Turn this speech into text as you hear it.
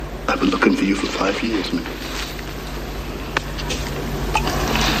I've been looking for you for 5 years, man.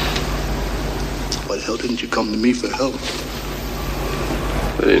 Why the hell didn't you come to me for help?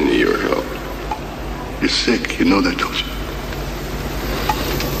 I didn't need your help. You're sick, you know that, don't you?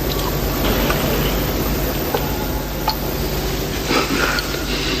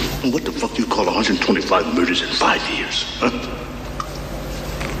 And what the fuck do you call 125 murders in 5 years, huh?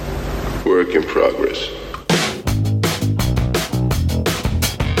 Work in progress.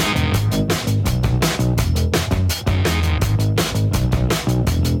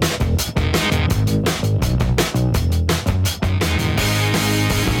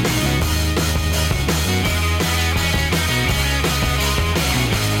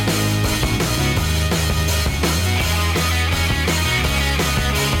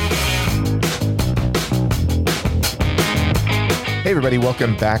 Hey everybody,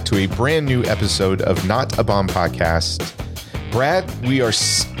 welcome back to a brand new episode of Not a Bomb Podcast. Brad, we are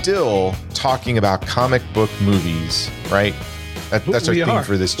still talking about comic book movies, right? That's our theme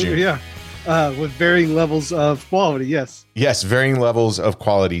for this June. Yeah, with varying levels of quality, yes. Yes, varying levels of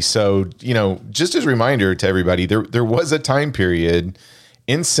quality. So, just as a reminder to everybody, there was a time period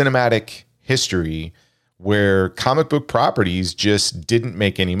in cinematic history where comic book properties just didn't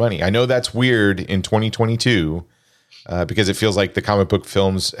make any money. I know that's weird in 2022, because it feels like the comic book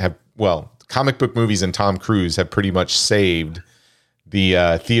films comic book movies and Tom Cruise have pretty much saved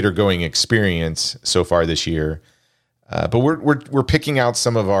the theater going experience so far this year. But we're picking out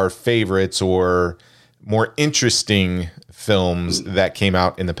some of our favorites or more interesting films that came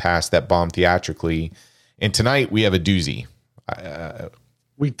out in the past that bombed theatrically. And tonight we have a doozy.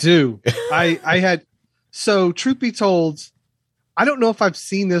 We do. So truth be told, I don't know if I've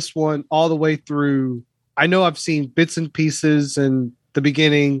seen this one all the way through. I know I've seen bits and pieces in the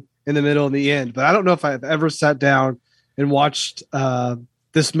beginning, in the middle, and the end, but I don't know if I've ever sat down and watched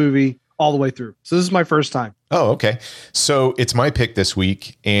this movie all the way through. So this is my first time. Oh, okay. So it's my pick this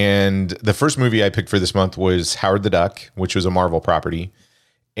week. And the first movie I picked for this month was Howard the Duck, which was a Marvel property.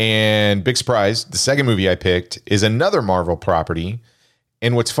 And big surprise, the second movie I picked is another Marvel property.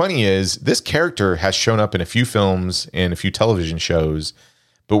 And what's funny is this character has shown up in a few films and a few television shows.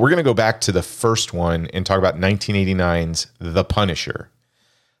 But we're going to go back to the first one and talk about 1989's The Punisher.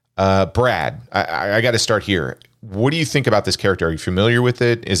 Brad, I got to start here. What do you think about this character? Are you familiar with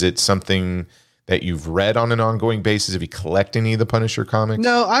it? Is it something that you've read on an ongoing basis? Have you collected any of the Punisher comics?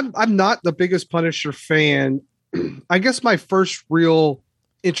 No, I'm not the biggest Punisher fan. I guess my first real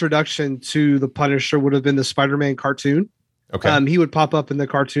introduction to the Punisher would have been the Spider-Man cartoon. Okay. He would pop up in the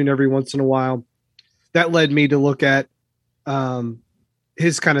cartoon every once in a while. That led me to look at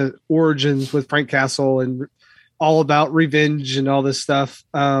his kind of origins with Frank Castle and all about revenge and all this stuff.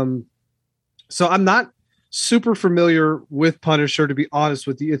 So I'm not super familiar with Punisher, to be honest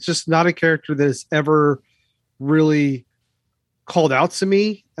with you. It's just not a character that has ever really called out to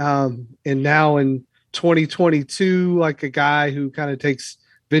me. And now in 2022, like a guy who kind of takes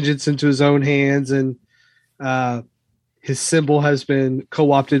vengeance into his own hands, and his symbol has been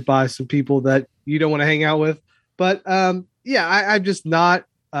co-opted by some people that you don't want to hang out with. But I'm just not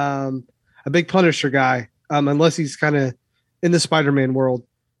a big Punisher guy, unless he's kind of in the Spider-Man world.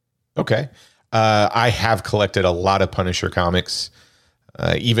 Okay. I have collected a lot of Punisher comics,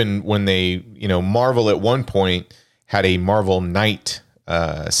 even when they, Marvel at one point had a Marvel Knight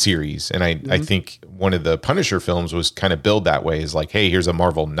series. And I think one of the Punisher films was kind of billed that way, is like, hey, here's a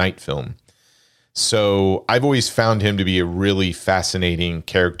Marvel Knight film. So I've always found him to be a really fascinating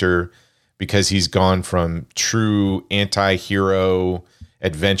character, because he's gone from true anti-hero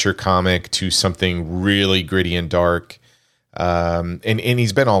adventure comic to something really gritty and dark. And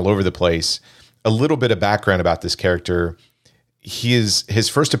he's been all over the place. A little bit of background about this character. His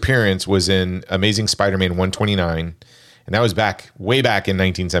first appearance was in Amazing Spider-Man 129, and that was way back in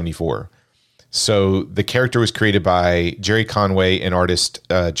 1974. So the character was created by Jerry Conway and artist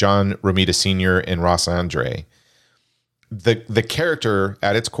John Romita Sr. and Ross Andre. The character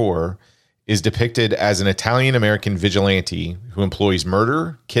at its core is depicted as an Italian-American vigilante who employs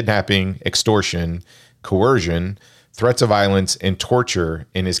murder, kidnapping, extortion, coercion, threats of violence, and torture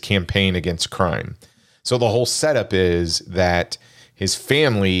in his campaign against crime. So the whole setup is that his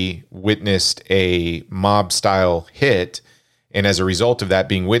family witnessed a mob-style hit, and as a result of that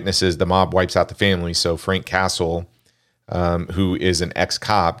being witnesses, the mob wipes out the family. So Frank Castle, who is an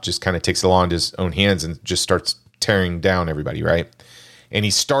ex-cop, just kind of takes the law into his own hands and just starts tearing down everybody, right? And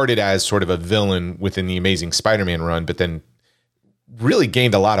he started as sort of a villain within the Amazing Spider-Man run, but then really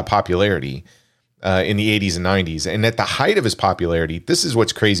gained a lot of popularity in the 80s and 90s. And at the height of his popularity, this is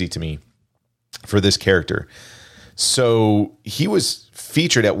what's crazy to me for this character. So he was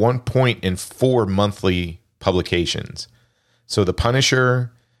featured at one point in 4 monthly publications. So the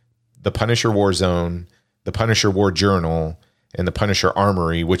Punisher Warzone, the Punisher War Journal, and the Punisher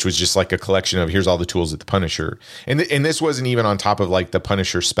Armory, which was just like a collection of here's all the tools of the Punisher. And this wasn't even on top of like the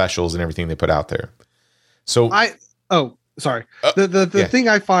Punisher specials and everything they put out there. So sorry. The thing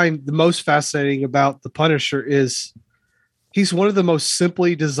I find the most fascinating about the Punisher is he's one of the most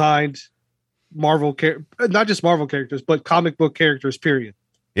simply designed Marvel not just Marvel characters, but comic book characters, period.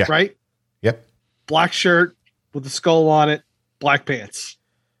 Yeah. Right? Yep. Black shirt with the skull on it, black pants.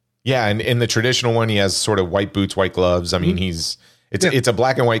 Yeah, and in the traditional one, he has sort of white boots, white gloves. I mean, it's a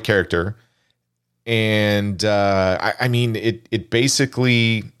black and white character, and I mean, it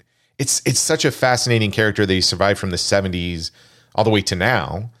basically it's such a fascinating character that he survived from the 70s all the way to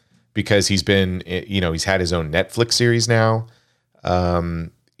now, because he's been, he's had his own Netflix series now.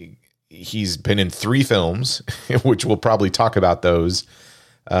 He's been in 3 films, which we'll probably talk about those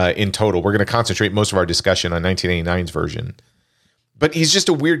in total. We're going to concentrate most of our discussion on 1989's version. But he's just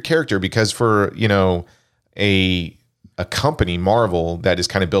a weird character because for, a company, Marvel, that is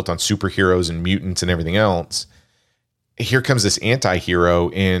kind of built on superheroes and mutants and everything else, here comes this anti-hero,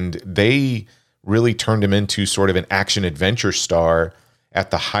 and they really turned him into sort of an action-adventure star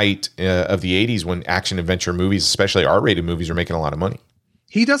at the height of the 80s when action-adventure movies, especially R-rated movies, are making a lot of money.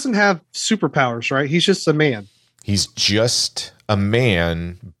 He doesn't have superpowers, right? He's just a man. He's just a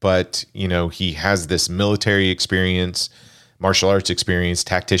man, but, he has this military experience, martial arts experience,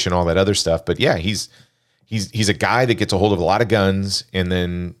 tactician, all that other stuff. But yeah, he's a guy that gets a hold of a lot of guns and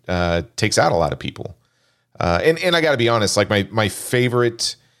then takes out a lot of people. And I got to be honest, like my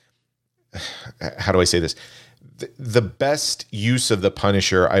favorite, how do I say this? The best use of the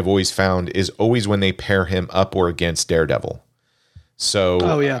Punisher I've always found is always when they pair him up or against Daredevil. So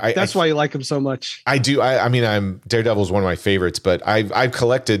that's why you like him so much. I do. I mean, Daredevil is one of my favorites, but I've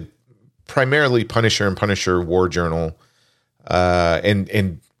collected primarily Punisher and Punisher War Journal.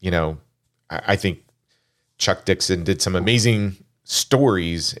 And I think Chuck Dixon did some amazing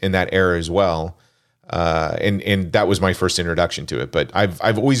stories in that era as well. And that was my first introduction to it, but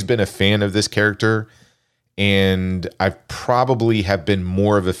I've always been a fan of this character, and I probably have been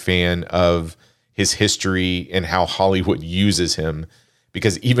more of a fan of his history and how Hollywood uses him,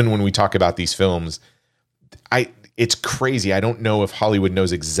 because even when we talk about these films, it's crazy. I don't know if Hollywood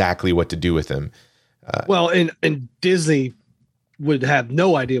knows exactly what to do with him. And Disney would have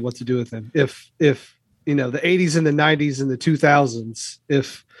no idea what to do with him if the 80s and the 90s and the 2000s,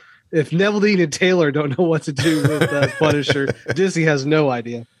 if Neville Dean and Taylor don't know what to do with Punisher, Disney has no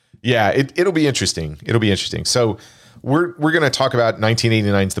idea. Yeah, it'll be interesting. So we're going to talk about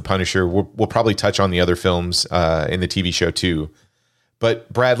 1989's The Punisher. We'll probably touch on the other films in the TV show too.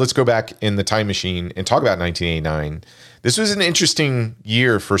 But Brad, let's go back in the time machine and talk about 1989. This was an interesting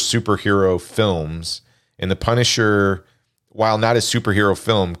year for superhero films, and The Punisher, while not a superhero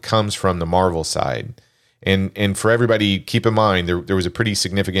film, comes from the Marvel side. And for everybody, keep in mind, there was a pretty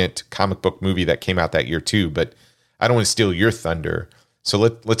significant comic book movie that came out that year too, but I don't want to steal your thunder. So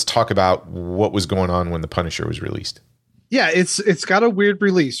let's talk about what was going on when The Punisher was released. Yeah, it's got a weird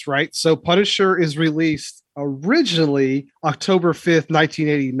release, right? So Punisher is released originally October 5th,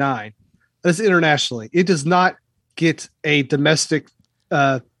 1989. That's internationally. It does not get a domestic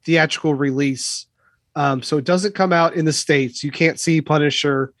theatrical release. So it doesn't come out in the States. You can't see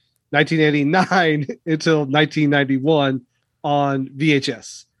Punisher 1989 until 1991 on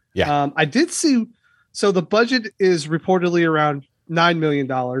VHS. Yeah. I did see. So the budget is reportedly around $9 million.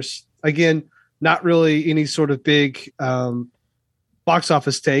 Again, not really any sort of big box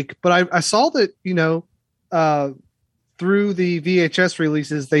office take, but I saw that, through the VHS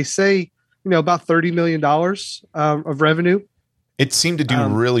releases, they say, about $30 million of revenue. It seemed to do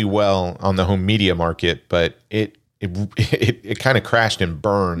really well on the home media market, but it kind of crashed and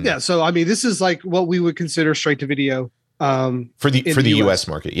burned. Yeah. So, I mean, this is like what we would consider straight to video for the US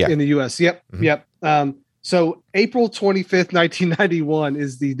market. Yeah. In the US. Yep. Mm-hmm. Yep. So April 25th, 1991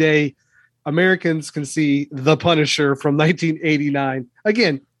 is the day Americans can see The Punisher from 1989.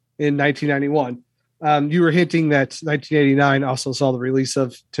 Again, in 1991. You were hinting that 1989 also saw the release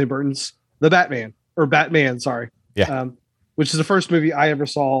of Tim Burton's Batman, sorry. Yeah. Which is the first movie I ever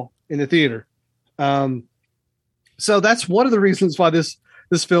saw in the theater. So that's one of the reasons why this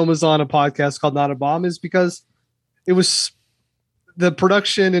film is on a podcast called Not a Bomb, is because it was the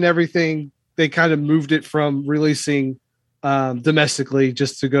production and everything. They kind of moved it from releasing domestically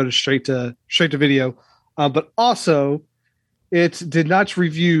just to go to straight to video. But also it did not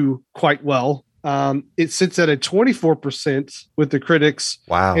review quite well. It sits at a 24% with the critics.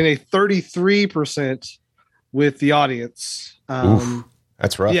 Wow. And a 33% with the audience.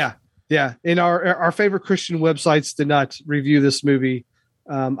 That's rough. Yeah. Yeah. And our favorite Christian websites did not review this movie.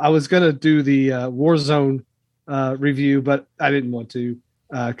 I was going to do the Warzone review, but I didn't want to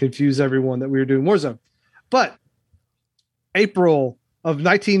confuse everyone that we were doing Warzone. But April of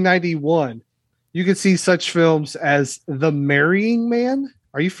 1991, you can see such films as The Marrying Man.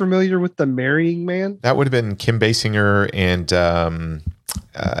 Are you familiar with The Marrying Man? That would have been Kim Basinger and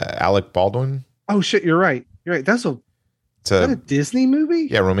Alec Baldwin. Oh, shit. You're right. You're right. Is that a Disney movie?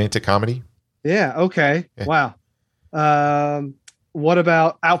 Yeah, romantic comedy. Yeah. Okay. Yeah. Wow. What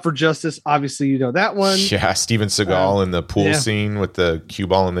about Out for Justice? Obviously, you know that one. Yeah, Steven Seagal in the pool scene with the cue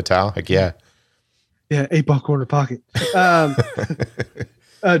ball in the towel. Heck yeah. Yeah, 8-ball corner pocket.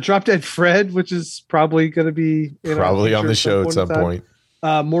 Drop Dead Fred, which is probably going to be probably on the show at some point.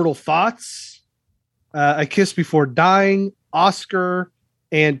 Mortal Thoughts, A Kiss Before Dying, Oscar,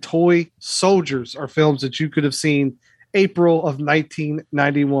 and Toy Soldiers are films that you could have seen April of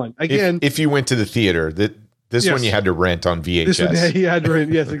 1991. Again, if you went to the theater, this one you had to rent on VHS. This one you had to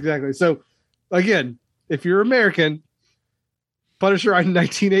rent, yes, exactly. So, again, if you're American, Punisher in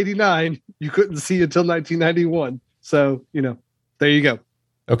 1989, you couldn't see until 1991. So, there you go.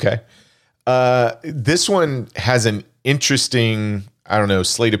 Okay. This one has an interesting,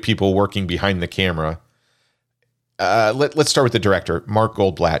 slate of people working behind the camera. Let's start with the director, Mark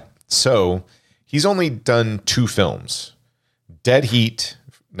Goldblatt. So he's only done 2 films, Dead Heat,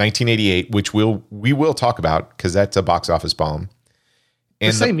 1988, which we will talk about because that's a box office bomb.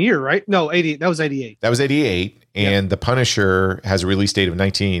 And the same year, right? No, 88. That was 88. That was 88. And The Punisher has a release date of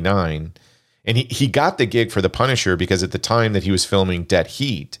 1989. And he got the gig for The Punisher because at the time that he was filming Dead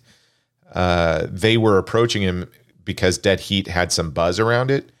Heat, they were approaching him because Dead Heat had some buzz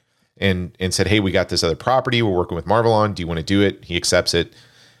around it and said, hey, we got this other property we're working with Marvel on. Do you want to do it? He accepts it.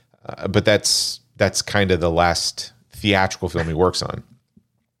 But that's kind of the last theatrical film he works on.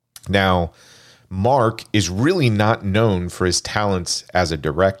 Now, Mark is really not known for his talents as a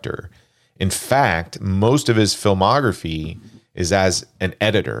director. In fact, most of his filmography is as an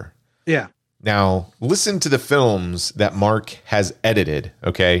editor. Yeah. Now, listen to the films that Mark has edited.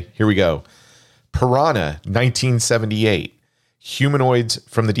 Okay, here we go. Piranha, 1978. Humanoids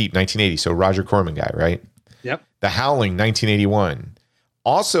from the Deep, 1980. So Roger Corman guy, right? Yep. The Howling, 1981.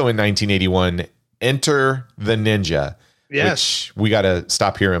 Also in 1981, Enter the Ninja. Yes. Which we got to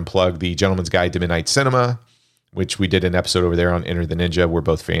stop here and plug the Gentleman's Guide to Midnight Cinema, which we did an episode over there on Enter the Ninja. We're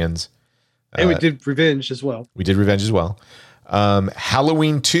both fans. And we did Revenge as well. We did Revenge as well.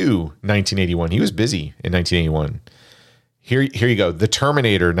 Halloween 2, 1981. He was busy in 1981. Here you go. The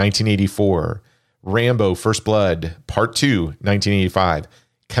Terminator, 1984. Rambo, First Blood, Part 2, 1985.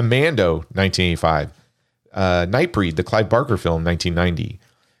 Commando, 1985. Nightbreed, the Clive Barker film, 1990.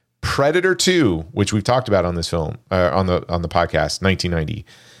 Predator 2, which we've talked about on this film, on the podcast, 1990.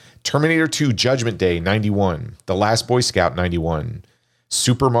 Terminator 2, Judgment Day, 91. The Last Boy Scout, 91.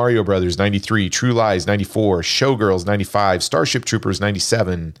 Super Mario Brothers, 93. True Lies, 94. Showgirls, 95. Starship Troopers,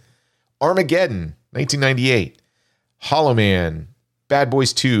 97. Armageddon, 1998. Hollow Man, Bad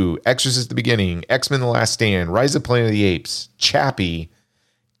Boys 2, Exorcist the Beginning, X-Men The Last Stand, Rise of the Planet of the Apes, Chappie,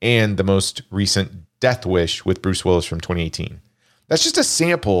 and the most recent Death Wish with Bruce Willis from 2018. That's just a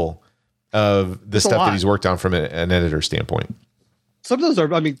sample of the stuff that he's worked on from an editor standpoint. Some of those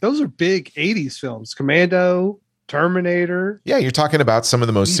are big 80s films. Commando, Terminator. Yeah, you're talking about some of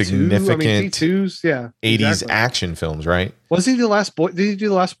the most significant T2s, yeah, 80s exactly. action films, right? Was he the last boy? Did he do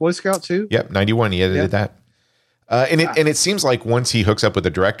the Last Boy Scout too? Yep, 91. He edited that. And it seems like once he hooks up with the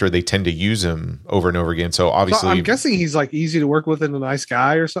director, they tend to use him over and over again. So obviously, I'm guessing he's like easy to work with and a nice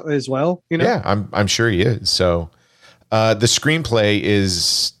guy or something as well. Yeah, I'm sure he is. So the screenplay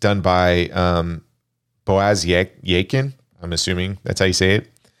is done by Boaz Yakin. I'm assuming that's how you say it.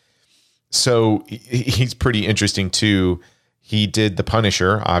 So he's pretty interesting too. He did The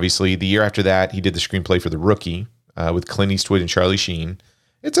Punisher, obviously. The year after that, he did the screenplay for The Rookie with Clint Eastwood and Charlie Sheen.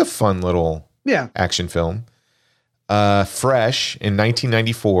 It's a fun little action film. Fresh in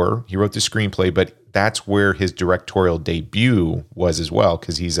 1994, he wrote the screenplay, but that's where his directorial debut was as well,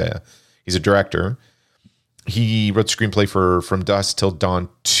 because he's a director. He wrote the screenplay for From Dusk Till Dawn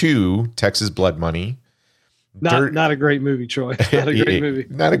 2, Texas Blood Money. Not a great movie, Troy. Not a great movie.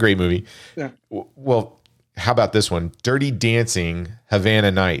 Not a great movie. Yeah. Well, how about this one? Dirty Dancing, Havana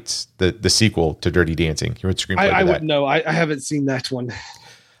Nights, the sequel to Dirty Dancing. He wrote the screenplay for that. I wouldn't know. I haven't seen that one.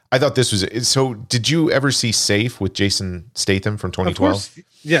 I thought this was so. Did you ever see Safe with Jason Statham from 2012?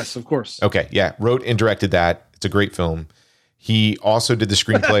 Yes, of course. Okay, yeah, wrote and directed that. It's a great film. He also did the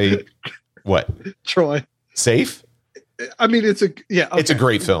screenplay. What? Troy. Safe? I mean, it's a It's a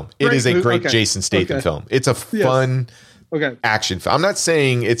great film. It is a great Jason Statham film. It's a fun Okay. action film. I'm not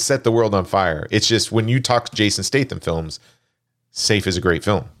saying it set the world on fire. It's just when you talk Jason Statham films, Safe is a great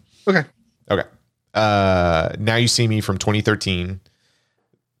film. Okay. Okay. Now You See Me from 2013.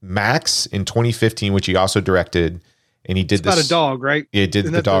 Max in 2015, which he also directed, and he did It's about a dog, right? Yeah, did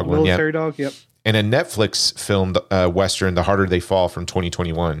Isn't the that dog one. Yeah, military dog. Yep. and a Netflix film, Western, The Harder They Fall from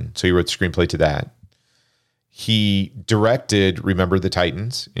 2021. So he wrote the screenplay to that. He directed Remember the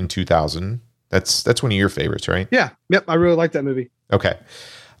Titans in 2000. That's one of your favorites, right? Yeah. Yep. I really like that movie. Okay.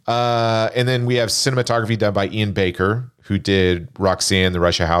 And then we have cinematography done by Ian Baker, who did Roxanne, The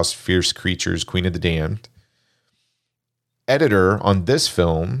Russia House, Fierce Creatures, Queen of the Damned. Editor on this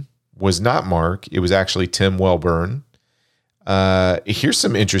film was not Mark. It was actually Tim Welburn. Here's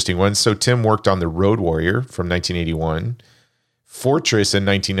some interesting ones. So Tim worked on The Road Warrior from 1981, Fortress in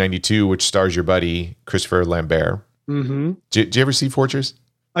 1992, which stars your buddy Christopher Lambert. Mm-hmm. Did you ever see Fortress?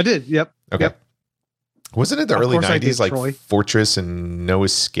 I did. Yep. Okay. Yep. Wasn't it the Of early course I 90s, did, like Troy. Fortress and No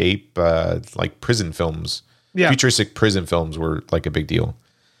Escape, like prison films? Yeah. Futuristic prison films were like a big deal.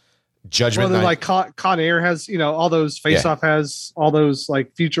 Judgment Well, then, Night. like Con Air has, all those Face Off has all those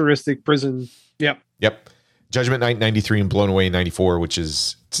like futuristic prison. Yep. Yep. Judgment Night 93 and Blown Away in 94, which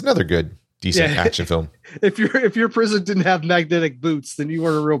is it's another good, decent Yeah. action film. If your prison didn't have magnetic boots, then you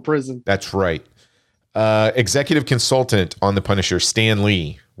weren't a real prison. That's right. Executive consultant on The Punisher, Stan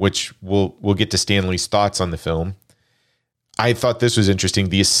Lee, which we'll get to Stan Lee's thoughts on the film. I thought this was interesting.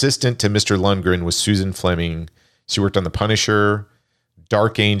 The assistant to Mr. Lundgren was Susan Fleming. She worked on The Punisher,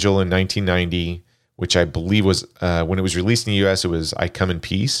 Dark Angel in 1990, which I believe was when it was released in the US, it was I Come in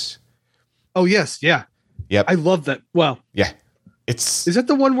Peace. Oh yes, yeah. Yep. I love that. Well, Yeah. It's is that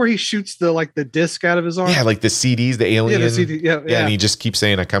the one where he shoots the disc out of his arm? yeah, like the CDs, the alien. Yeah, the CD. Yeah, Yeah, and he just keeps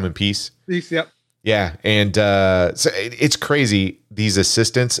saying I come in peace. Yep. Yeah, and so it's crazy. These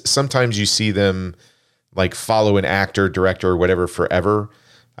assistants, sometimes you see them like follow an actor, director, or whatever forever.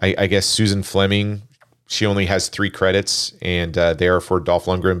 I guess Susan Fleming, she only has 3 credits, and they are for Dolph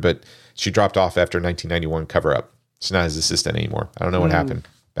Lundgren, but she dropped off after 1991 Cover Up. She's not his assistant anymore. I don't know what happened.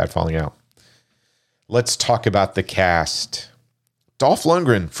 Bad falling out. Let's talk about the cast. Dolph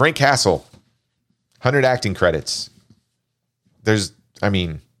Lundgren, Frank Castle, 100 acting credits. There's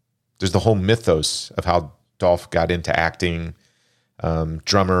the whole mythos of how Dolph got into acting.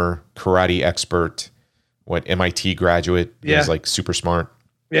 Drummer, karate expert, MIT graduate. He was like super smart.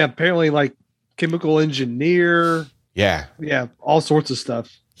 Yeah, apparently like chemical engineer. Yeah. Yeah, all sorts of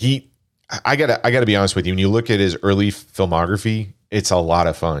stuff. I gotta be honest with you. When you look at his early filmography, it's a lot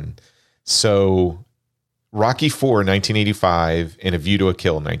of fun. So Rocky IV, 1985, and A View to a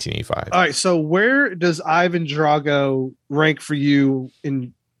Kill, 1985. All right, so where does Ivan Drago rank for you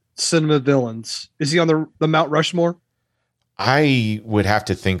in cinema villains? Is he on the Mount Rushmore? I would have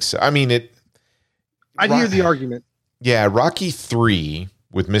to think so. I mean, I'd hear the argument. Yeah, Rocky 3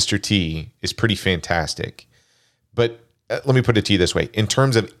 with Mr. T is pretty fantastic. But let me put it to you this way. In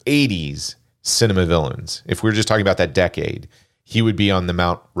terms of 80s cinema villains, if we're just talking about that decade, he would be on the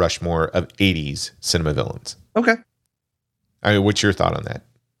Mount Rushmore of 80s cinema villains. Okay. I mean, what's your thought on that?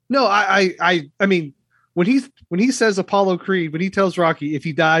 No, I mean, when he says Apollo Creed, when he tells Rocky, if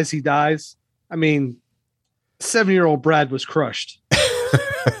he dies, he dies. I mean, 7-year-old Brad was crushed.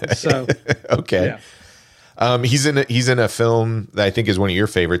 So okay. Yeah. He's in a film that I think is one of your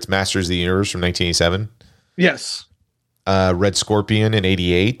favorites, Masters of the Universe from 1987. Yes. Red Scorpion in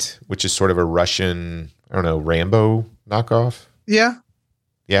 88, which is sort of a Russian, I don't know, Rambo knockoff. Yeah.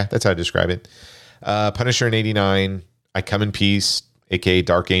 Yeah, that's how I describe it. Punisher in 89, I Come in Peace, aka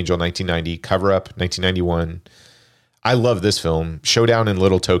Dark Angel 1990, Cover Up 1991. I love this film. Showdown in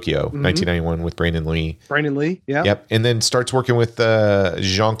Little Tokyo, 1991 with Brandon Lee. Brandon Lee, yeah. Yep. And then starts working with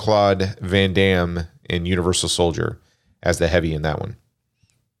Jean-Claude Van Damme in Universal Soldier as the heavy in that one.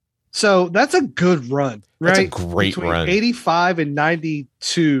 So that's a good run, right? That's a great Between run. 85 and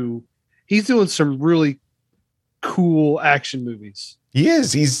 92, he's doing some really cool action movies. He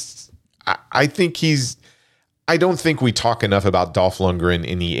is. I think I don't think we talk enough about Dolph Lundgren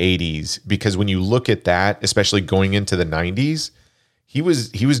in the 80s, because when you look at that, especially going into the 90s, he was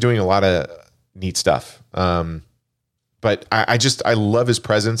doing a lot of neat stuff. But I love his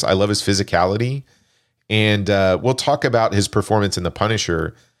presence. I love his physicality. And we'll talk about his performance in The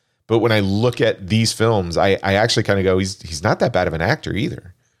Punisher. But when I look at these films, I actually kind of go, he's not that bad of an actor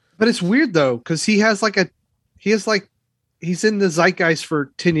either. But it's weird though, because he's in the zeitgeist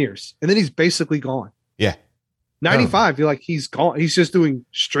for 10 years and then he's basically gone. Yeah. 95, you're like, he's gone. He's just doing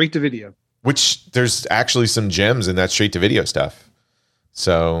straight to video. Which there's actually some gems in that straight to video stuff.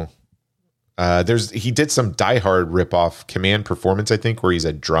 So he did some Die Hard ripoff Command Performance, I think, where he's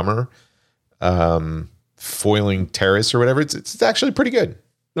a drummer. foiling terrorists or whatever. It's actually pretty good.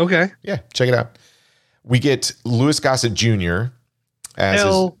 Okay. Yeah, check it out. We get Louis Gossett Jr.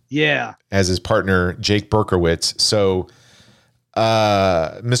 Hell as his partner, Jake Berkowitz. So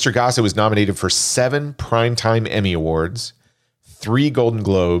Mr. Gossett was nominated for 7 Primetime Emmy Awards, 3 Golden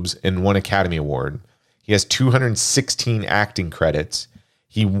Globes, and 1 Academy Award. He has 216 acting credits.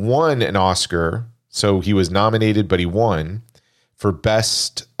 He won an Oscar, so he was nominated, but he won for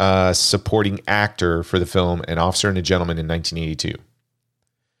Best Supporting Actor for the film An Officer and a Gentleman in 1982.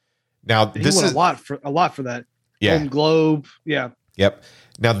 Now, this won is a lot for that. Yeah. Golden Globe. Yeah. Yep.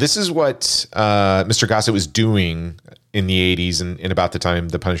 Now, this is what Mr. Gossett was doing in the 80s and about the time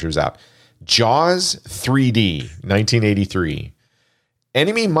The Punisher was out. Jaws 3D, 1983.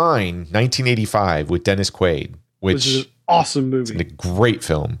 Enemy Mine, 1985 with Dennis Quaid, which is an awesome movie. a great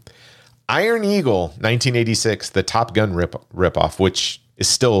film. Iron Eagle, 1986, the Top Gun ripoff, which is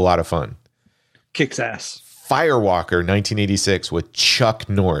still a lot of fun. Kicks ass. Firewalker, 1986 with Chuck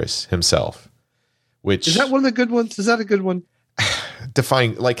Norris himself. Which is that one of the good ones? Is that a good one?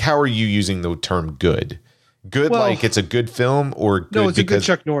 Define, like, how are you using the term good? Good, well, like it's a good film, or good? No, it's a good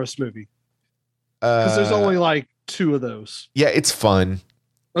Chuck Norris movie. Because there's only like 2 of those. Yeah, it's fun.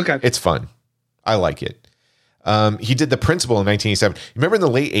 Okay. It's fun. I like it. He did The Principal in 1987. Remember in the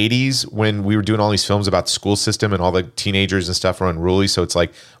late 80s when we were doing all these films about the school system and all the teenagers and stuff were unruly? So it's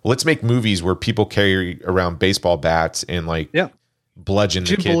like, well, let's make movies where people carry around baseball bats and like bludgeon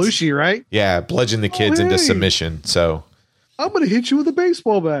the kids. Jim Belushi, right? Yeah, bludgeon the kids into submission. So I'm going to hit you with a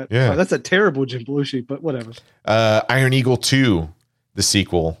baseball bat. Yeah. Oh, that's a terrible Jim Belushi, but whatever. Iron Eagle 2, the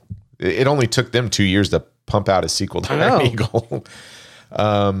sequel. It only took them 2 years to pump out a sequel to Iron Eagle.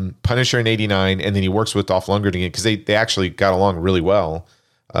 Punisher in 89, and then he works with Dolph Lundgren again because they actually got along really well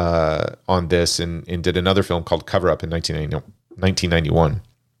on this and did another film called Cover Up in 1991.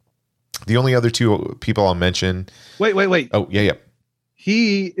 The only other 2 people I'll mention. Wait. Oh, yeah.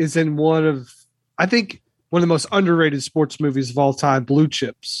 He is in one of the most underrated sports movies of all time, Blue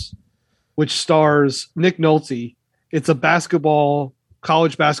Chips, which stars Nick Nolte. It's a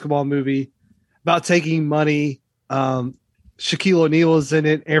college basketball movie about taking money. Shaquille O'Neal is in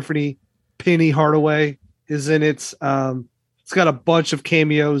it. Anthony Penny Hardaway is in it. It's got a bunch of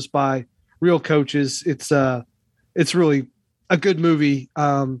cameos by real coaches. It's really a good movie.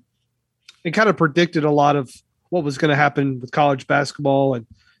 It kind of predicted a lot of what was going to happen with college basketball and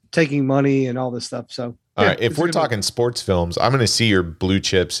taking money and all this stuff. So, all right, if we're talking sports films, I'm going to see your Blue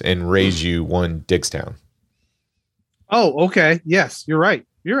Chips and raise you 1 Diggstown. Oh, okay. Yes, you're right.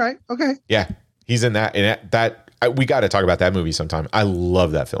 Okay. Yeah, he's in that. And we got to talk about that movie sometime. I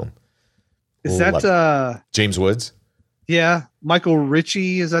love that film. Is that James Woods? Yeah, Michael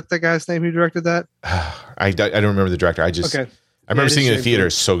Ritchie. Is that the guy's name who directed that? I don't remember the director. I remember seeing it in the theater.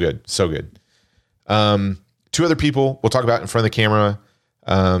 It's so good. 2 other people we'll talk about in front of the camera.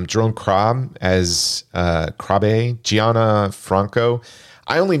 Jerome Crabb as Crabe, Gianna Franco.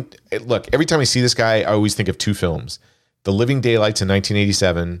 Every time I see this guy, I always think of 2 films. The Living Daylights in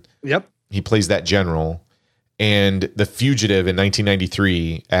 1987. Yep. He plays that general. And The Fugitive in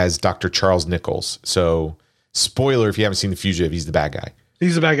 1993 as Dr. Charles Nichols. So, spoiler, if you haven't seen The Fugitive, he's the bad guy.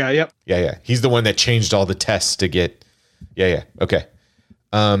 He's the bad guy, yep. Yeah. He's the one that changed all the tests to get... Yeah. Okay.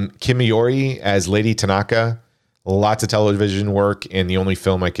 Kim Miyori as Lady Tanaka. Lots of television work, and the only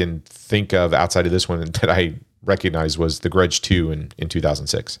film I can think of outside of this one that I recognized was The Grudge 2 in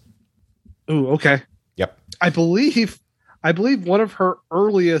 2006. Ooh, okay. Yep. I believe one of her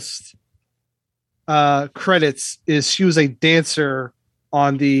earliest credits is she was a dancer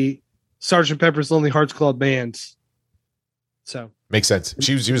on the Sgt. Pepper's Lonely Hearts Club Band. So makes sense.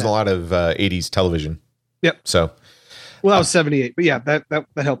 She was in a lot of 80s television. Yep. So, well, that was 78, but yeah, that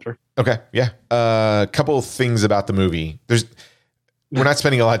helped her. Okay. Yeah. A couple of things about the movie. We're not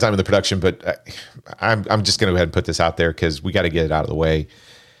spending a lot of time in the production, but I'm just going to go ahead and put this out there because we got to get it out of the way.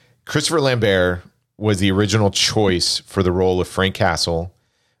 Christopher Lambert was the original choice for the role of Frank Castle,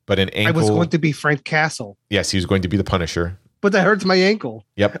 but an ankle. I was going to be Frank Castle. Yes, he was going to be the Punisher. But that hurts my ankle.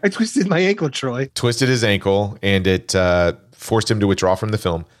 Yep. I twisted my ankle, Troy. Twisted his ankle, and it forced him to withdraw from the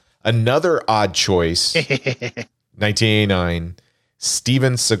film. Another odd choice, 1989,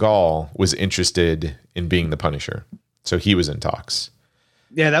 Steven Seagal was interested in being the Punisher. So he was in talks.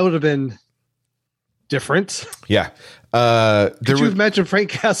 Yeah, that would have been different. Yeah. Could you imagine Frank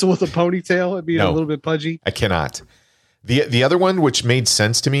Castle with a ponytail? It'd be a little bit pudgy. I cannot. The other one, which made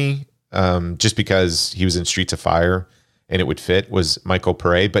sense to me, just because he was in Streets of Fire and it would fit, was Michael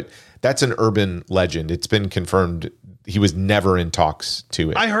Pare. But that's an urban legend. It's been confirmed he was never in talks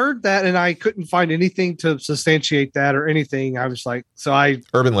to it. I heard that, and I couldn't find anything to substantiate that or anything. I was like,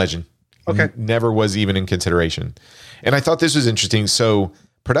 urban legend. Okay. Never was even in consideration. And I thought this was interesting. So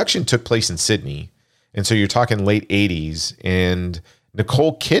production took place in Sydney. And so you're talking late 80s, and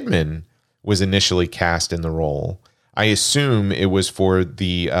Nicole Kidman was initially cast in the role. I assume it was for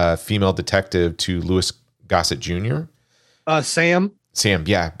the female detective to Louis Gossett Jr. Sam,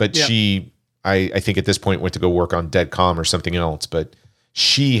 yeah. But Yeah. she, I think at this point went to go work on Dead Calm or something else, but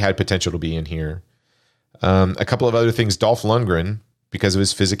she had potential to be in here. A couple of other things, Dolph Lundgren, because of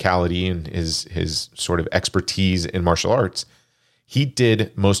his physicality and his sort of expertise in martial arts, he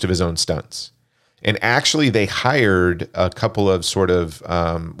did most of his own stunts. And actually, they hired a couple of sort of,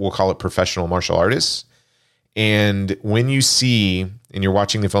 we'll call it professional martial artists. And when you see, and you're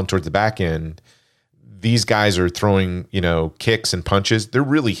watching the film towards the back end, these guys are throwing, kicks and punches. They're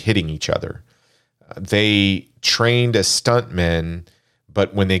really hitting each other. They trained as stuntmen,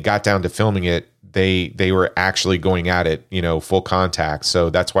 but when they got down to filming it, they were actually going at it, full contact. So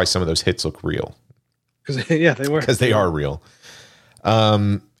that's why some of those hits look real. because yeah, they were, Because they are real.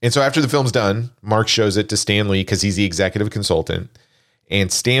 And so after the film's done, Mark shows it to Stan Lee because he's the executive consultant.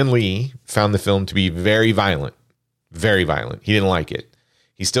 And Stan Lee found the film to be very violent. Very violent. He didn't like it.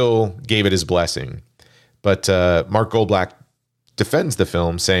 He still gave it his blessing. But Mark Goldblatt defends the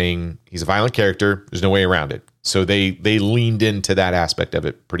film, saying he's a violent character. There's no way around it. So they leaned into that aspect of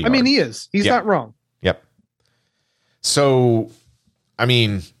it pretty hard. I mean, he is. He's Yeah. not wrong. Yep. So, I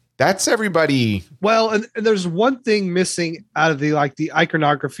mean, that's everybody. Well, and there's one thing missing out of the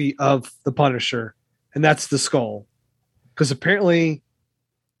iconography of the Punisher, and that's the skull. Because apparently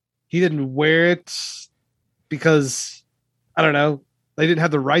he didn't wear it because, I don't know, they didn't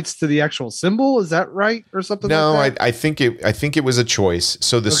have the rights to the actual symbol. Is that right? Or something No, like that? I think it was a choice.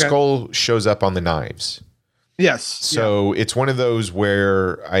 So the Okay. skull shows up on the knives. Yes. So it's one of those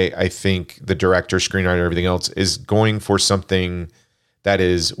where I think the director, screenwriter, everything else is going for something that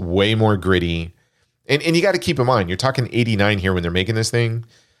is way more gritty. And you got to keep in mind, you're talking 89 here when they're making this thing.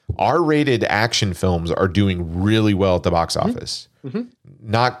 R-rated action films are doing really well at the box office,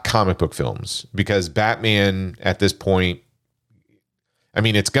 not comic book films, because Batman at this point, I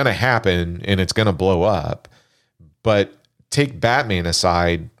mean, it's going to happen and it's going to blow up. But take Batman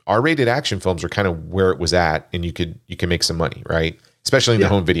aside, R-rated action films are kind of where it was at, and you can make some money, right? Especially in the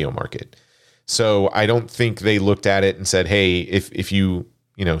home video market. So I don't think they looked at it and said, "Hey, if you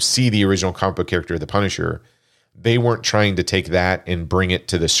see the original comic book character of the Punisher," they weren't trying to take that and bring it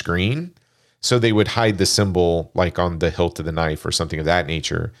to the screen. So they would hide the symbol like on the hilt of the knife or something of that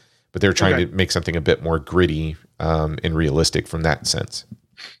nature. But they're trying to make something a bit more gritty and realistic from that sense.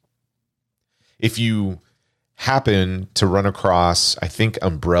 If you happen to run across, I think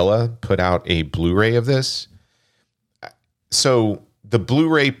Umbrella put out a Blu-ray of this. So the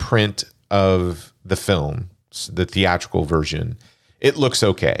Blu-ray print of the film, the theatrical version, it looks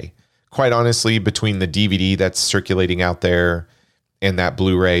okay. Quite honestly, between the DVD that's circulating out there and that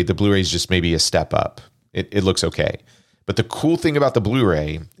Blu-ray, the Blu-ray is just maybe a step up. It looks okay. But the cool thing about the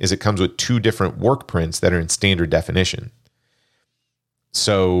Blu-ray is it comes with two different work prints that are in standard definition.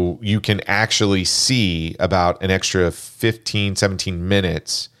 So you can actually see about an extra 15, 17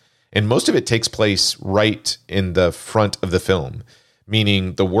 minutes. And most of it takes place right in the front of the film,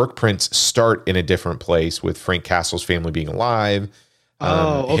 meaning the work prints start in a different place with Frank Castle's family being alive.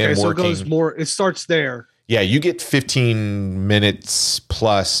 Okay. him So it working. goes more, it starts there. Yeah, you get 15 minutes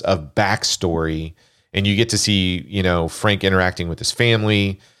plus of backstory, and you get to see, Frank interacting with his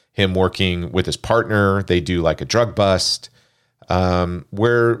family, him working with his partner. They do like a drug bust.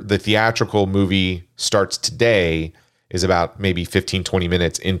 Where the theatrical movie starts today is about maybe 15, 20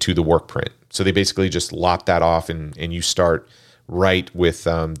 minutes into the work print. So they basically just lop that off and you start right with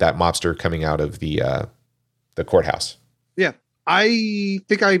that mobster coming out of the courthouse. Yeah. I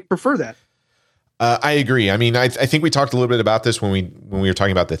think I prefer that. I agree. I mean, I think we talked a little bit about this when we were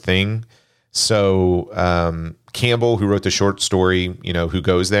talking about The Thing. So Campbell, who wrote the short story, Who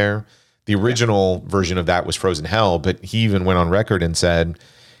Goes There, the original version of that was Frozen Hell, but he even went on record and said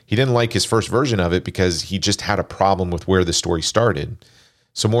he didn't like his first version of it because he just had a problem with where the story started.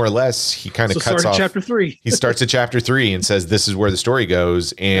 So more or less, he kind of cuts off chapter 3. He starts at chapter 3 and says, this is where the story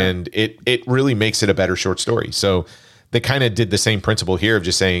goes. And it really makes it a better short story. So they kind of did the same principle here of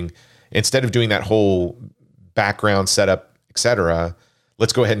just saying, instead of doing that whole background setup, etc.,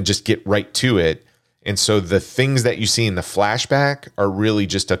 let's go ahead and just get right to it. And so the things that you see in the flashback are really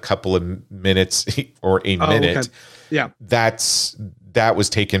just a couple of minutes or a minute. Okay. Yeah. That was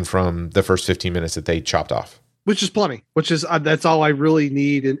taken from the first 15 minutes that they chopped off. Which is plenty, that's all I really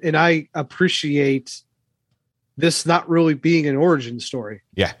need. And I appreciate this not really being an origin story.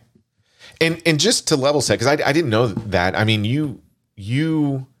 Yeah. And just to level set, because I didn't know that. I mean,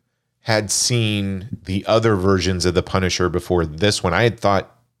 you had seen the other versions of the Punisher before this one. I had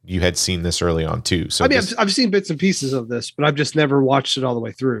thought you had seen this early on too. So I mean, I've seen bits and pieces of this, but I've just never watched it all the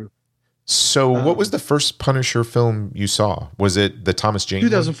way through. So what was the first Punisher film you saw? Was it the Thomas Jane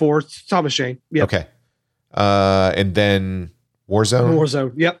 2004, one? Thomas Jane. Yep. Okay. And then Warzone?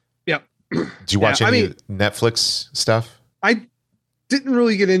 Warzone. Yep. Did you watch any Netflix stuff? I didn't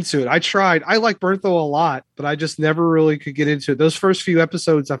really get into it. I tried. I like Bernthal a lot, but I just never really could get into it. Those first few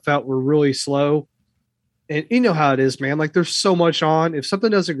episodes I felt were really slow. And you know how it is, man. Like there's so much on. If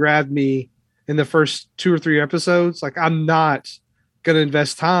something doesn't grab me in the first 2 or 3 episodes, like I'm not going to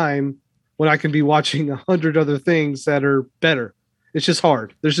invest time when I can be watching 100 other things that are better. It's just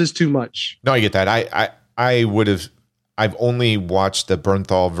hard. There's just too much. No, I get that. I've only watched the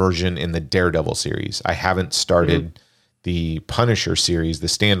Bernthal version in the Daredevil series. I haven't started the Punisher series, the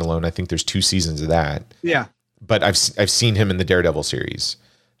standalone. I think there's 2 seasons of that. Yeah. But I've seen him in the Daredevil series,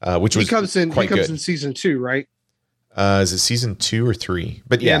 which was quite good. He comes in season 2, right? Is it season 2 or 3?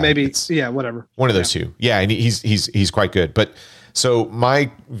 But yeah, maybe. Yeah, whatever. One of those 2. Yeah, and he's quite good. But so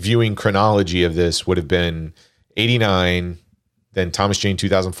my viewing chronology of this would have been 89, then Thomas Jane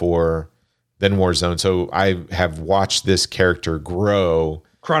 2004, then Warzone. So I have watched this character grow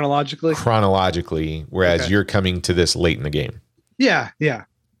chronologically, whereas you're coming to this late in the game. Yeah.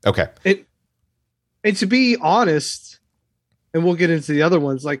 Okay. And to be honest, and we'll get into the other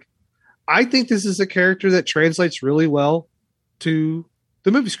ones, like I think this is a character that translates really well to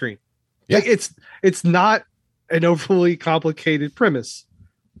the movie screen. Yeah. Like it's not an overly complicated premise.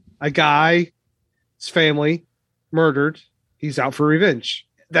 A guy, his family murdered, he's out for revenge.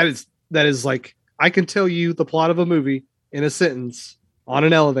 That is like, I can tell you the plot of a movie in a sentence on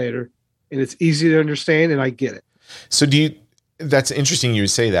an elevator, and it's easy to understand, and I get it. So that's interesting you would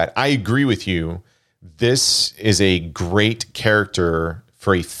say that. I agree with you. This is a great character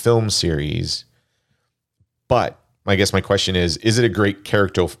for a film series, but I guess my question is it a great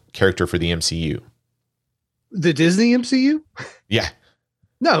character for the MCU? The Disney MCU? Yeah.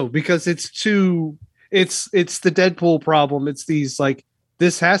 No, because it's the Deadpool problem. It's these like,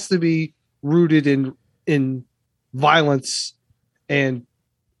 this has to be rooted in violence, and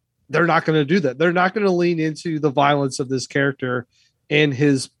they're not going to do that. They're not going to lean into the violence of this character and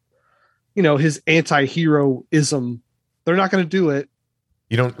his anti-heroism. They're not going to do it.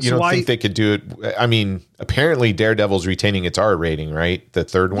 You don't think they could do it? I mean, apparently Daredevil's retaining its R rating, right? The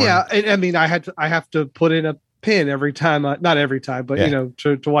third one. Yeah, and I mean, I have to put in a pin every time, not every time, but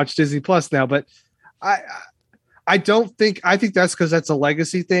to watch Disney Plus now. But I think that's because that's a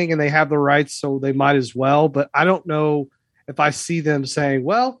legacy thing, and they have the rights, so they might as well. But I don't know if I see them saying,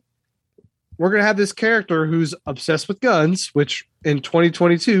 well, we're going to have this character who's obsessed with guns, which in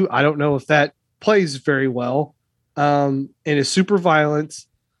 2022, I don't know if that plays very well, and is super violent.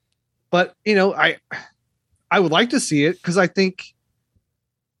 But, I would like to see it, because I think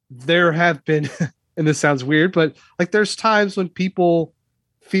there have been, and this sounds weird, but like there's times when people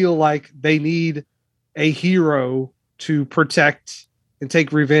feel like they need a hero to protect and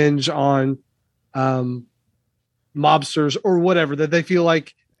take revenge on mobsters or whatever, that they feel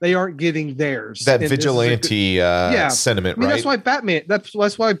like they aren't getting theirs. That vigilante sentiment, right?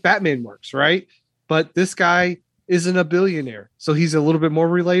 That's why Batman works, right? But this guy isn't a billionaire, so he's a little bit more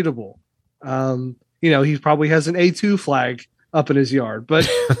relatable. He probably has an A2 flag up in his yard, but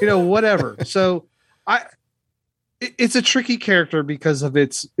whatever. So it's a tricky character because of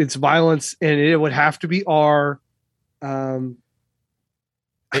its violence, and it would have to be R.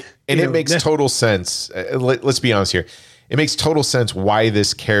 It makes total sense. Let's be honest here. It makes total sense why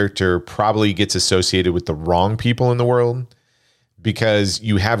this character probably gets associated with the wrong people in the world, because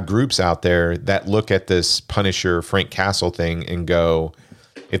you have groups out there that look at this Punisher Frank Castle thing and go,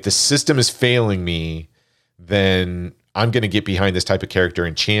 if the system is failing me, then I'm going to get behind this type of character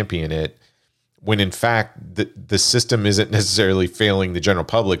and champion it. When in fact, the system isn't necessarily failing the general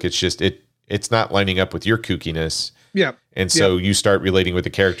public. It's just, it's not lining up with your kookiness. Yeah. And so you start relating with a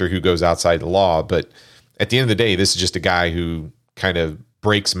character who goes outside the law. But at the end of the day, this is just a guy who kind of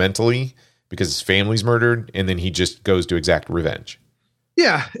breaks mentally because his family's murdered, and then he just goes to exact revenge.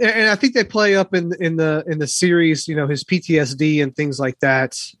 Yeah, and I think they play up in the series, his PTSD and things like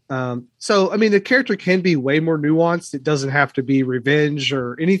that. So I mean, the character can be way more nuanced. It doesn't have to be revenge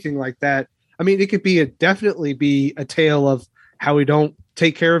or anything like that. I mean, it could definitely be a tale of how we don't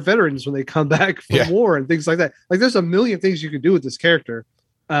take care of veterans when they come back from war and things like that. Like, there's a million things you could do with this character.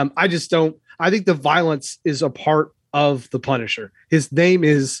 I think the violence is a part of the Punisher. His name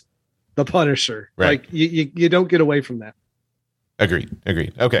is the Punisher. Right. Like, you don't get away from that. Agreed.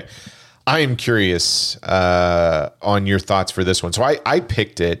 Okay. I am curious on your thoughts for this one. So I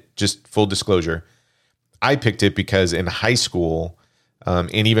picked it, just full disclosure. I picked it because in high school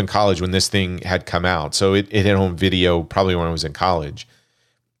and even college when this thing had come out, so it hit home video probably when I was in college.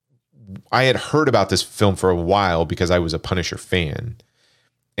 I had heard about this film for a while because I was a Punisher fan.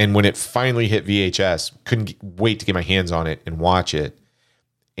 And when it finally hit VHS, couldn't wait to get my hands on it and watch it.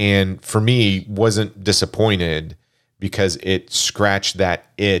 And for me, wasn't disappointed because it scratched that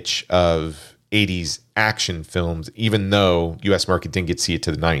itch of 80s action films, even though US market didn't get to see it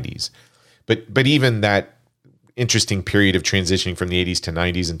to the 90s. But even that interesting period of transitioning from the 80s to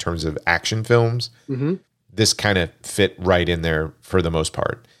 90s in terms of action films, this kind of fit right in there for the most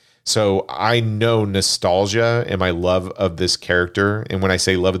part. So I know nostalgia and my love of this character. And when I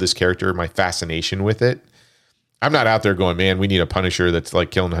say love of this character, my fascination with it. I'm not out there going, man, we need a Punisher that's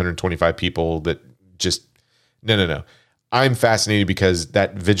like killing 125 people that just, no. I'm fascinated because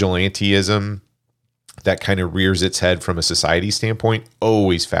that vigilanteism that kind of rears its head from a society standpoint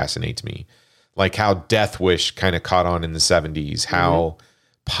always fascinates me. Like how Death Wish kind of caught on in the 70s, how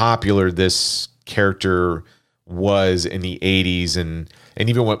popular this character was in the 80s and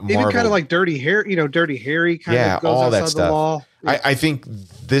even what Marvel, even kind of like Dirty Harry, Dirty Harry kind of goes all outside that stuff. the law. I think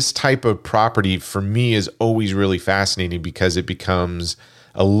this type of property for me is always really fascinating because it becomes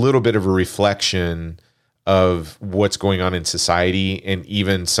a little bit of a reflection of what's going on in society and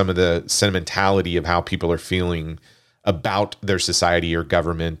even some of the sentimentality of how people are feeling about their society or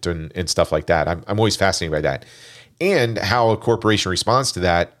government and stuff like that. I'm always fascinated by that and how a corporation responds to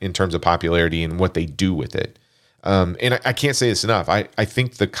that in terms of popularity and what they do with it. And I can't say this enough. I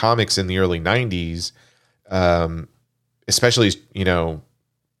think the comics in the early 90s, especially,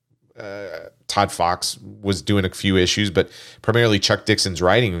 Todd Fox was doing a few issues, but primarily Chuck Dixon's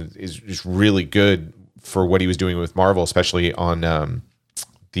writing is really good for what he was doing with Marvel, especially on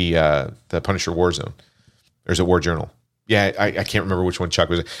the Punisher Warzone. There's a War Journal. Yeah, I can't remember which one Chuck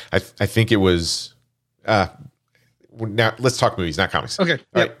was. I think it was. Now let's talk movies, not comics. Okay.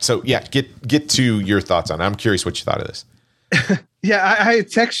 All right. So yeah, get to your thoughts on it. I'm curious what you thought of this. Yeah, I had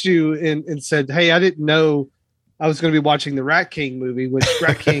texted you and said, hey, I didn't know I was going to be watching the Rat King movie, which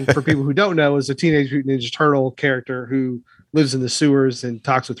Rat King, for people who don't know, is a Teenage Mutant Ninja Turtle character who lives in the sewers and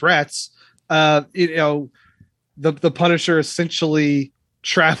talks with rats. The Punisher essentially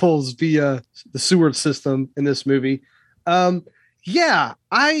travels via the sewer system in this movie.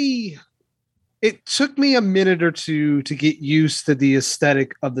 It took me a minute or two to get used to the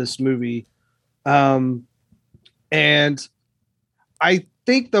aesthetic of this movie. And I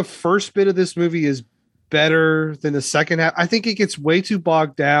think the first bit of this movie is better than the second half. I think it gets way too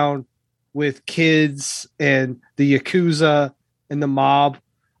bogged down with kids and the Yakuza and the mob.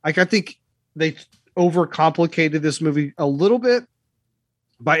 Like, I think they overcomplicated this movie a little bit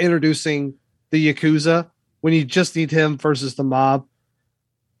by introducing the Yakuza when you just need him versus the mob.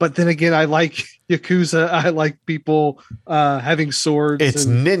 But then again, I like Yakuza. I like people having swords. It's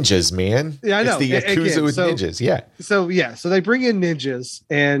ninjas, man. Yeah, I know. It's the Yakuza with ninjas. Yeah. So they bring in ninjas,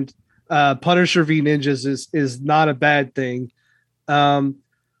 and Punisher v Ninjas is not a bad thing. Lundgren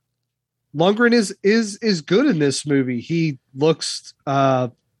is good in this movie. He looks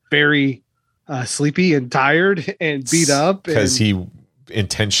very sleepy and tired and beat up because he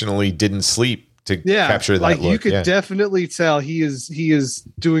intentionally didn't sleep to capture that look. You could definitely tell he is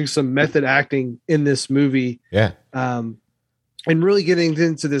doing some method acting in this movie. Yeah. And really getting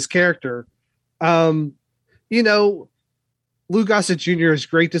into this character. Lou Gossett Jr. is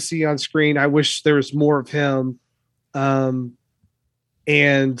great to see on screen. I wish there was more of him. And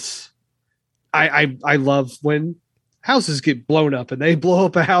I love when houses get blown up, and they blow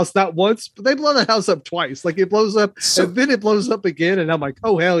up a house not once, but they blow the house up twice. Like, it blows up and then it blows up again. And I'm like,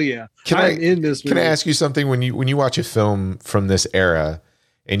 oh, hell yeah. I'm in this movie. Can I ask you something? When you watch a film from this era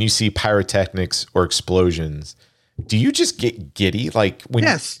and you see pyrotechnics or explosions, do you just get giddy? Like, when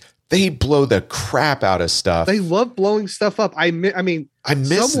they blow the crap out of stuff. They love blowing stuff up. I miss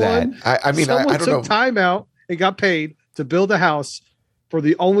that. I don't know. Took time out and got paid to build a house for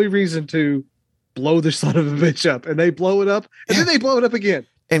the only reason to blow the son of a bitch up, and they blow it up, and then they blow it up again.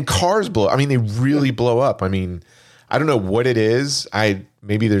 And cars blow. I mean, they really blow up. I mean, I don't know what it is.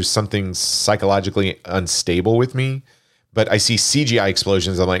 Maybe there's something psychologically unstable with me, but I see CGI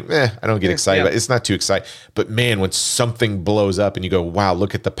explosions. I'm like, I don't get excited. But it's not too exciting. But man, when something blows up and you go, wow,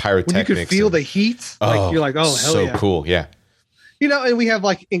 look at the pyrotechnics. When you can feel the heat, you're like, oh, hell so yeah. Cool. Yeah. And we have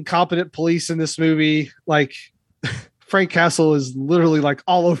like incompetent police in this movie. Like, Frank Castle is literally like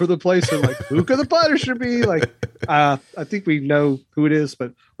all over the place. And like, who could the Punisher be? Like, I think we know who it is,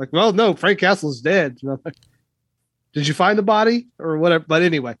 but like, well, no, Frank Castle's dead. Like, did you find the body or whatever? But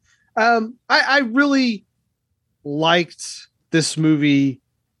anyway, I really liked this movie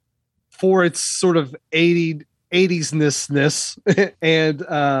for its sort of 80s-ness and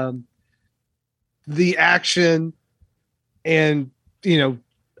the action. And,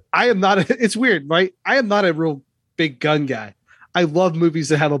 I am not, it's weird, right? I am not a real big gun guy. I love movies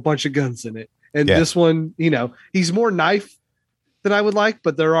that have a bunch of guns in it. And this one, he's more knife than I would like,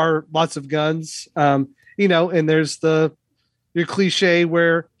 but there are lots of guns, and there's your cliche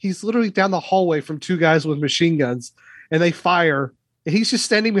where he's literally down the hallway from two guys with machine guns and they fire and he's just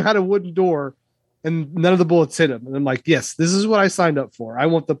standing behind a wooden door and none of the bullets hit him. And I'm like, yes, this is what I signed up for. I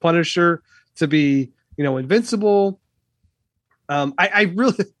want the Punisher to be, invincible. I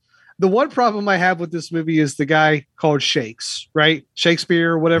really, the one problem I have with this movie is the guy called Shakes, right?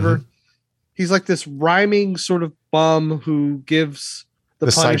 Shakespeare or whatever. Mm-hmm. He's like this rhyming sort of bum who gives the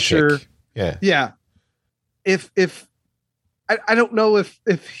Punisher. Sidekick. Yeah. Yeah. If I don't know if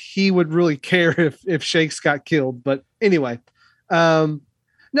he would really care if Shakes got killed, but anyway, no,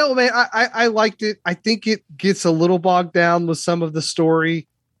 man, I liked it. I think it gets a little bogged down with some of the story.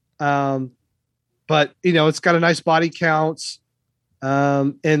 But it's got a nice body counts.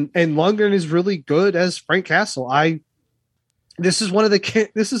 And Lundgren is really good as Frank Castle. This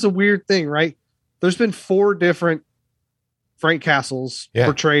is a weird thing, right? There's been 4 different Frank Castles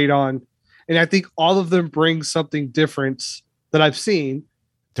portrayed on, and I think all of them bring something different that I've seen.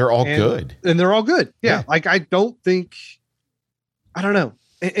 They're all good. And they're all good. Yeah. Like, I don't know.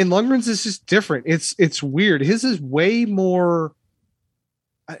 And Lundgren's is just different. It's weird. His is way more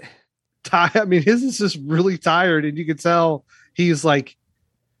I mean, his is just really tired, and you can tell he's like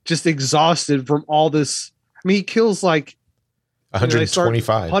just exhausted from all this. I mean, he kills like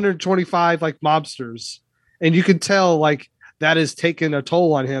 125 like mobsters, and you can tell like that has taken a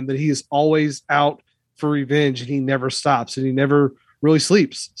toll on him, that he is always out for revenge and he never stops and he never really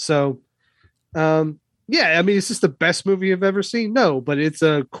sleeps. So yeah, I mean, it's just the best movie I've ever seen. No, but it's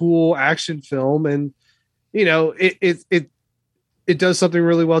a cool action film, and it does something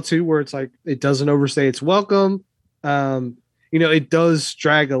really well too, where it's like it doesn't overstay its welcome. It does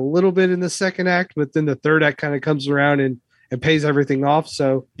drag a little bit in the second act, but then the third act kind of comes around and pays everything off.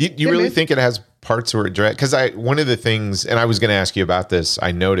 So you really think it has parts where it drag? Because one of the things, and I was going to ask you about this,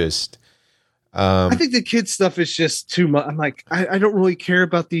 I noticed. I think the kid stuff is just too much. I'm like, I don't really care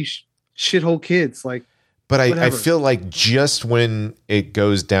about these shithole kids. Like, but I feel like just when it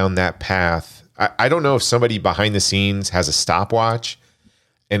goes down that path, I don't know if somebody behind the scenes has a stopwatch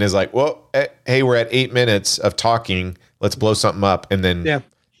and is like, well, hey, we're at 8 minutes of talking. Let's blow something up. And then,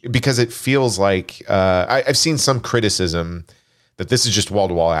 because it feels like I've seen some criticism that this is just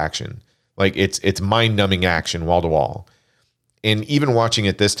wall-to-wall action. Like it's mind-numbing action wall-to-wall. And even watching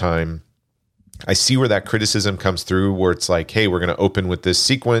it this time, I see where that criticism comes through, where it's like, hey, we're going to open with this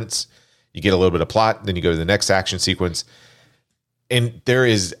sequence. You get a little bit of plot, then you go to the next action sequence. And there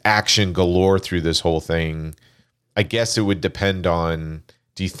is action galore through this whole thing. I guess it would depend on,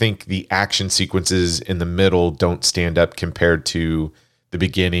 do you think the action sequences in the middle don't stand up compared to the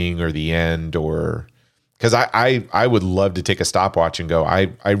beginning or the end? Or because I would love to take a stopwatch and go,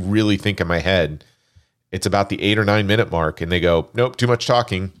 I really think in my head it's about the 8 or 9 minute mark, and they go, nope, too much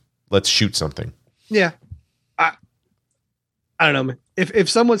talking. Let's shoot something. Yeah. I don't know, man. If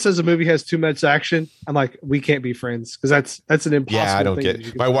someone says a movie has too much action, I'm like, we can't be friends, because that's an impossible. Yeah, I don't get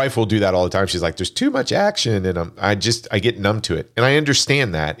it. My wife will do that all the time. She's like, "There's too much action," and I get numb to it. And I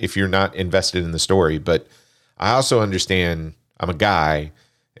understand that if you're not invested in the story, but I also understand I'm a guy,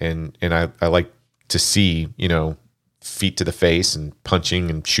 and I like to see feet to the face and punching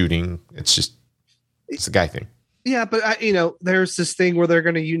and shooting. It's a guy thing. Yeah, but there's this thing where they're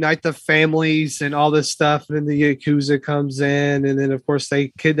going to unite the families and all this stuff, and then the Yakuza comes in, and then of course they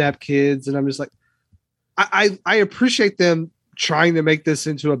kidnap kids, and I'm just like, I appreciate them trying to make this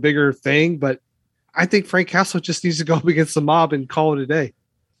into a bigger thing, but I think Frank Castle just needs to go up against the mob and call it a day.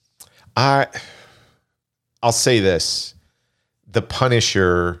 I'll say this: the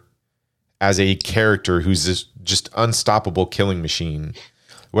Punisher as a character who's just unstoppable killing machine.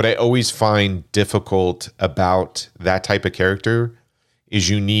 What I always find difficult about that type of character is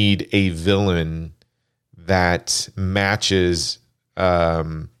you need a villain that matches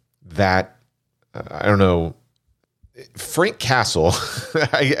that. I don't know. Frank Castle.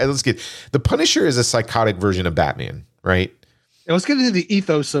 Let's get the Punisher is a psychotic version of Batman, right? Yeah, let's get into the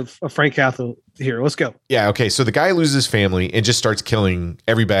ethos of Frank Castle here. Let's go. Yeah. Okay. So the guy loses family and just starts killing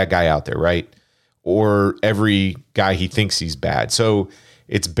every bad guy out there, right? Or every guy he thinks he's bad. So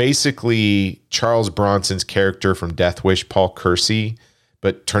it's basically Charles Bronson's character from Death Wish, Paul Kersey,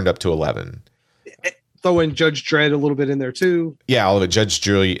 but turned up to 11. throw in Judge Dredd a little bit in there too. Yeah, all of it. Judge,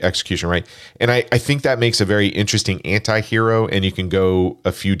 jury, execution, right? And I think that makes a very interesting anti-hero, and you can go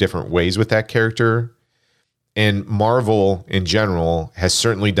a few different ways with that character. And Marvel in general has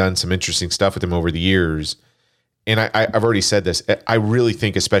certainly done some interesting stuff with him over the years. And I've already said this. I really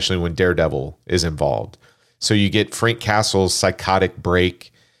think, especially when Daredevil is involved. So you get Frank Castle's psychotic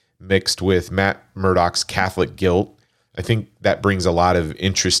break mixed with Matt Murdock's Catholic guilt. I think that brings a lot of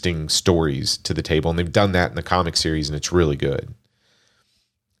interesting stories to the table, and they've done that in the comic series, and it's really good.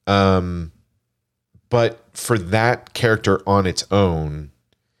 But for that character on its own,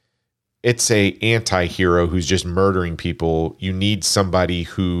 it's a anti-hero who's just murdering people. You need somebody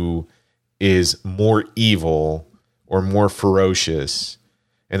who is more evil or more ferocious,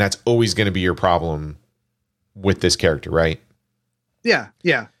 and that's always going to be your problem with this character, right? Yeah.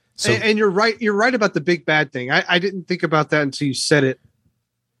 So, and you're right. You're right about the big bad thing. I didn't think about that until you said it.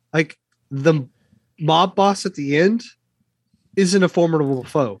 Like the mob boss at the end isn't a formidable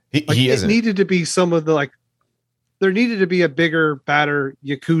foe. He isn't. It needed to be some of the there needed to be a bigger, badder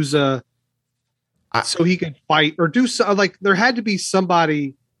Yakuza so he could fight or do so. There had to be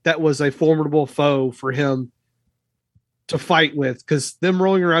somebody that was a formidable foe for him to fight with, because them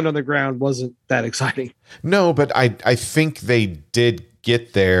rolling around on the ground wasn't that exciting. No, but I think they did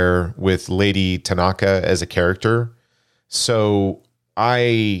get there with Lady Tanaka as a character. So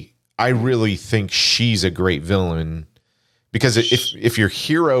I really think she's a great villain, because if your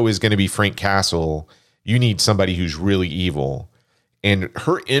hero is going to be Frank Castle, you need somebody who's really evil. And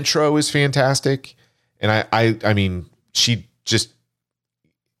her intro is fantastic. And I mean, she just,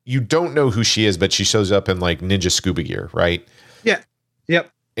 you don't know who she is, but she shows up in like ninja scuba gear, right? Yeah.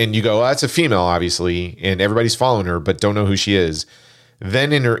 Yep. And you go, oh, that's a female, obviously, and everybody's following her, but don't know who she is.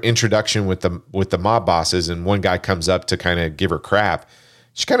 Then in her introduction with the mob bosses, and one guy comes up to kind of give her crap,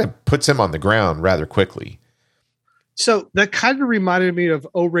 she kind of puts him on the ground rather quickly. So that kind of reminded me of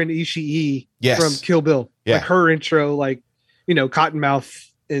Oren Ishii from Kill Bill. Yeah. Like her intro,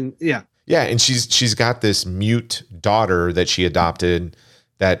 Cottonmouth, and yeah. Yeah, and she's got this mute daughter that she adopted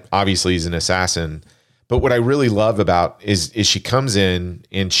that obviously is an assassin. But what I really love about is she comes in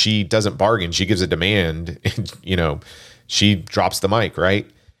and she doesn't bargain. She gives a demand, and she drops the mic, right?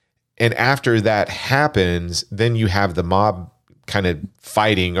 And after that happens, then you have the mob kind of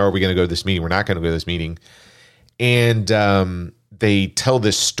fighting. Are we going to go to this meeting? We're not going to go to this meeting. And they tell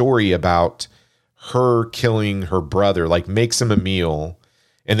this story about her killing her brother, like makes him a meal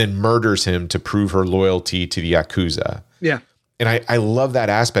and then murders him to prove her loyalty to the Yakuza. Yeah. And I love that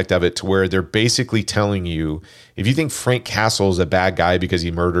aspect of it, to where they're basically telling you, if you think Frank Castle is a bad guy because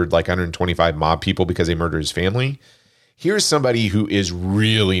he murdered like 125 mob people because they murdered his family, here's somebody who is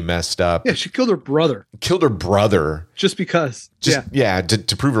really messed up. Yeah, she killed her brother. Just because.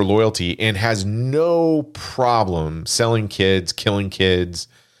 To prove her loyalty, and has no problem selling kids, killing kids,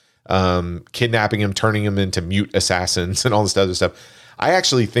 kidnapping them, turning them into mute assassins, and all this other stuff. I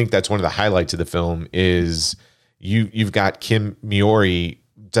actually think that's one of the highlights of the film is you've got Kim Miori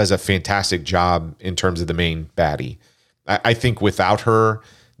does a fantastic job in terms of the main baddie. I think without her,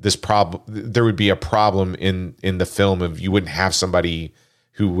 there would be a problem in the film of you wouldn't have somebody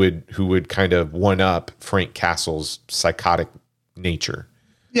who would kind of one up Frank Castle's psychotic nature.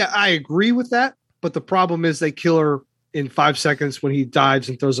 Yeah, I agree with that. But the problem is they kill her in 5 seconds when he dives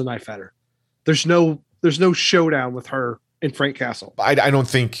and throws a knife at her. There's no showdown with her and Frank Castle. I don't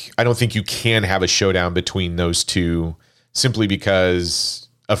think you can have a showdown between those two simply because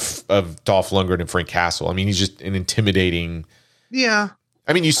of Dolph Lundgren and Frank Castle. I mean, he's just an intimidating. Yeah.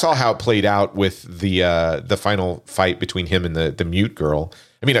 I mean, you saw how it played out with the final fight between him and the mute girl.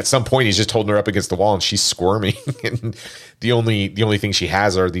 I mean, at some point he's just holding her up against the wall and she's squirming, and the only thing she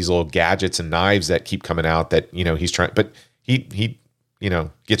has are these little gadgets and knives that keep coming out that he's trying, but he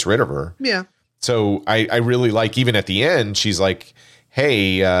gets rid of her. Yeah. So I really like, even at the end, she's like,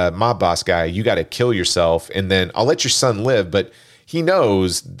 hey, mob boss guy, you got to kill yourself, and then I'll let your son live. But he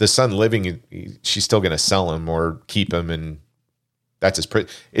knows the son living, she's still going to sell him or keep him, and that's his.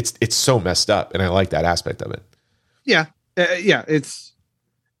 It's so messed up, and I like that aspect of it. Yeah, it's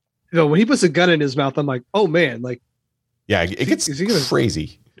when he puts a gun in his mouth, I'm like, oh man, like, yeah, it gets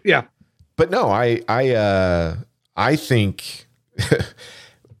crazy. Yeah, but no, I think.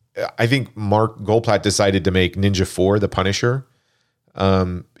 I think Mark Goldblatt decided to make Ninja 4 the Punisher.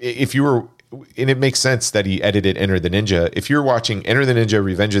 And it makes sense that he edited Enter the Ninja. If you're watching Enter the Ninja,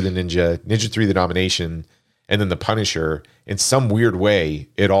 Revenge of the Ninja, Ninja 3, The Domination, and then the Punisher, in some weird way,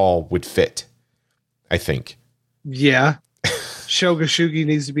 it all would fit, I think. Yeah. Shogashugi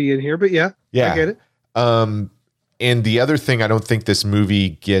needs to be in here, but yeah, I get it. And the other thing I don't think this movie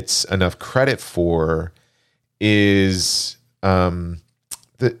gets enough credit for is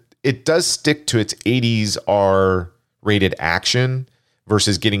that it does stick to its 80s R-rated action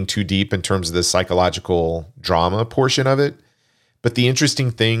versus getting too deep in terms of the psychological drama portion of it. But the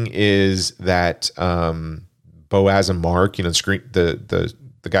interesting thing is that Boaz and Mark, the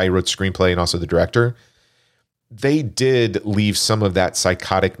guy who wrote the screenplay and also the director, they did leave some of that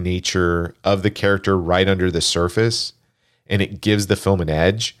psychotic nature of the character right under the surface, and it gives the film an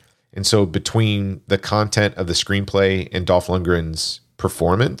edge. And so between the content of the screenplay and Dolph Lundgren's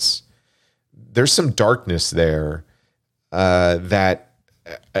performance, there's some darkness there that,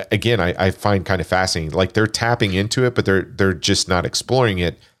 again, I find kind of fascinating. Like they're tapping into it, but they're just not exploring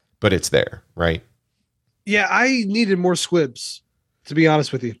it, but it's there, right? Yeah, I needed more squibs, to be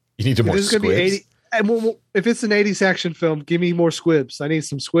honest with you. You need more squibs? Be 80, and if it's an 80s action film, give me more squibs. I need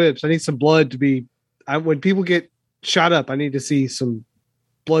some squibs. I need some blood to be... when people get shot up, I need to see some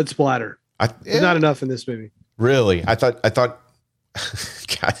blood splatter. There's not enough in this movie. Really? I thought God,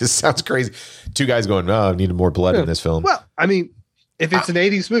 this sounds crazy. Two guys going, "Oh, I needed more blood in this film." Well, I mean, if it's an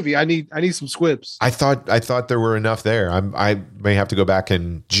 80s movie, I need some squibs. I thought there were enough there. I may have to go back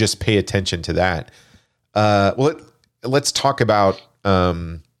and just pay attention to that. Well, let's talk about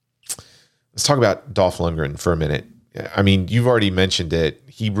Dolph Lundgren for a minute. I mean, you've already mentioned it.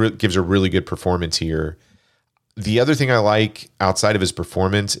 He gives a really good performance here. The other thing I like outside of his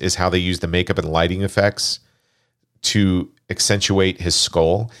performance is how they use the makeup and lighting effects to accentuate his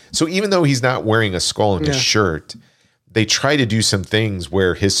skull. So even though he's not wearing a skull in his shirt, they try to do some things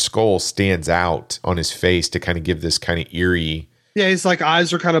where his skull stands out on his face to kind of give this kind of eerie. Yeah, his like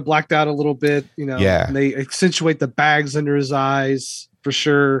eyes are kind of blacked out a little bit, Yeah. And they accentuate the bags under his eyes for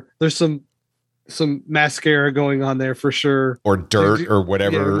sure. There's some mascara going on there for sure, or dirt or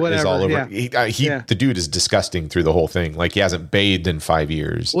whatever is all over. Yeah. The dude is disgusting through the whole thing. Like he hasn't bathed in 5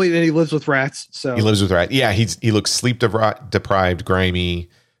 years. Well, and he lives with rats. So he lives with rats. Yeah, he looks sleep deprived, grimy.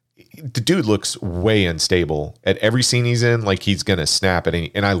 The dude looks way unstable at every scene he's in. Like he's gonna snap at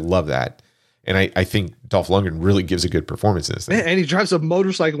any, and I love that. And I think Dolph Lundgren really gives a good performance in this thing. And he drives a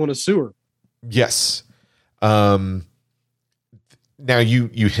motorcycle in a sewer. Yes. Now you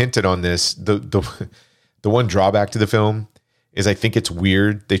hinted on this. The one drawback to the film is I think it's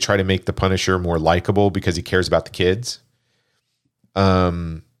weird. They try to make the Punisher more likable because he cares about the kids.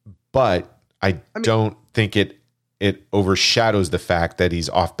 But I don't think it overshadows the fact that he's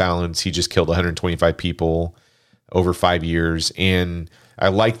off balance. He just killed 125 people over 5 years. And I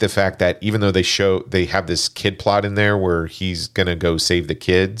like the fact that even though they have this kid plot in there where he's going to go save the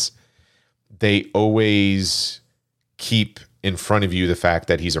kids, they always keep in front of you the fact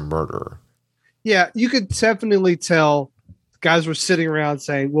that he's a murderer. Yeah, you could definitely tell guys were sitting around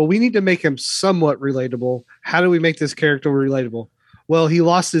saying, well, we need to make him somewhat relatable. How do we make this character relatable? Well, he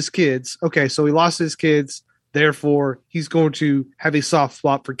lost his kids. Okay, so he lost his kids. Therefore, he's going to have a soft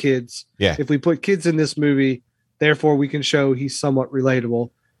spot for kids. Yeah. If we put kids in this movie, therefore we can show he's somewhat relatable.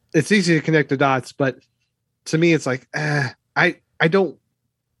 It's easy to connect the dots, but to me, it's like, I don't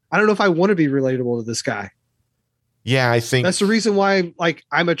know if I want to be relatable to this guy. Yeah, I think that's the reason why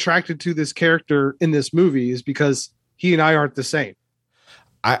I'm attracted to this character in this movie is because he and I aren't the same.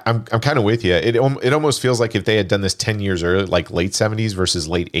 I'm kind of with you. It almost feels like if they had done this 10 years earlier, like late 70s versus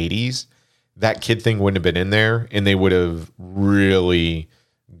late 80s, that kid thing wouldn't have been in there, and they would have really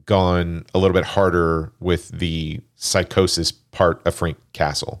gone a little bit harder with the psychosis part of Frank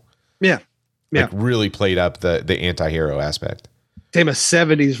Castle. Yeah. Like really played up the anti-hero aspect. Damn, a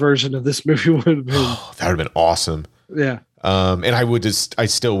 70s version of this movie would have been. Oh, that would have been awesome. Yeah. And I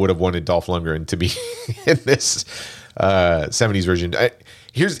still would have wanted Dolph Lundgren to be in this 70s version.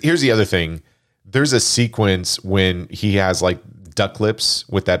 Here's the other thing. There's a sequence when he has like duck lips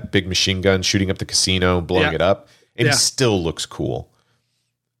with that big machine gun shooting up the casino, blowing it up, and he still looks cool.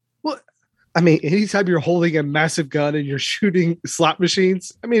 Well, I mean, anytime you're holding a massive gun and you're shooting slot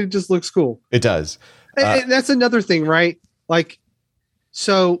machines, I mean, it just looks cool. It does. And that's another thing, right? Like,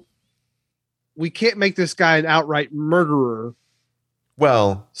 so we can't make this guy an outright murderer.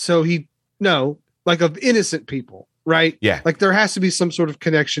 Well, so of innocent people, right? Yeah. Like there has to be some sort of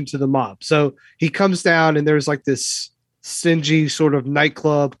connection to the mob. So he comes down and there's like this stingy sort of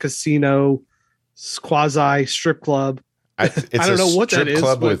nightclub, casino, quasi strip club. I don't know what that is. Strip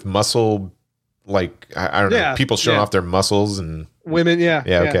club with muscle, like I don't know, people showing off their muscles and women. Yeah.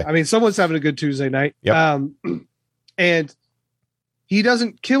 Okay. I mean, someone's having a good Tuesday night. Yep. And he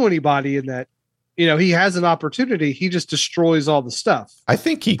doesn't kill anybody in that he has an opportunity. He just destroys all the stuff. I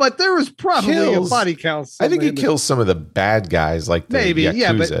think but there was probably a body count. I think he kills some of the bad guys, like the maybe,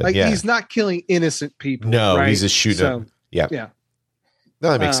 Yakuza. but he's not killing innocent people. No, right? he's just shooting them. Yeah.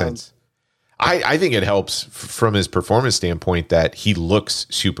 No, that makes sense. I think it helps from his performance standpoint that he looks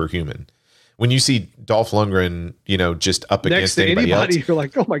superhuman. When you see Dolph Lundgren, just up against anybody else, you're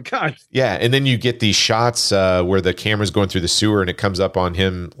like, oh my God. Yeah. And then you get these shots where the camera's going through the sewer and it comes up on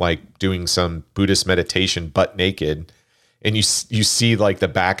him like doing some Buddhist meditation, butt naked. And you see like the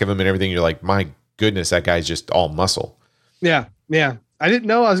back of him and everything. You're like, my goodness, that guy's just all muscle. Yeah. Yeah. I didn't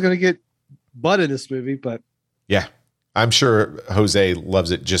know I was going to get butt in this movie, but yeah, I'm sure Jose loves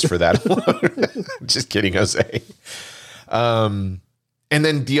it just for that. Just kidding, Jose. And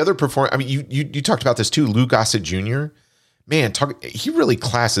then the other performance, I mean, you talked about this too, Lou Gossett Jr. Man, he really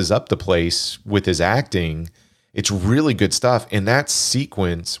classes up the place with his acting. It's really good stuff. And that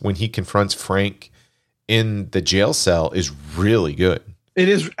sequence when he confronts Frank in the jail cell is really good. It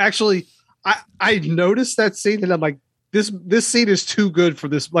is actually, I noticed that scene and I'm like, this scene is too good for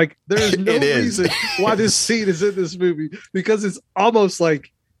this. Like, there's no reason why this scene is in this movie, because it's almost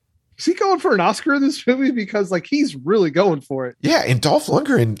like, is he going for an Oscar in this movie? Because like he's really going for it. Yeah, and Dolph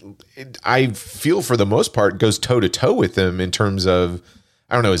Lundgren, I feel for the most part, goes toe to toe with him in terms of,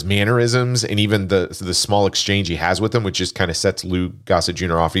 I don't know, his mannerisms and even the small exchange he has with him, which just kind of sets Lou Gossett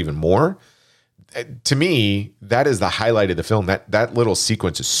Jr. off even more. To me, that is the highlight of the film. That little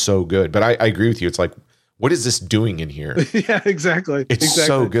sequence is so good. But I agree with you. It's like, what is this doing in here? Yeah, exactly. It's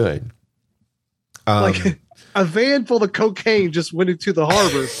so good. Like a van full of cocaine just went into the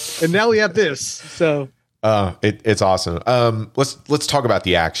harbor, and now we have this. So it's awesome. Let's talk about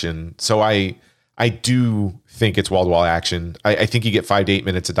the action. So I do think it's wall-to-wall action. I think you get 5 to 8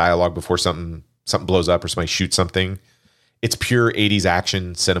 minutes of dialogue before something blows up or somebody shoots something. It's pure 80s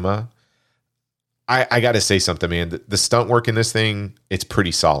action cinema. I got to say something, man. The stunt work in this thing, it's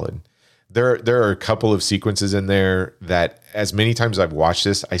pretty solid. There are a couple of sequences in there that, as many times as I've watched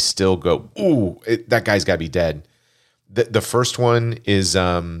this, I still go, ooh, that guy's got to be dead. The first one is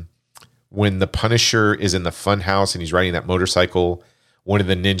when the Punisher is in the fun house and he's riding that motorcycle. One of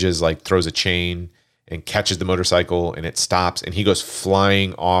the ninjas like throws a chain and catches the motorcycle and it stops and he goes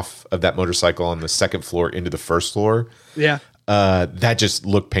flying off of that motorcycle on the second floor into the first floor. Yeah. That just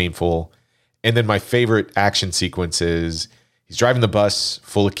looked painful. And then my favorite action sequence is he's driving the bus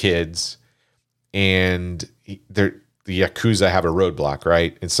full of kids and the Yakuza have a roadblock,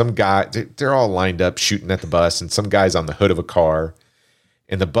 right? And some guy, they're all lined up shooting at the bus, and some guy's on the hood of a car,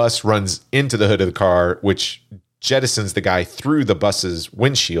 and the bus runs into the hood of the car, which jettisons the guy through the bus's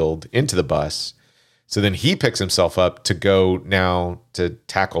windshield into the bus. So then he picks himself up to go now to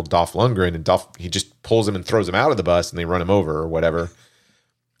tackle Dolph Lundgren, and he just pulls him and throws him out of the bus, and they run him over or whatever.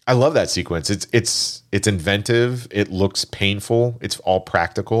 I love that sequence. It's inventive. It looks painful. It's all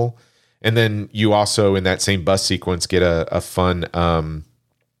practical. And then you also, in that same bus sequence, get a fun, I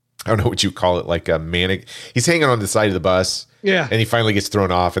don't know what you call it, like a manic. He's hanging on the side of the bus. Yeah. And he finally gets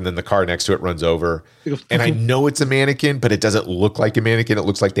thrown off, and then the car next to it runs over. And I know it's a mannequin, but it doesn't look like a mannequin. It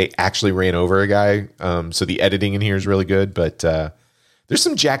looks like they actually ran over a guy. So the editing in here is really good. But there's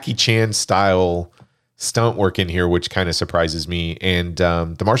some Jackie Chan style stunt work in here, which kind of surprises me. And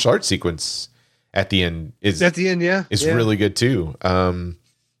the martial arts sequence at the end is really good too.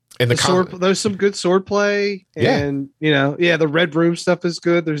 And there's some good sword play, and the Red Room stuff is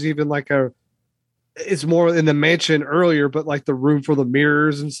good. There's even like it's more in the mansion earlier, but like the room for the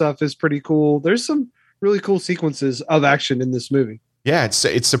mirrors and stuff is pretty cool. There's some really cool sequences of action in this movie. Yeah,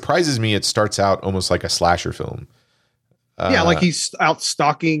 it surprises me. It starts out almost like a slasher film. Like he's out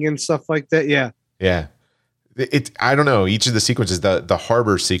stalking and stuff like that. Yeah. Yeah. I don't know. Each of the sequences, the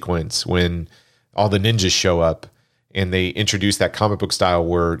harbor sequence when all the ninjas show up and they introduce that comic book style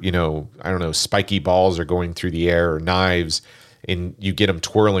where, I don't know, spiky balls are going through the air or knives and you get them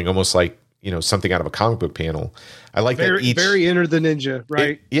twirling almost like, something out of a comic book panel. I like that very Enter the Ninja,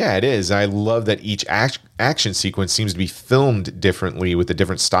 right? It is. I love that each action sequence seems to be filmed differently with a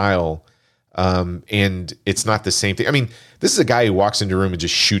different style. And it's not the same thing. I mean, this is a guy who walks into a room and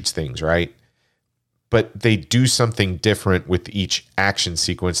just shoots things, right? But they do something different with each action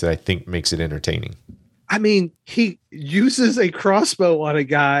sequence that I think makes it entertaining. I mean, he uses a crossbow on a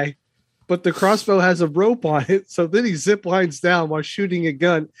guy, but the crossbow has a rope on it. So then he zip lines down while shooting a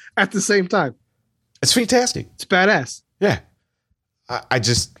gun at the same time. It's fantastic. It's badass. Yeah.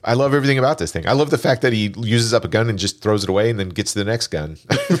 I love everything about this thing. I love the fact that he uses up a gun and just throws it away and then gets to the next gun.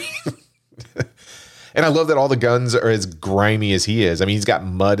 And I love that all the guns are as grimy as he is. I mean, he's got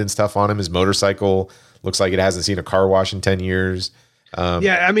mud and stuff on him. His motorcycle looks like it hasn't seen a car wash in 10 years.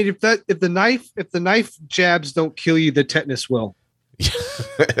 Yeah, I mean, if the knife jabs don't kill you, the tetanus will.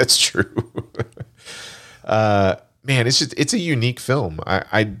 That's true. Man, it's a unique film.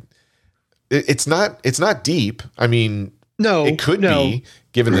 It's not deep. I mean, no, it could be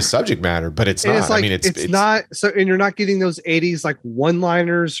given the subject matter, but it's not. It's like, I mean, it's not. So, and you're not getting those 80s like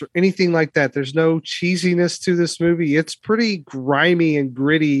one-liners or anything like that. There's no cheesiness to this movie. It's pretty grimy and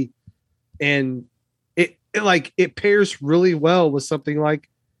gritty, and it pairs really well with something like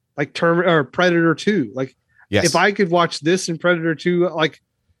or Predator 2. Like, yes. If I could watch this and Predator 2 like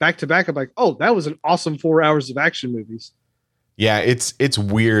back to back, I'm like, oh, that was an awesome 4 hours of action movies. Yeah, it's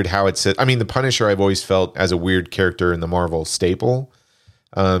weird how it's. I mean, the Punisher I've always felt as a weird character in the Marvel staple.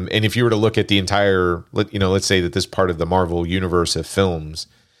 And if you were to look at the entire, let's say that this part of the Marvel universe of films,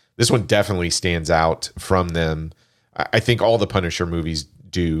 this one definitely stands out from them. I think all the Punisher movies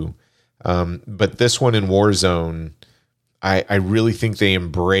do. But this one in Warzone, I really think they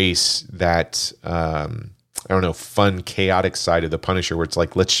embrace that, fun, chaotic side of the Punisher where it's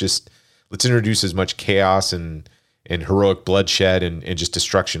like, let's introduce as much chaos and heroic bloodshed and just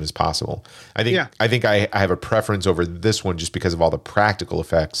destruction as possible. I think I have a preference over this one just because of all the practical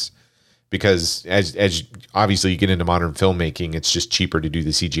effects, because as obviously you get into modern filmmaking, it's just cheaper to do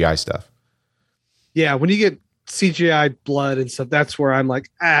the CGI stuff. Yeah. When you get CGI blood and stuff, that's where I'm like,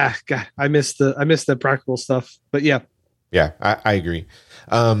 God, I miss the practical stuff. But yeah, I agree.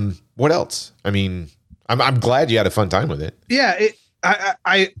 What else? I mean, I'm glad you had a fun time with it. Yeah,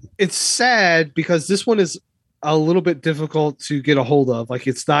 it's sad because this one is a little bit difficult to get a hold of. Like,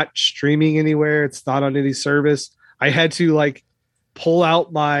 it's not streaming anywhere. It's not on any service. I had to like pull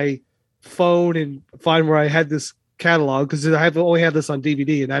out my phone and find where I had this catalog because I only have this on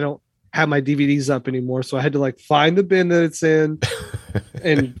DVD and I don't have my DVDs up anymore. So I had to like find the bin that it's in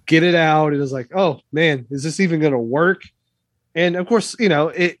and get it out. And it was like, oh man, is this even going to work? And of course,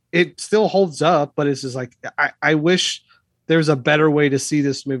 it still holds up, but it's just like, I wish there's a better way to see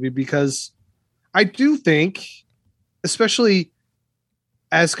this movie, because I do think, especially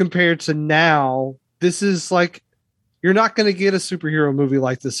as compared to now, this is like, you're not going to get a superhero movie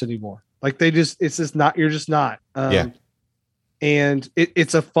like this anymore. Like it's just not, you're just not. And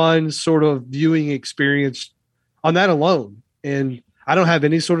it's a fun sort of viewing experience on that alone. And I don't have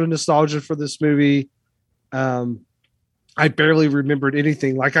any sort of nostalgia for this movie. I barely remembered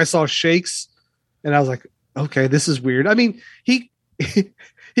anything. Like, I saw Shakes and I was like, okay, this is weird. I mean, he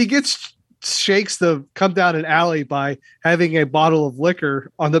gets Shakes to come down an alley by having a bottle of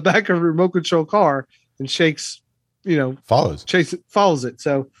liquor on the back of a remote control car, and Shakes, follows it.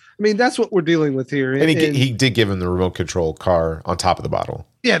 So, I mean, that's what we're dealing with here. And he did give him the remote control car on top of the bottle.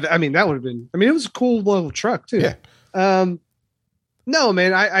 Yeah. I mean, that would have been, it was a cool little truck too. Yeah. No,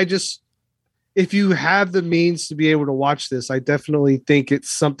 man, I just, if you have the means to be able to watch this, I definitely think it's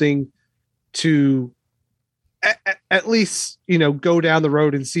something to at least, go down the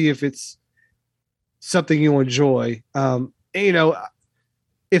road and see if it's something you enjoy.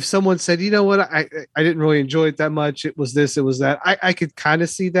 If someone said, you know what, I didn't really enjoy it that much, it was this, it was that, I could kind of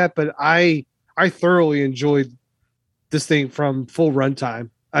see that, but I thoroughly enjoyed this thing from full runtime.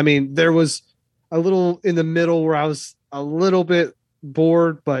 I mean, there was a little in the middle where I was a little bit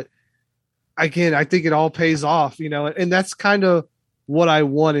bored, but again, I think it all pays off, and that's kind of what I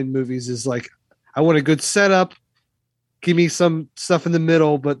want in movies, is like, I want a good setup, give me some stuff in the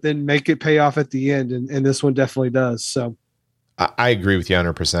middle, but then make it pay off at the end. And this one definitely does. So I agree with you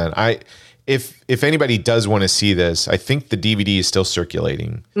 100%. If anybody does want to see this, I think the DVD is still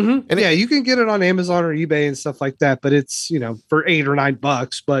circulating. Mm-hmm. And you can get it on Amazon or eBay and stuff like that, but it's, for $8 or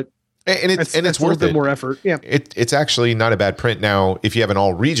 $9, but it's worth it. More effort. Yeah. It's actually not a bad print. Now, if you have an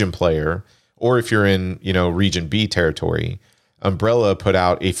all region player, or if you're in, region B territory, Umbrella put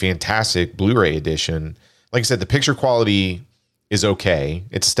out a fantastic Blu-ray edition. Like I said, the picture quality is okay.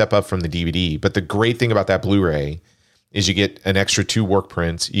 It's a step up from the DVD, but the great thing about that Blu-ray is you get an extra 2 work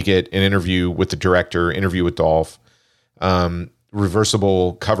prints. You get an interview with the director, interview with Dolph,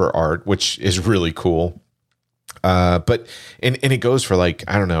 reversible cover art, which is really cool. But it goes for like,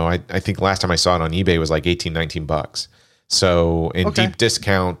 I don't know. I think last time I saw it on eBay was like $18-19. So Deep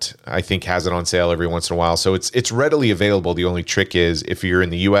Discount, I think, has it on sale every once in a while. So it's readily available. The only trick is if you're in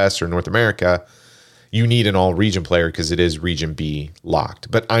the US or North America, you need an all region player because it is region B locked.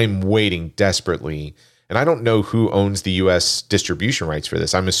 But I'm waiting desperately. And I don't know who owns the US distribution rights for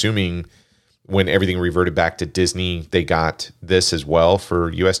this. I'm assuming when everything reverted back to Disney, they got this as well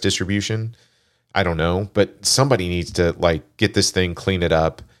for US distribution. I don't know, but somebody needs to like get this thing, clean it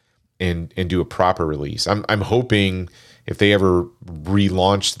up, and do a proper release. I'm hoping if they ever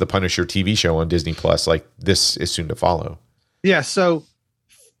relaunch the Punisher TV show on Disney Plus, like this is soon to follow. Yeah. So,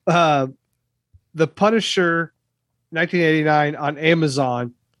 uh, the Punisher 1989 on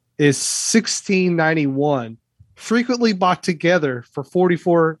Amazon is $16.91. Frequently bought together for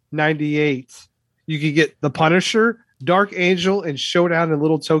 $44.98. You can get the Punisher, Dark Angel, and Showdown in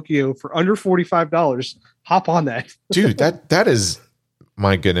Little Tokyo for under $45. Hop on that, Dude. That is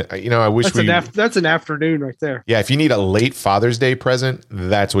my goodness. I wish that's an afternoon right there. Yeah, if you need a late Father's Day present,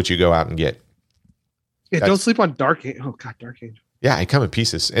 that's what you go out and get. Yeah, don't sleep on Dark Angel. Oh God, Dark Angel. Yeah, it come in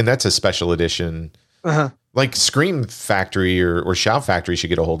pieces, and that's a special edition. Like Scream Factory or Shout Factory should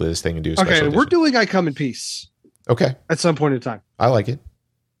get a hold of this thing and do a special edition. We're doing I Come in Peace. Okay, at some point in time. I like it.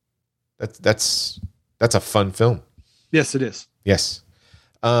 That's a fun film. Yes, it is. Yes.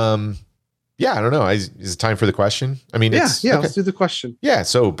 Yeah, I don't know. Is it time for the question? I mean, yeah, okay. Let's do the question. Yeah.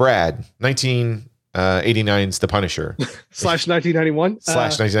 So Brad, 1989's The Punisher slash 1991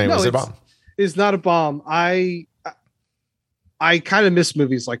 slash 1991 was a bomb. Is not a bomb. I kind of miss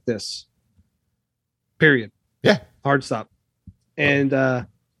movies like this. Period. Yeah. Hard stop. And I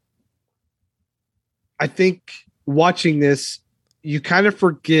think watching this, you kind of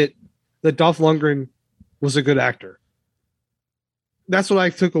forget that Dolph Lundgren was a good actor. That's what I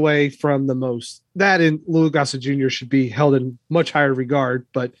took away from the most. That and Louis Gossett Jr. should be held in much higher regard,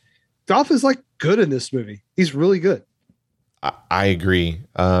 but Dolph is like good in this movie. He's really good. I agree.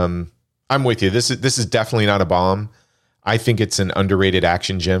 I'm with you. This is definitely not a bomb. I think it's an underrated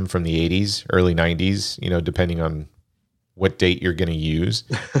action gem from the 80s, early 90s, depending on what date you're going to use.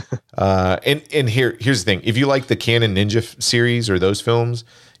 And here's the thing. If you like the Canon Ninja series or those films,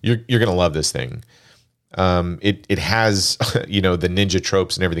 you're going to love this thing. It has, the ninja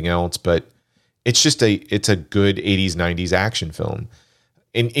tropes and everything else, but it's just it's a good 80s, 90s action film.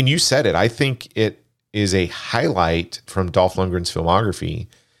 And you said it. I think it is a highlight from Dolph Lundgren's filmography.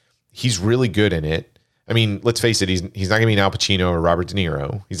 He's really good in it. I mean, let's face it, he's not going to be an Al Pacino or Robert De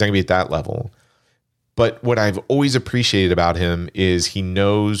Niro. He's not going to be at that level. But what I've always appreciated about him is he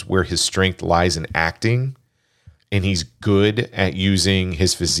knows where his strength lies in acting, and he's good at using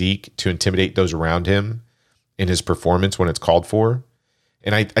his physique to intimidate those around him in his performance when it's called for.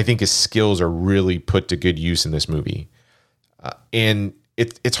 And I think his skills are really put to good use in this movie. And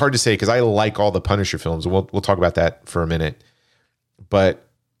it's hard to say because I like all the Punisher films, and we'll talk about that for a minute. But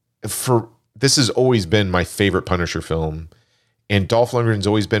this has always been my favorite Punisher film. And Dolph Lundgren's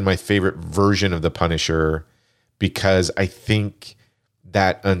always been my favorite version of the Punisher because I think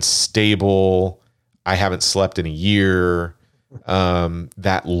that unstable, I haven't slept in a year,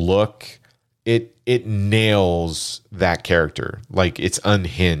 that look, it nails that character. Like, it's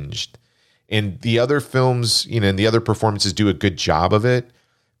unhinged. And the other films, and the other performances do a good job of it,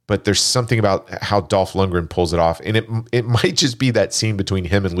 but there's something about how Dolph Lundgren pulls it off. And it might just be that scene between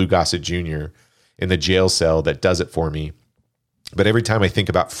him and Lou Gossett Jr. in the jail cell that does it for me. But every time I think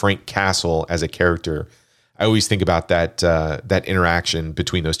about Frank Castle as a character, I always think about that interaction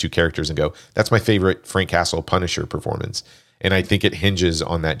between those two characters and go, that's my favorite Frank Castle Punisher performance. And I think it hinges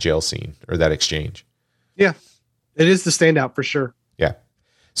on that jail scene or that exchange. Yeah, it is the standout for sure. Yeah.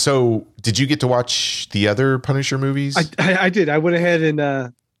 So did you get to watch the other Punisher movies? I did. I went ahead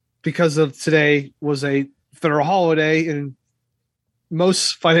and because of today was a federal holiday and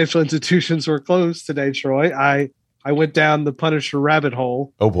most financial institutions were closed today, Troy, I went down the Punisher rabbit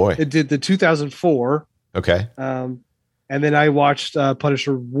hole. Oh boy. It did the 2004. Okay. And then I watched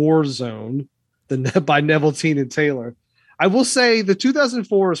Punisher Warzone by Neville Teen and Taylor. I will say the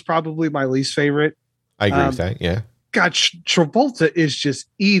 2004 is probably my least favorite. I agree with that. Yeah. God, Travolta is just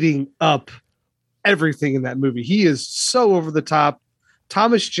eating up everything in that movie. He is so over the top.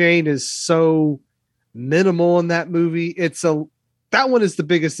 Thomas Jane is so minimal in that movie. That one is the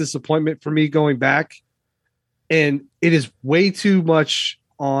biggest disappointment for me going back. And it is way too much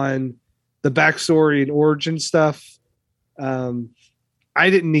on the backstory and origin stuff. I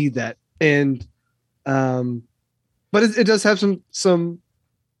didn't need that. And, but it does have some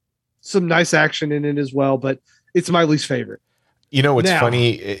nice action in it as well, but it's my least favorite. What's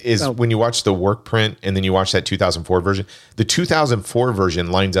funny is when you watch the work print and then you watch that 2004 version, the 2004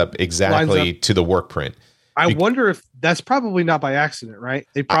 version lines up exactly to the work print. I wonder if that's probably not by accident, right?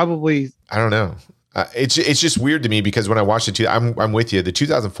 They probably, I don't know. It's just weird to me because when I watched it, I'm with you. The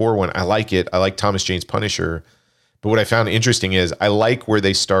 2004 one, I like it. I like Thomas Jane's Punisher. But what I found interesting is I like where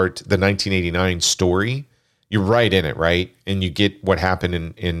they start the 1989 story. You're right in it, right? And you get what happened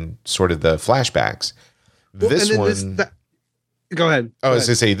in sort of the flashbacks. Go ahead. I was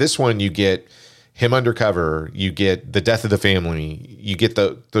going to say, this one, you get him undercover. You get the death of the family. You get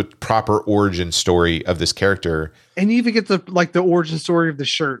the proper origin story of this character. And you even get the origin story of the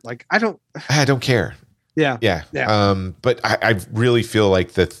shirt. Like, I don't care. Yeah. Yeah. Yeah. But I really feel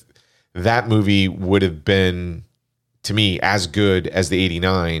like that movie would have been, to me, as good as the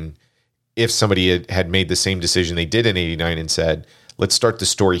 89 if somebody had made the same decision they did in 89 and said, let's start the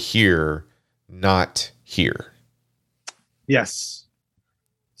story here, not here. Yes.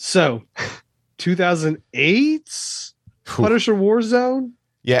 So 2008's Punisher Warzone.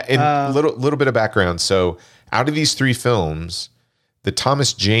 Yeah, and little bit of background. So out of these three films, the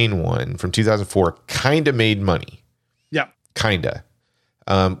Thomas Jane one from 2004 kind of made money. Yeah. Kind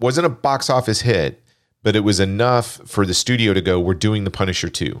of. Wasn't a box office hit, but it was enough for the studio to go, we're doing The Punisher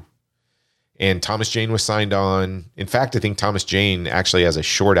 2. And Thomas Jane was signed on. In fact, I think Thomas Jane actually has a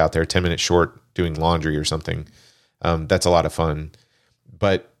short out there, 10-minute short, doing laundry or something. That's a lot of fun.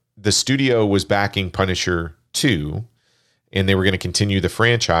 But the studio was backing Punisher 2, and they were going to continue the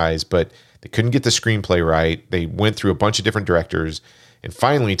franchise, but they couldn't get the screenplay right. They went through a bunch of different directors. And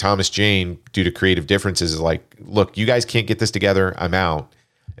finally, Thomas Jane, due to creative differences, is like, look, you guys can't get this together. I'm out.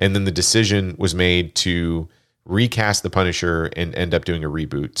 And then the decision was made to recast the Punisher and end up doing a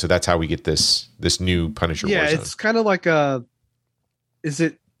reboot. So that's how we get this new Punisher. Yeah, Warzone. it's kind of like is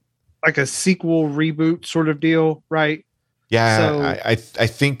it like a sequel reboot sort of deal, right? Yeah, So, I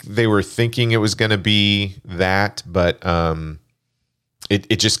think they were thinking it was going to be that, but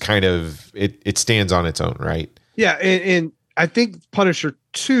it just kind of it stands on its own, right? yeah, and I think Punisher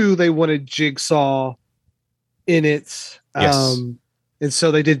 2, they wanted Jigsaw in it. Yes. And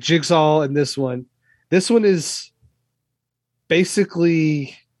so they did Jigsaw in this one. This one is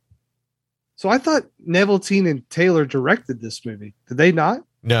basically, so I thought Neveltine and Taylor directed this movie. Did they not?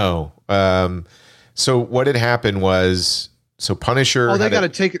 No. So what had happened was, so Punisher. Oh, they got to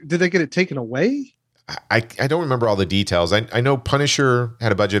take it. Did they get it taken away? I don't remember all the details. I know Punisher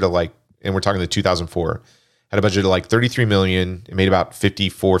had a budget of like, and we're talking the 2004, had a budget of like 33 million. It made about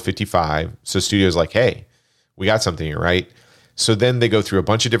 54, 55. So studio's like, hey, we got something here, right? So then they go through a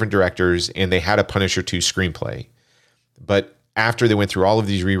bunch of different directors and they had a Punisher 2 screenplay. But after they went through all of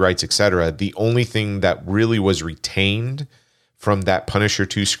these rewrites, etc., the only thing that really was retained from that Punisher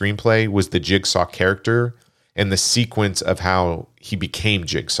 2 screenplay was the Jigsaw character and the sequence of how he became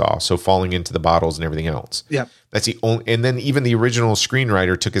Jigsaw. So falling into the bottles and everything else. Yeah. That's the only, and then even the original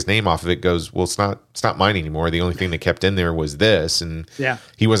screenwriter took his name off of it, goes, well, it's not mine anymore. The only thing they kept in there was this. And Yeah.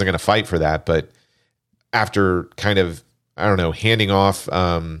 he wasn't going to fight for that. But after kind of, I don't know, handing off,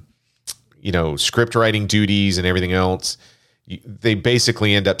 script writing duties and everything else, they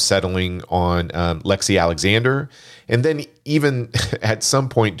basically end up settling on Lexi Alexander. And then even at some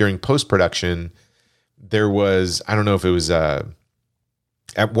point during post-production, there was, I don't know if it was, at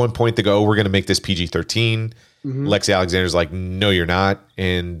one point they go, oh, we're going to make this PG-13. Mhm. Lexi Alexander's like, no, you're not.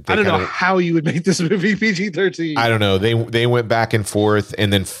 And I don't know how you would make this movie PG-13. I don't know. They went back and forth,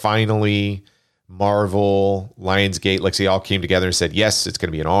 and then finally Marvel, Lionsgate, Lexi all came together and said, yes, it's going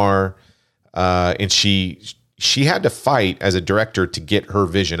to be an R. And she had to fight as a director to get her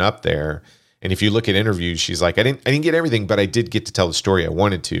vision up there. And if you look at interviews, she's like, I didn't get everything, but I did get to tell the story I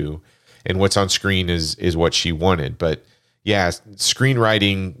wanted to. And what's on screen is what she wanted. But yeah,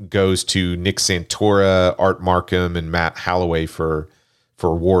 screenwriting goes to Nick Santora, Art Markham, and Matt Holloway for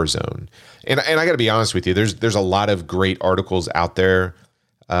Warzone. And I got to be honest with you, there's a lot of great articles out there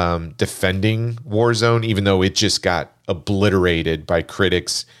defending Warzone, even though it just got obliterated by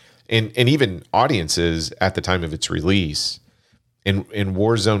critics and even audiences at the time of its release. And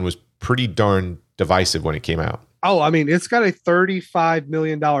Warzone was pretty darn divisive when it came out. Oh, I mean, it's got a $35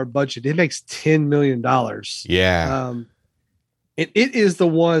 million budget. It makes $10 million. Yeah. It is the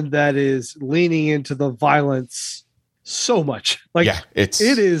one that is leaning into the violence so much. Like, yeah, it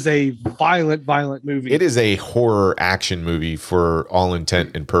is a violent movie. It is a horror action movie for all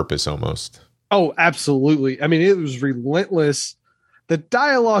intent and purpose almost. Oh, absolutely. I mean, it was relentless. The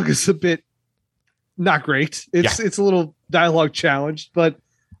dialogue is a bit not great. It's a little dialogue challenged, but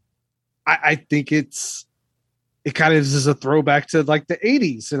I think it kind of is a throwback to like the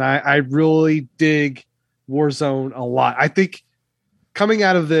 80s. And I really dig Warzone a lot. I think coming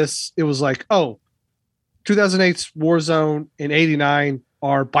out of this, it was like, 2008's Warzone and 89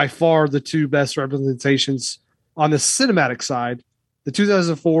 are by far the two best representations on the cinematic side. The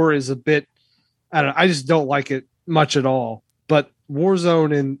 2004 is a bit, I don't know, I just don't like it much at all. But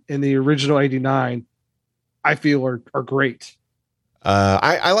Warzone and the original 89, I feel are great.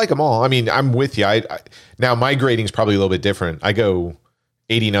 I like them all. I mean, I'm with you. Now my grading is probably a little bit different. I go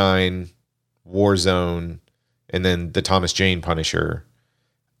 89, Warzone, and then the Thomas Jane Punisher.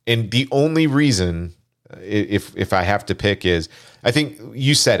 And the only reason, if I have to pick, is I think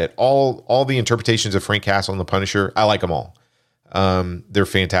you said it. All the interpretations of Frank Castle and the Punisher, I like them all. They're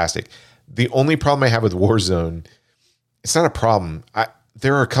fantastic. The only problem I have with Warzone, it's not a problem.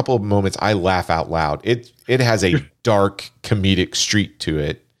 There are a couple of moments I laugh out loud. It has a dark comedic streak to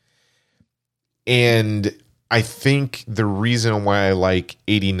it. And I think the reason why I like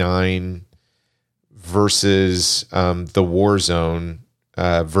 89 versus the Warzone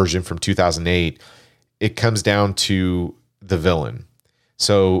version from 2008, it comes down to the villain.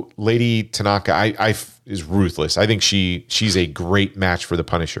 So Lady Tanaka is ruthless. I think she's a great match for the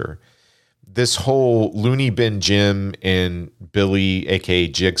Punisher. This whole Looney Bin Jim and Billy, aka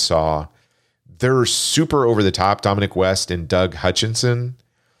Jigsaw, they're super over the top, Dominic West and Doug Hutchinson,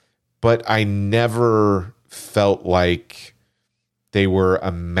 but I never felt like they were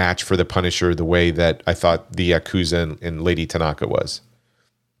a match for the Punisher the way that I thought the Yakuza and Lady Tanaka was.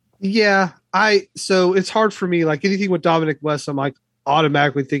 Yeah, so it's hard for me. Like anything with Dominic West, I'm like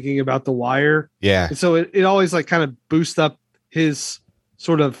automatically thinking about The Wire. Yeah. And so it always like kind of boosts up his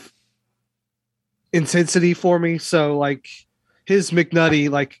sort of intensity for me. So like his McNutty,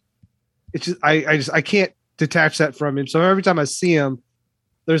 like it's just I can't detach that from him. So every time I see him,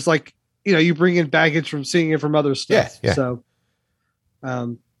 there's like, you bring in baggage from seeing it from other stuff. Yeah. So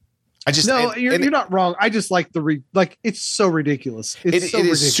I just you're not wrong. I just like it's so ridiculous. It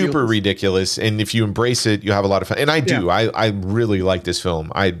is super ridiculous, and if you embrace it, you have a lot of fun. And I do. Yeah. I really like this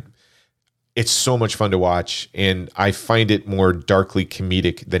film. It's so much fun to watch, and I find it more darkly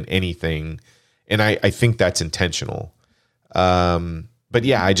comedic than anything, and I think that's intentional. But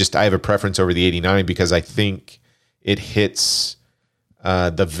yeah, I have a preference over the 89 because I think it hits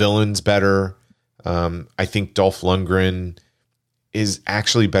the villains better. I think Dolph Lundgren is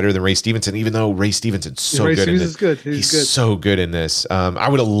actually better than Ray Stevenson, even though Ray Stevenson's so good in this. He's good. So good in this. I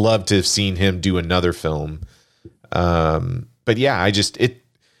would have loved to have seen him do another film. But yeah, it's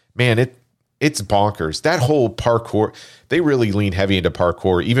bonkers. That whole parkour, they really lean heavy into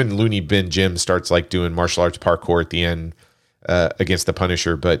parkour. Even Looney Bin Jim starts like doing martial arts parkour at the end against the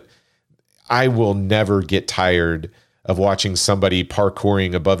Punisher. But I will never get tired of watching somebody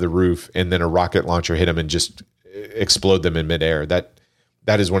parkouring above the roof and then a rocket launcher hit him and just explode them in midair. That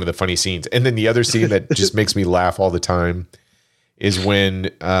is one of the funny scenes. And then the other scene that just makes me laugh all the time is when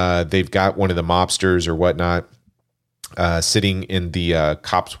they've got one of the mobsters or whatnot sitting in the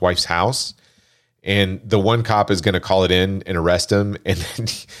cop's wife's house, and the one cop is going to call it in and arrest him, and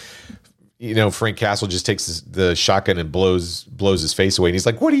then Frank Castle just takes the shotgun and blows his face away, and he's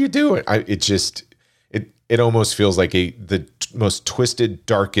like, "What are you doing?" It almost feels like the most twisted,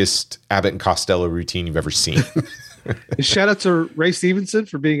 darkest Abbott and Costello routine you've ever seen. Shout out to Ray Stevenson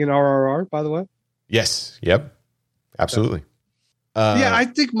for being an RRR, by the way. Yes. Yep. Absolutely. Yeah, I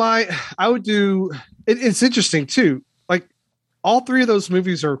think I would do. It's interesting too. Like all three of those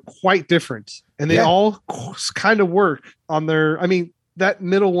movies are quite different, and they all kind of work on their. I mean, that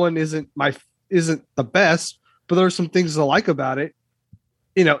middle one isn't the best, but there are some things I like about it.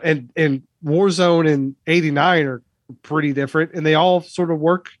 And Warzone and 89 are pretty different, and they all sort of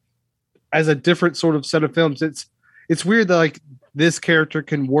work as a different sort of set of films. It's weird that like this character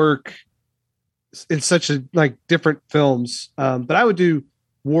can work in such a like different films. But I would do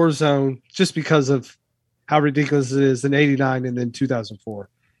Warzone just because of how ridiculous it is in 89 and then 2004.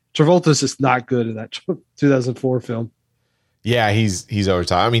 Travolta's just not good in that 2004 film. Yeah, he's over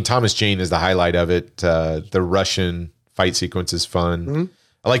top. I mean, Thomas Jane is the highlight of it. The Russian fight sequence is fun. Mm-hmm.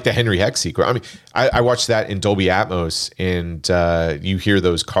 I like the Henry Heck sequence. I mean, I watched that in Dolby Atmos, and you hear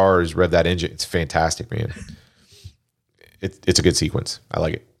those cars rev that engine. It's fantastic, man. It's a good sequence. I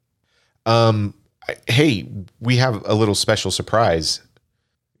like it. Hey, we have a little special surprise.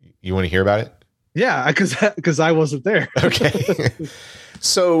 You want to hear about it? Yeah, because I wasn't there. Okay.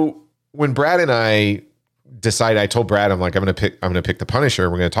 So when Brad and I decided, I told Brad, I'm gonna pick the Punisher.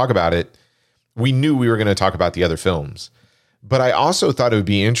 We're gonna talk about it. We knew we were gonna talk about the other films. But I also thought it would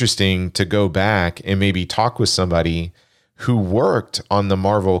be interesting to go back and maybe talk with somebody who worked on the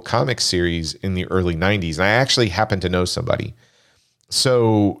Marvel Comics series in the early 90s. And I actually happen to know somebody.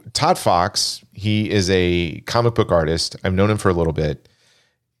 So Todd Fox, he is a comic book artist. I've known him for a little bit.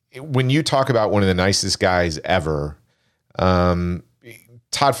 When you talk about one of the nicest guys ever, Todd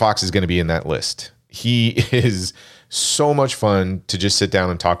Fox is going to be in that list. He is so much fun to just sit down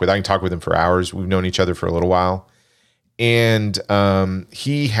and talk with. I can talk with him for hours. We've known each other for a little while. And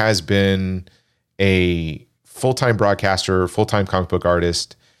he has been a full-time broadcaster, full-time comic book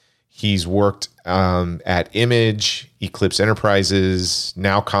artist. He's worked at Image, Eclipse Enterprises,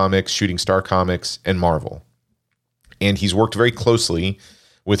 Now Comics, Shooting Star Comics, and Marvel. And he's worked very closely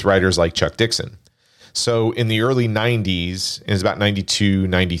with writers like Chuck Dixon. So in the early 90s, it was about 92,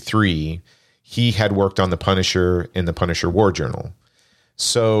 93, he had worked on The Punisher and The Punisher War Journal.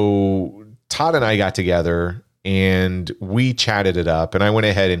 So Todd and I got together and we chatted it up, and I went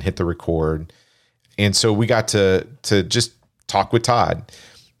ahead and hit the record. And so we got to just talk with Todd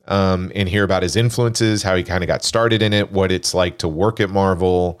and hear about his influences, how he kind of got started in it, what it's like to work at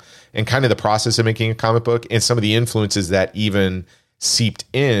Marvel, and kind of the process of making a comic book, and some of the influences that even seeped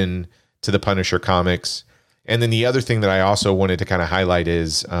in to the Punisher comics. And then the other thing that I also wanted to kind of highlight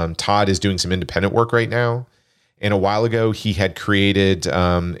is Todd is doing some independent work right now. And a while ago, he had created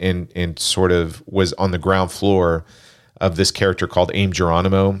and sort of was on the ground floor of this character called AIM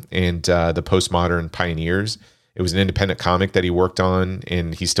Geronimo and the Postmodern Pioneers. It was an independent comic that he worked on,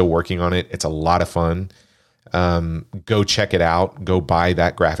 and he's still working on it. It's a lot of fun. Go check it out. Go buy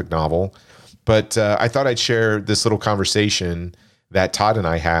that graphic novel. But I thought I'd share this little conversation that Todd and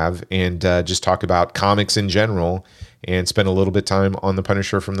I have, and just talk about comics in general and spend a little bit of time on the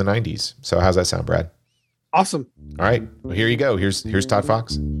Punisher from the 90s. So how's that sound, Brad? Awesome. All right. Well, here you go. Here's Todd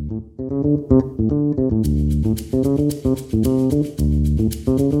Fox.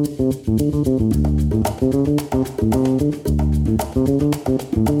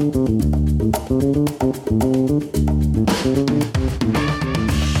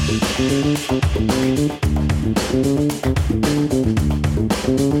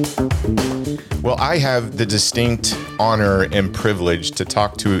 Well, I have the distinct honor and privilege to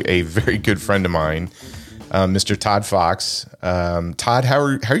talk to a very good friend of mine, Mr. Todd Fox. Todd, how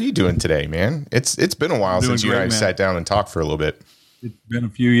are you doing today, man? It's been a while since you and I sat down and talked for a little bit. It's been a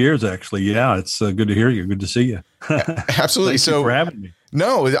few years, actually. Yeah, it's good to hear you. Good to see you. Absolutely. Thank you for having me.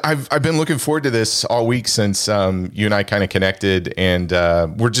 No, I've been looking forward to this all week since you and I kind of connected, and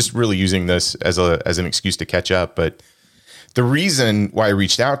we're just really using this as an excuse to catch up. But the reason why I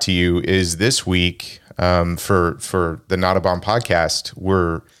reached out to you is this week for the Not a Bomb podcast,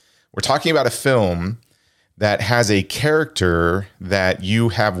 we're talking about a film that has a character that you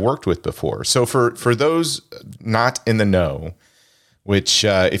have worked with before. So for those not in the know, which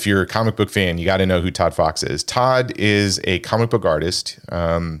if you're a comic book fan, you got to know who Todd Fox is. Todd is a comic book artist.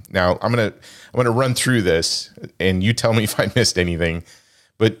 Now I'm gonna run through this, and you tell me if I missed anything.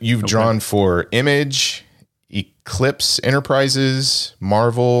 But you've drawn for Image, Eclipse Enterprises,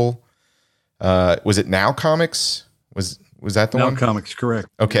 Marvel. Was it Now Comics? Was that the Now one? Comics, correct.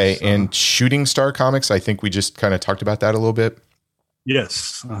 Okay, yes, and Shooting Star Comics. I think we just kind of talked about that a little bit.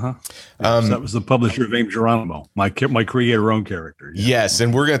 Yes. Yes, that was the publisher of AIM Geronimo, my creator-owned character. Yeah. Yes,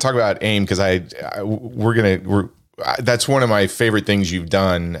 and we're going to talk about AIM because that's one of my favorite things you've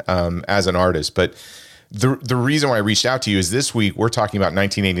done as an artist. But the reason why I reached out to you is this week we're talking about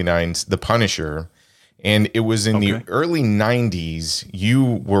 1989's The Punisher, and it was in the early 90s.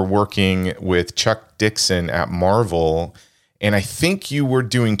 You were working with Chuck Dixon at Marvel, and I think you were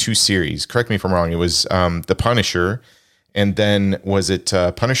doing two series. Correct me if I'm wrong. It was The Punisher. And then was it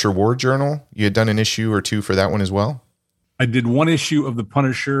Punisher War Journal? You had done an issue or two for that one as well? I did one issue of The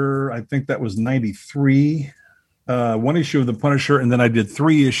Punisher. I think that was 93. One issue of The Punisher. And then I did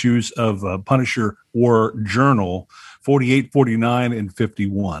 3 issues of Punisher War Journal, 48, 49, and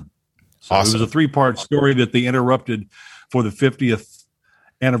 51. So awesome. It was a 3-part story that they interrupted for the 50th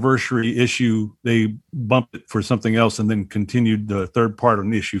anniversary issue. They bumped it for something else and then continued the 3rd part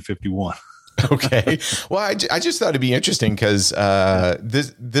on issue 51. Okay. Well, I just thought it'd be interesting because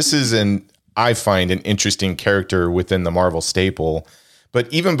this is I find an interesting character within the Marvel staple.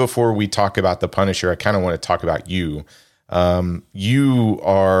 But even before we talk about the Punisher, I kind of want to talk about you. You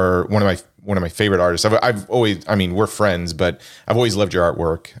are one of my favorite artists. I've always, we're friends, but I've always loved your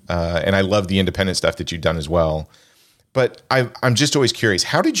artwork, and I love the independent stuff that you've done as well. But I'm just always curious,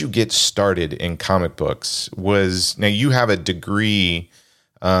 how did you get started in comic books? Now you have a degree.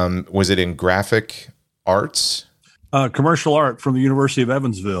 Was it in graphic arts? Commercial art from the University of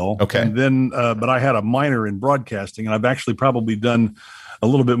Evansville. Okay. And then, but I had a minor in broadcasting, and I've actually probably done a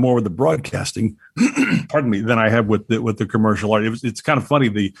little bit more with the broadcasting, pardon me, than I have with the commercial art. It's kind of funny.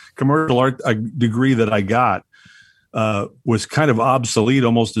 The commercial art degree that I got was kind of obsolete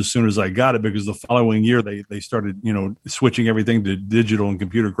almost as soon as I got it, because the following year they started, switching everything to digital and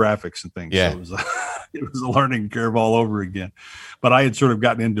computer graphics and things. Yeah. So it was a learning curve all over again. But I had sort of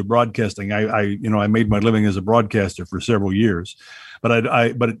gotten into broadcasting. I made my living as a broadcaster for several years,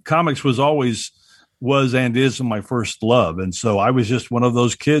 but comics was and is my first love. And so I was just one of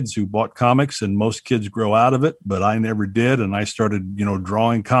those kids who bought comics, and most kids grow out of it, but I never did. And I started,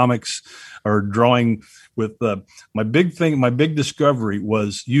 drawing comics or drawing with my big discovery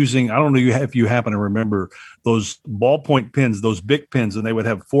was using, I don't know if you happen to remember those ballpoint pens, those Bic pens, and they would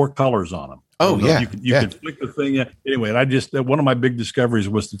have 4 colors on them. Oh, yeah. You could flick the thing. Anyway, and one of my big discoveries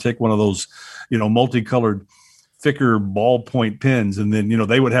was to take one of those, multicolored thicker ballpoint pens, and then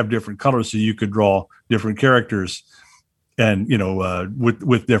they would have different colors so you could draw different characters, and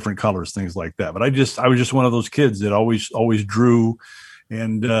with different colors, things like that. But I was just one of those kids that always drew,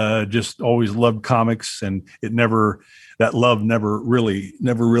 and just always loved comics, and that love never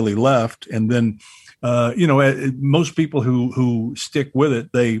really left. And then most people who stick with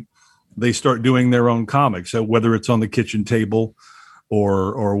it, they start doing their own comics, whether it's on the kitchen table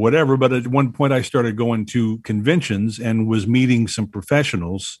or whatever. But at one point I started going to conventions and was meeting some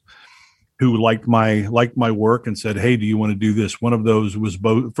professionals who liked my work and said, "Hey, do you want to do this?" One of those was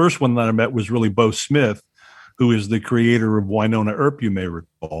Bo. The first one that I met was really Bo Smith, who is the creator of Wynonna Earp, you may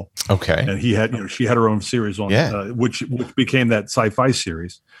recall. Okay. And she had her own series on, which became that sci-fi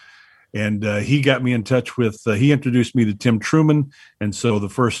series. And he got me in touch with, he introduced me to Tim Truman. And so the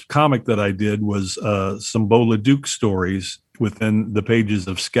first comic that I did was some Bo LeDuc stories within the pages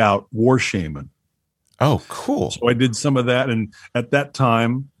of Scout War Shaman. Oh, cool. So I did some of that. And at that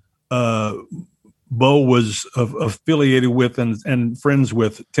time, Bo was affiliated with and friends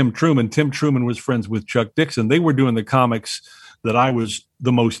with Tim Truman. Tim Truman was friends with Chuck Dixon. They were doing the comics that I was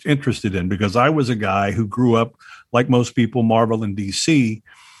the most interested in, because I was a guy who grew up, like most people, Marvel and DC.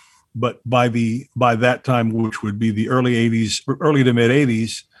 But by that time, which would be the early to mid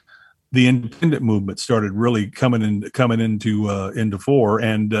 80s, the independent movement started really coming into fore,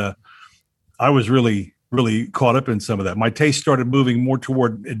 and I was really caught up in some of that. My taste started moving more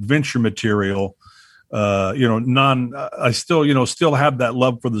toward adventure material. I still have that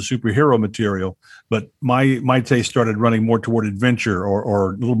love for the superhero material, but my taste started running more toward adventure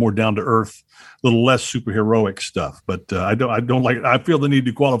or a little more down to earth, a little less superheroic stuff. But I feel the need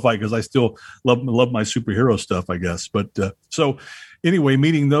to qualify because I still love my superhero stuff, I guess. But so anyway,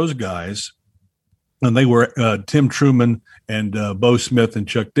 meeting those guys, and they were Tim Truman and Bo Smith and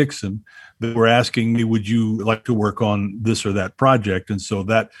Chuck Dixon. They were asking me, would you like to work on this or that project? And so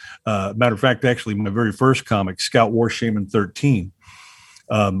that, matter of fact, actually, my very first comic, Scout War Shaman 13,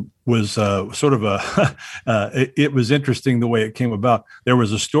 was sort of it was interesting the way it came about. There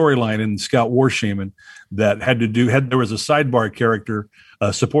was a storyline in Scout War Shaman that there was a sidebar character,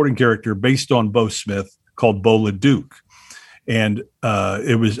 a supporting character based on Bo Smith called Bo LeDuc. And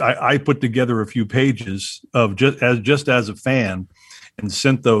I put together a few pages of just as a fan and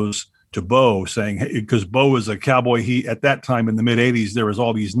sent those to Bo, saying, hey, because Bo was a cowboy. He, at that time in the mid 80s, there was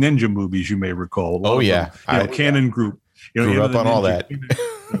all these ninja movies, you may recall. Oh yeah. Cannon Group. Grew up on all that.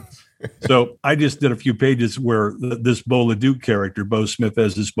 So I just did a few pages where this Bo LeDuc character, Bo Smith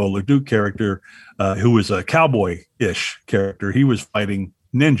as this Bo LeDuc character, who was a cowboy-ish character, he was fighting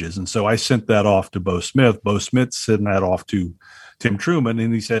ninjas. And so I sent that off to Bo Smith. Bo Smith sent that off to Tim Truman,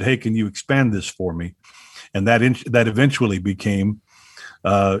 and he said, hey, can you expand this for me? And that eventually became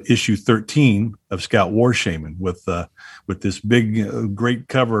issue 13 of Scout War Shaman with this big, great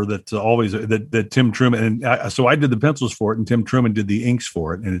cover that's always that Tim Truman. And so I did the pencils for it, and Tim Truman did the inks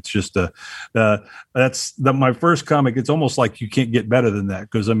for it. And it's just that's my first comic. It's almost like you can't get better than that,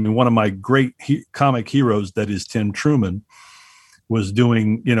 because I mean, one of my great comic heroes, that is Tim Truman, was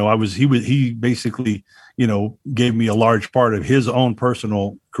doing, he basically, gave me a large part of his own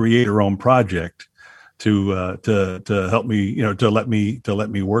personal creator-owned project to help me, to let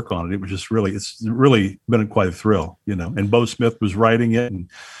me work on it. It was just it's really been quite a thrill, and Bo Smith was writing it, and,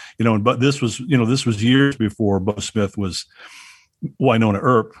 but this was years before Bo Smith was Wynonna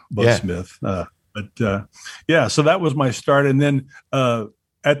Earp, Smith. So that was my start. And then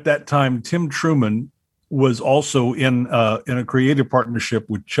at that time, Tim Truman was also in a creative partnership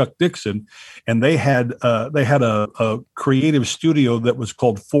with Chuck Dixon, and they had a creative studio that was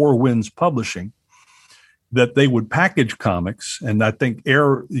called Four Winds Publishing, that they would package comics. And I think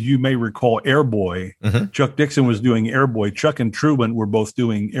you may recall Airboy. Mm-hmm. Chuck Dixon was doing Airboy. Chuck and Truman were both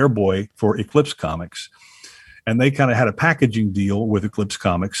doing Airboy for Eclipse Comics, and they kind of had a packaging deal with Eclipse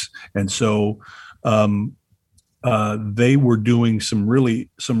Comics, and so they were doing some really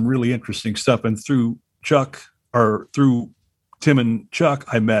interesting stuff. And through Tim and Chuck,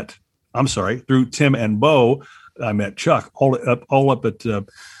 through Tim and Bo, I met Chuck all up at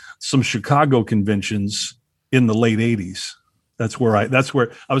some Chicago conventions in the late 80s. That's where I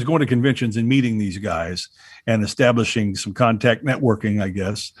was going to conventions and meeting these guys and establishing some contact networking, I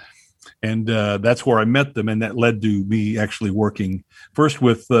guess. And that's where I met them, and that led to me actually working first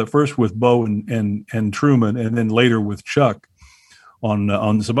with Bo and Truman, and then later with Chuck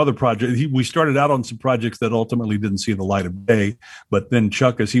on some other projects. We started out on some projects that ultimately didn't see the light of day, but then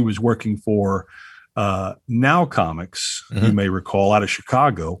Chuck, as he was working for Now Comics, mm-hmm. you may recall, out of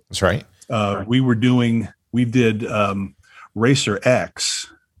Chicago. That's right. We did Racer X.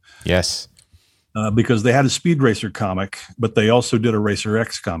 Yes. because they had a Speed Racer comic, but they also did a Racer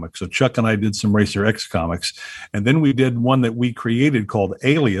X comic. So Chuck and I did some Racer X comics, and then we did one that we created called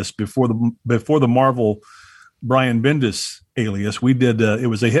Alias before the Marvel Brian Bendis Alias. We did it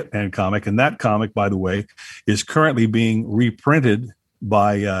was a Hitman comic, and that comic, by the way, is currently being reprinted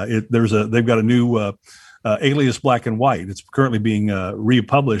by they've got a new Alias Black and White. It's currently being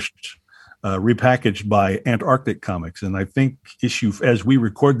republished. Repackaged by Antarctic Comics, and I think as we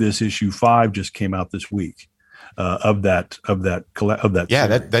record this, issue 5 just came out this week of that. Yeah,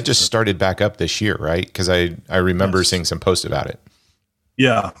 that just started back up this year, right? Because I remember seeing some posts about it.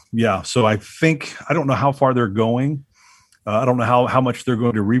 Yeah. So I don't know how far they're going. I don't know how much they're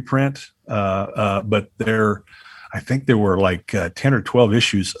going to reprint, but I think there were like 10 or 12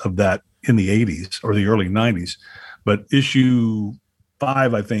 issues of that in the 80s or the early 90s, but issue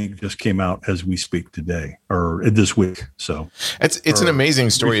 5, I think, just came out as we speak today or this week. So it's an amazing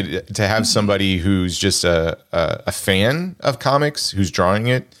story to have somebody who's just a fan of comics, who's drawing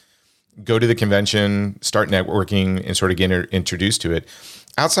it, go to the convention, start networking, and sort of get introduced to it.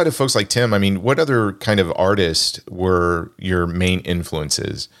 Outside of folks like Tim, I mean, what other kind of artists were your main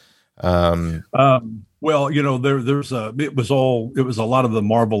influences? Well, it was a lot of the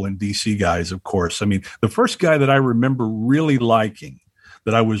Marvel and DC guys, of course. I mean, the first guy that I remember really liking,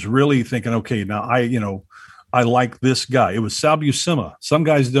 that I was really thinking, okay, now I like this guy. It was Sal Buscema. Some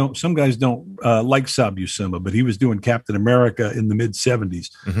guys don't like Sal Buscema, but he was doing Captain America in the mid 70s.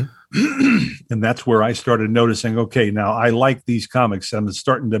 Mm-hmm. And that's where I started noticing, okay, now I like these comics. I'm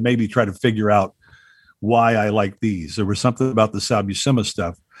starting to maybe try to figure out why I like these. There was something about the Sal Buscema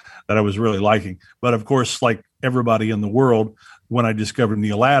stuff that I was really liking. But of course, like everybody in the world, when I discovered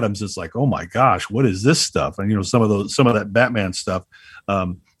Neil Adams, it's like, oh my gosh, what is this stuff? And some of that Batman stuff.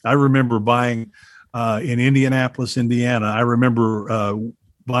 I remember buying in Indianapolis, Indiana. I remember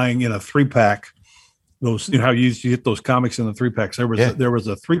buying in a 3-pack those. You know how you used to get those comics in the 3-packs. There was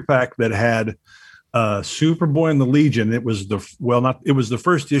a 3-pack that had Superboy and the Legion. It was the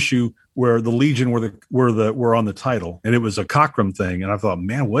first issue where the Legion were on the title, and it was a Cockrum thing. And I thought,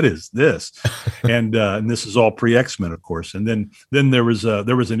 man, what is this? and this is all pre-X-Men, of course. And then there was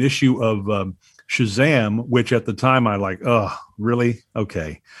an issue of Shazam, which at the time I like, oh, really?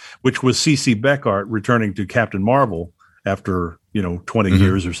 Okay. Which was C.C. Beckart returning to Captain Marvel after 20 mm-hmm.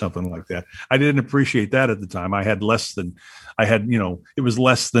 years or something like that. I didn't appreciate that at the time. It was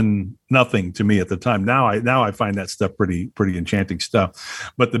less than nothing to me at the time. Now I find that stuff pretty enchanting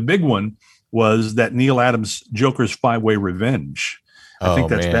stuff. But the big one was that Neil Adams Joker's 5-Way Revenge. I think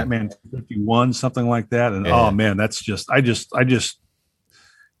that's Batman 51, something like that. And oh man, that's just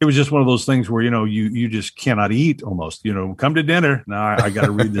it was just one of those things where, you just cannot eat almost, come to dinner. Now I got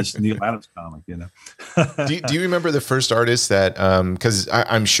to read this Neil Adams comic, Do you remember the first artist that, cause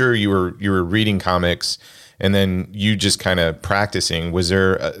I'm sure you were reading comics and then you just kind of practicing. Was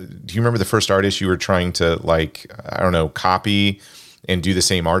there, do you remember the first artist you were trying to copy and do the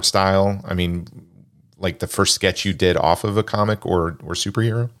same art style? I mean, like the first sketch you did off of a comic or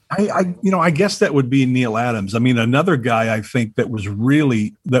superhero? I guess that would be Neil Adams. I mean, another guy I think that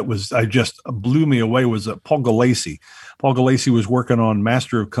just blew me away was Paul Gulacy. Paul Gulacy was working on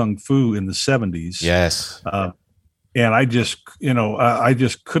Master of Kung Fu in the 70s. Yes. And I just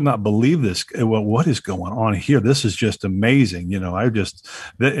could not believe this. Well, what is going on here? This is just amazing. During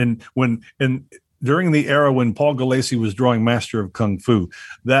the era when Paul Gulacy was drawing Master of Kung Fu,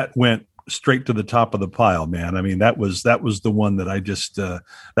 that went straight to the top of the pile, man. I mean, that was the one that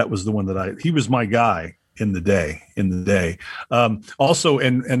he was my guy in the day. Also,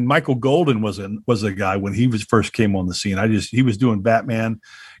 and Michael Golden was a guy when he first came on the scene. He was doing Batman.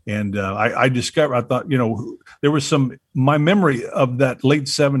 And I thought, there was my memory of that late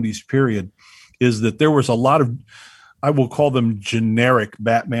 70s period is that there was a lot of, I will call them generic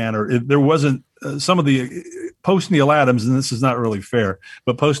Batman, or there wasn't some of the post Neil Adams, and this is not really fair,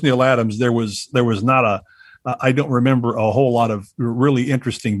 but post Neil Adams, there was not I don't remember a whole lot of really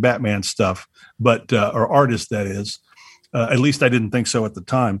interesting Batman stuff, but, or artists, that is, at least I didn't think so at the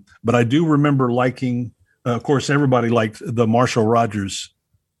time, but I do remember liking, of course, everybody liked the Marshall Rogers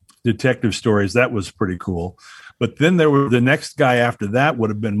detective stories. That was pretty cool. But then the next guy after that would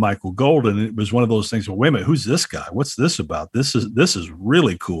have been Michael Golden. And it was one of those things. Well, wait a minute, who's this guy? What's this about? This is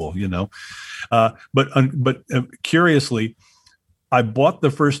really cool, But curiously, I bought the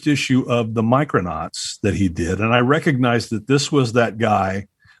first issue of the Micronauts that he did, and I recognized that this was that guy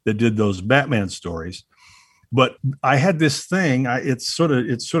that did those Batman stories. But I had this thing. It's sort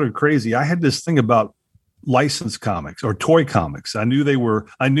of crazy. I had this thing about licensed comics or toy comics. I knew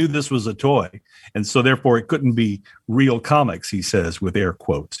this was a toy, and so therefore it couldn't be real comics, he says with air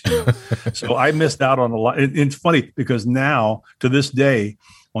quotes. So I missed out on a lot. It's funny because now to this day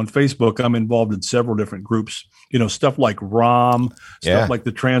on Facebook, I'm involved in several different groups, stuff like ROM, stuff like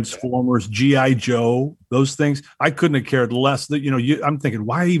the Transformers, G.I. Joe, those things. I couldn't have cared less that, I'm thinking,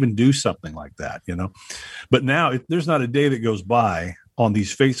 why even do something like that, But now there's not a day that goes by on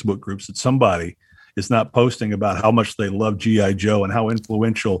these Facebook groups that somebody is not posting about how much they love G.I. Joe and how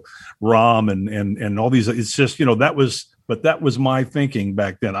influential ROM and all these. It's just, that was my thinking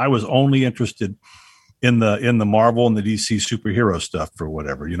back then. I was only interested in the Marvel and the DC superhero stuff or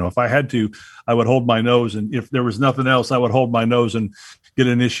whatever. If I had to, I would hold my nose, and if there was nothing else, I would hold my nose and get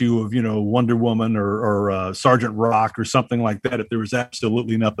an issue of Wonder Woman or Sergeant Rock or something like that if there was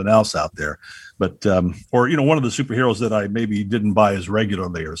absolutely nothing else out there. But or one of the superheroes that I maybe didn't buy as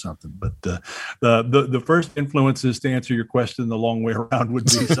regularly or something. But the first influences, to answer your question the long way around, would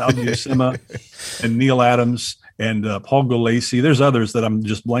be Sal Buscema and Neil Adams and Paul Gulacy. There's others that I'm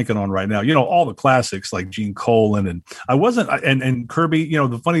just blanking on right now. All the classics like Gene Colan, and and Kirby.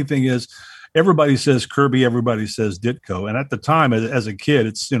 The funny thing is, everybody says Kirby, everybody says Ditko, and at the time, as a kid,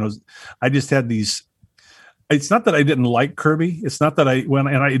 it's I just had these. It's not that I didn't like Kirby. It's not that I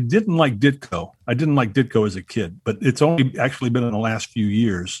didn't like Ditko. I didn't like Ditko as a kid, but it's only actually been in the last few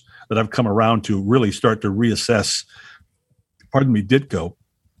years that I've come around to really start to reassess. Ditko.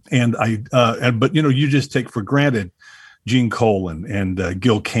 And but you just take for granted Gene Colan and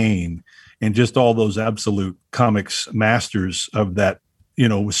Gil Kane and just all those absolute comics masters of that,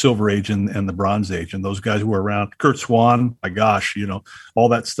 Silver Age and the Bronze Age, and those guys who were around. Kurt Swan, my gosh, all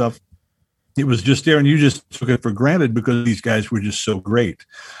that stuff. It was just there, and you just took it for granted because these guys were just so great.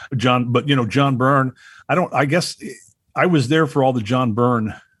 John Byrne. I guess I was there for all the John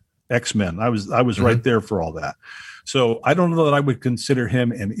Byrne X-Men. I was right there for all that. So I don't know that I would consider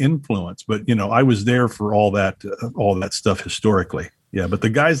him an influence, but I was there for all that stuff historically. Yeah, but the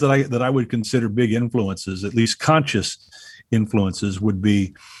guys that I would consider big influences, at least conscious influences, would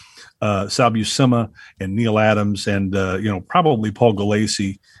be Sal Buscema and Neil Adams and probably Paul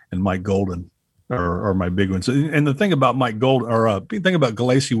Gulacy and Mike Golden are my big ones. And the thing about Mike Golden the thing about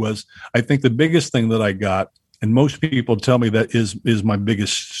Gulacy was, I think the biggest thing that I got, and most people tell me that is my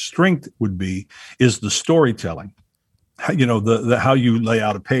biggest strength is the storytelling. The how you lay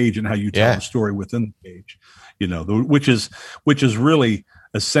out a page and how you tell a story within the page, which is really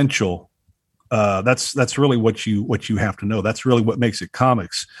essential. That's really what you have to know. That's really what makes it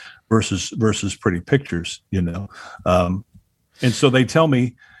comics versus pretty pictures, And so they tell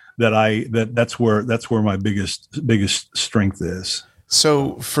me that's where my biggest strength is.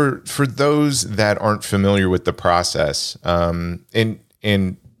 So for those that aren't familiar with the process, and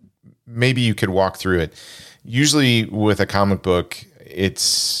maybe you could walk through it. Usually with a comic book,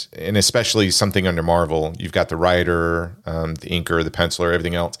 and especially something under Marvel, you've got the writer, the inker, the penciler,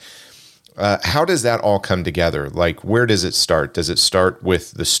 everything else. How does that all come together? Like, where does it start? Does it start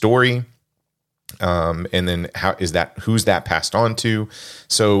with the story? And then who's that passed on to?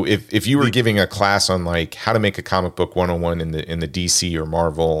 So if you were giving a class on like how to make a comic book 101 in the DC or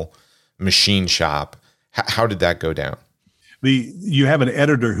Marvel machine shop, how did that go down? You have an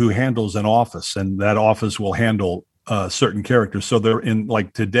editor who handles an office, and that office will handle certain characters. So they're in,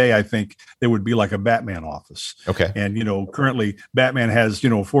 like today, I think there would be like a Batman office. Okay. And, currently Batman has,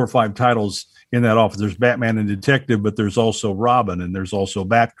 4 or 5 titles in that office. There's Batman and Detective, but there's also Robin, and there's also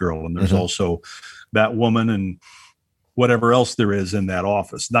Batgirl, and there's also Batwoman, and whatever else there is in that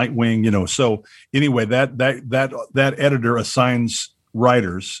office, Nightwing, So anyway, that editor assigns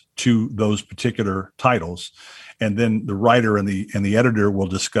writers to those particular titles. And then the writer and the editor will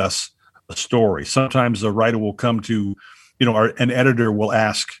discuss a story. Sometimes the writer will come to, an editor will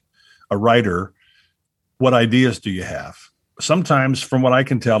ask a writer, what ideas do you have? Sometimes, from what I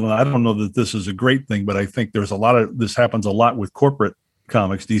can tell, and I don't know that this is a great thing, but I think this happens a lot with corporate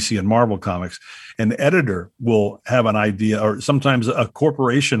comics, DC and Marvel comics. An editor will have an idea, or sometimes a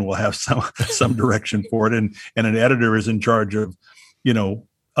corporation will have some direction for it. And an editor is in charge of,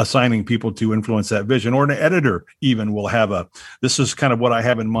 assigning people to influence that vision, or an editor even will have this is kind of what I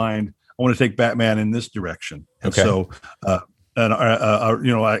have in mind. I want to take Batman in this direction. And so, I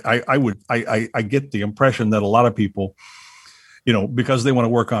get the impression that a lot of people, because they want to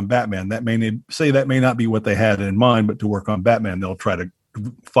work on Batman, that may not be what they had in mind, but to work on Batman, they'll try to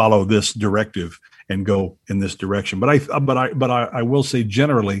follow this directive and go in this direction. But I will say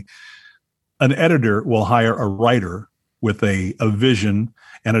generally, an editor will hire a writer with a vision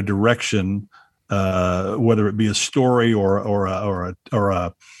and a direction, whether it be a story or a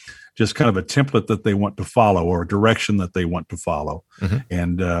just kind of a template that they want to follow or a direction that they want to follow.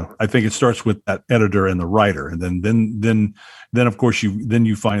 And I think it starts with that editor and the writer, and then of course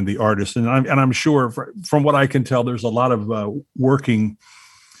you find the artist. And I'm sure from what I can tell, there's a lot of working.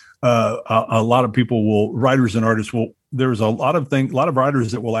 A lot of people writers and artists will. There's a lot of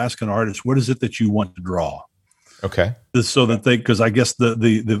writers that will ask an artist, "What is it that you want to draw?" Okay. So that because I guess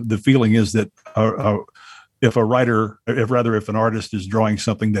the feeling is that if an artist is drawing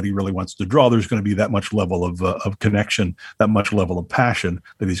something that he really wants to draw, there's going to be that much level of connection, that much level of passion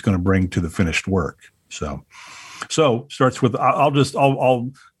that he's going to bring to the finished work. So starts with, I'll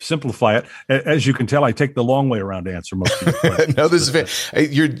simplify it. As you can tell, I take the long way around to answer most of your questions. No, this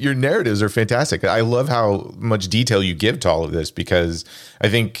is your narratives are fantastic. I love how much detail you give to all of this, because I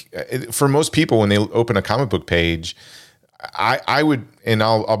think for most people, when they open a comic book page, I would, and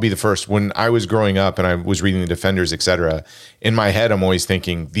I'll be the first, when I was growing up and I was reading the Defenders, etc., in my head, I'm always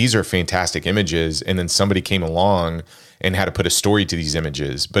thinking these are fantastic images. And then somebody came along and had to put a story to these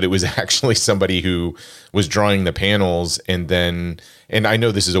images, but it was actually somebody who was drawing the panels. And I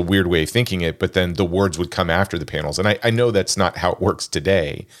know this is a weird way of thinking it, but then the words would come after the panels. And I know that's not how it works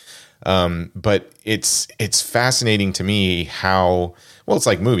today. But it's fascinating to me how, well, it's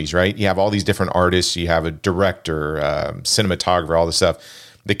like movies, right? You have all these different artists, you have a director, cinematographer, all this stuff.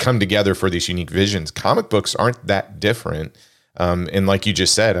 They come together for these unique visions. Comic books aren't that different. And like you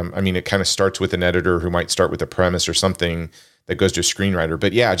just said, I mean, it kind of starts with an editor who might start with a premise or something that goes to a screenwriter.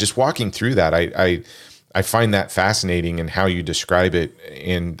 But yeah, just walking through that, I find that fascinating, and how you describe it,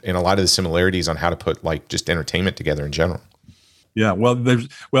 and a lot of the similarities on how to put like just entertainment together in general. Yeah, and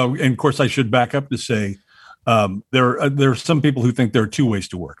of course I should back up to say there are some people who think there are two ways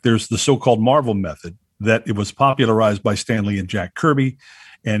to work. There's the so-called Marvel method that it was popularized by Stan Lee and Jack Kirby.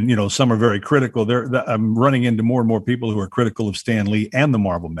 And, some are very critical. I'm running into more and more people who are critical of Stan Lee and the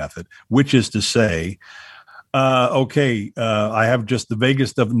Marvel method, which is to say, I have just the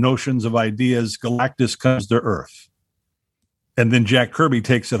vaguest of notions of ideas. Galactus comes to Earth. And then Jack Kirby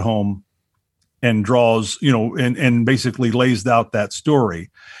takes it home and draws, and basically lays out that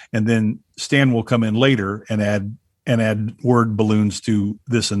story. And then Stan will come in later and add word balloons to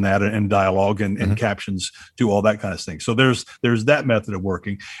this and that, and dialogue and captions to all that kind of thing. So there's that method of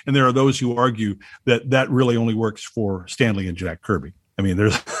working. And there are those who argue that really only works for Stan Lee and Jack Kirby. I mean,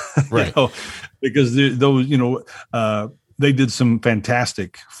 there's, right. Because they did some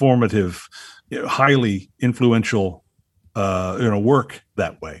fantastic, formative, highly influential, work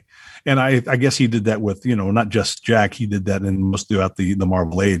that way. And I guess he did that with, not just Jack. He did that in most throughout the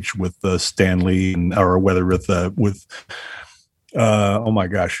Marvel age with Stan Lee, or whether with oh my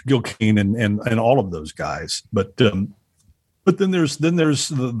gosh, Gil Kane and all of those guys. But then there's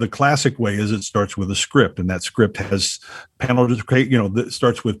the classic way is it starts with a script, and that script has panels. That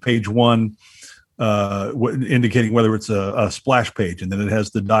starts with page one, indicating whether it's a splash page, and then it has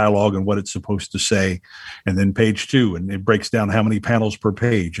the dialogue and what it's supposed to say, and then page two, and it breaks down how many panels per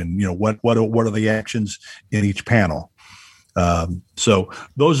page, and what are the actions in each panel. So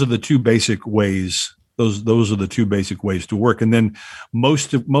those are the two basic ways. Those are the two basic ways to work, and then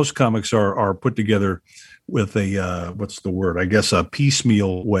most comics are put together with a what's the word? I guess a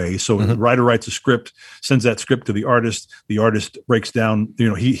piecemeal way. So the writer writes a script, sends that script to the artist. The artist breaks down.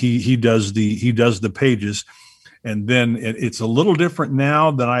 He does the pages, and then it's a little different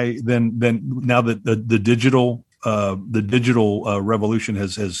now than now that the digital revolution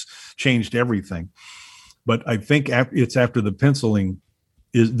has changed everything. But I think it's after the penciling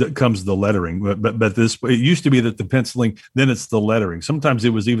that comes the lettering. But it used to be that the penciling, then it's the lettering. Sometimes it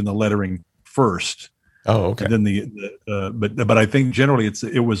was even the lettering first. Oh, okay. And then but I think generally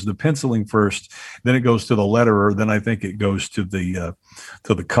it was the penciling first, then it goes to the letterer, then I think it goes to the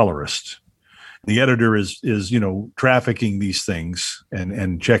colorist. The editor is trafficking these things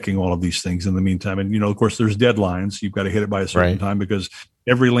and checking all of these things in the meantime. And of course there's deadlines. You've got to hit it by a certain time, because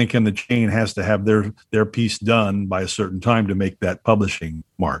every link in the chain has to have their piece done by a certain time to make that publishing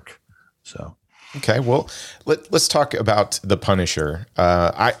mark. So okay, well, let's talk about The Punisher.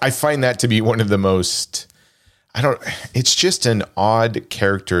 I find that to be one of the most, it's just an odd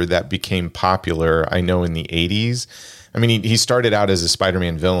character that became popular, I know, in the 80s. I mean, he started out as a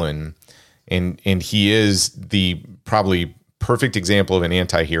Spider-Man villain, and he is the probably perfect example of an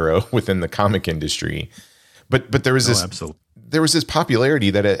anti-hero within the comic industry. But there was this popularity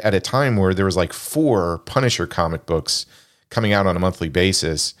that at a time where there was like 4 Punisher comic books coming out on a monthly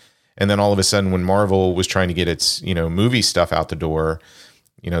basis. And then all of a sudden, when Marvel was trying to get its, movie stuff out the door,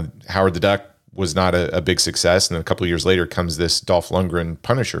 Howard the Duck was not a big success. And then a couple of years later comes this Dolph Lundgren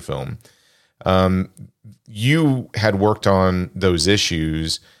Punisher film. You had worked on those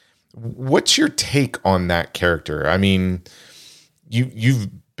issues. What's your take on that character? I mean, you've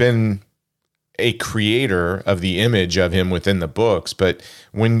been a creator of the image of him within the books, but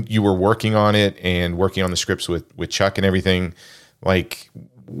when you were working on it and working on the scripts with Chuck and everything, like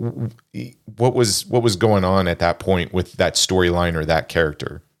what was going on at that point with that storyline or that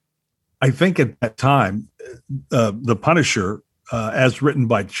character? I think at that time, the Punisher, as written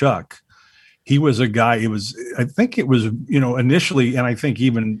by Chuck, he was a guy. I think it was, initially, and I think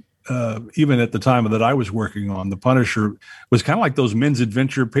even at the time that I was working on, the Punisher was kind of like those men's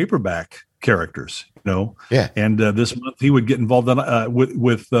adventure paperback characters, Yeah. And this month he would get involved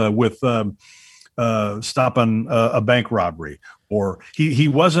with stopping a bank robbery, or he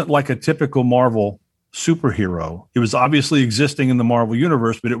wasn't like a typical Marvel superhero. It was obviously existing in the Marvel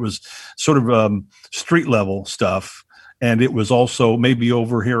universe, but it was sort of street level stuff. And it was also maybe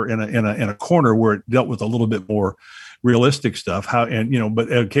over here in a corner where it dealt with a little bit more realistic stuff.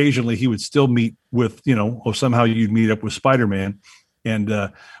 But occasionally he would still meet with, or somehow you'd meet up with Spider-Man.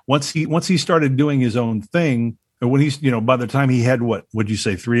 And once he started doing his own thing, and when he's, by the time he had what would you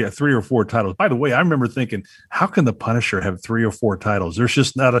say, three or four titles? By the way, I remember thinking, how can the Punisher have 3 or 4 titles? There's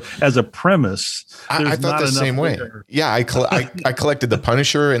just not as a premise. I thought the same way. There. Yeah, I collected the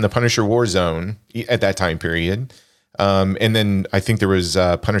Punisher and the Punisher Warzone at that time period. And then I think there was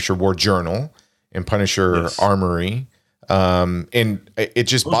Punisher War Journal and Punisher Armory. And it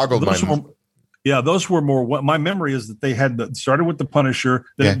just boggled my mind. Yeah, those were more. What my memory is that they had started with the Punisher,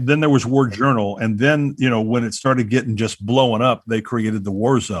 then there was War Journal, and then when it started getting just blowing up, they created the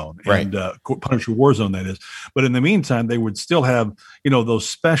Warzone and Punisher Warzone, that is. But in the meantime, they would still have those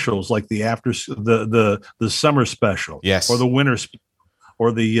specials like the summer special, yes, or the winter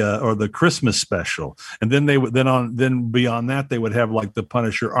or the Christmas special, and then they would then beyond that they would have like the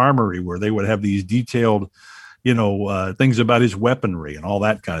Punisher Armory, where they would have these detailed things about his weaponry and all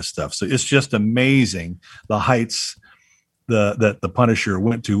that kind of stuff. So it's just amazing the heights that the Punisher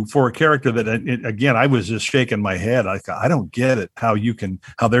went to for a character that, again, I was just shaking my head. I don't get it how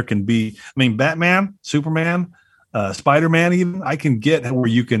there can be, Batman, Superman, Spider-Man, even I can get where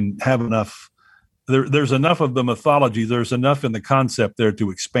you can have enough. There's enough of the mythology. There's enough in the concept there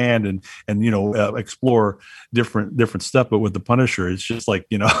to expand and explore different stuff. But with the Punisher, it's just like,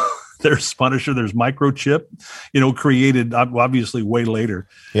 there's Punisher, there's Microchip, created obviously way later,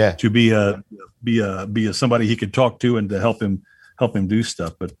 to be somebody he could talk to and to help him do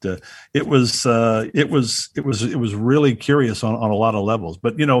stuff. But it was really curious on a lot of levels.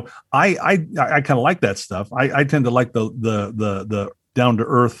 But I kind of like that stuff. I tend to like the down to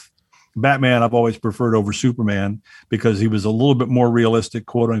earth Batman. I've always preferred over Superman because he was a little bit more realistic,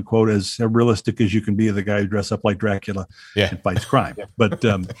 quote unquote, as realistic as you can be. The guy who dressed up like Dracula and fights crime. But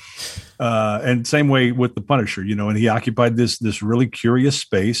and same way with the Punisher, and he occupied this really curious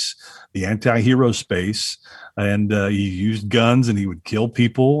space, the anti-hero space, and he used guns and he would kill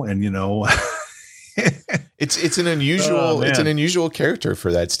people, and It's an unusual character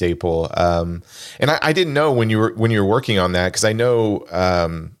for that staple. And I didn't know when you were working on that, because I know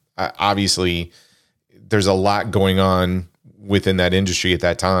obviously there's a lot going on within that industry at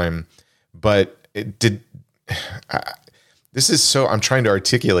that time, but I'm trying to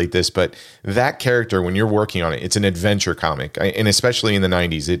articulate this, but that character, when you're working on it, it's an adventure comic, and especially in the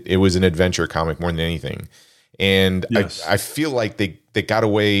 90s, it was an adventure comic more than anything. And yes. I feel like they got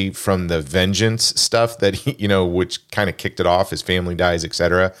away from the vengeance stuff that which kind of kicked it off. His family dies,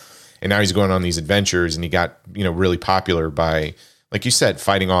 etc. And now he's going on these adventures, and he got really popular by, like you said,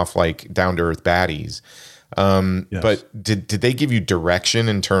 fighting off like down to earth baddies. Yes. But did they give you direction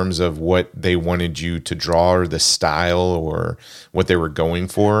in terms of what they wanted you to draw, or the style, or what they were going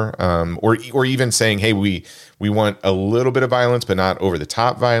for? Or even saying, hey, we want a little bit of violence, but not over the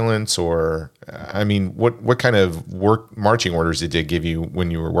top violence? Or, what kind of marching orders did they give you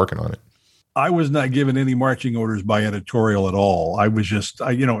when you were working on it? I was not given any marching orders by editorial at all. I was just,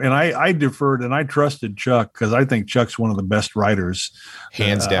 I deferred and I trusted Chuck, because I think Chuck's one of the best writers.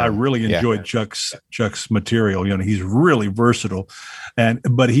 Hands down. I really enjoyed Chuck's material. He's really versatile,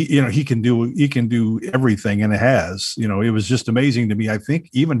 but he can do everything, and it has. It was just amazing to me. I think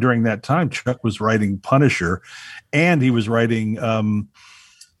even during that time, Chuck was writing Punisher, and he was writing the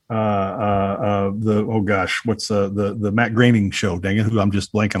Matt Groening show, dang it, who I'm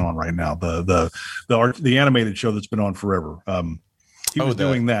just blanking on right now, the animated show that's been on forever. He was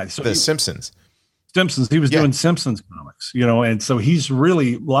doing that. So Simpsons. He was doing Simpsons comics, and so he's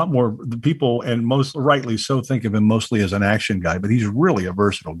really a lot more, the people, and most rightly so, think of him mostly as an action guy, but he's really a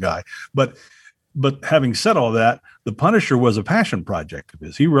versatile guy. But but having said all that, the Punisher was a passion project of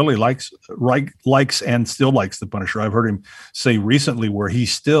his. He really likes and still likes the Punisher. I've heard him say recently where he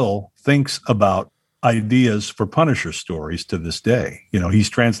still thinks about ideas for Punisher stories to this day. He's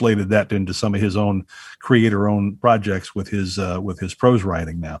translated that into some of his own creator-owned projects with his prose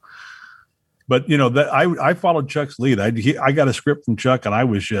writing now. But that I followed Chuck's lead. I got a script from Chuck, and I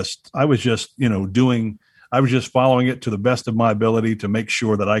was just following it to the best of my ability to make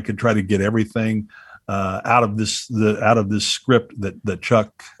sure that I could try to get everything out of this script that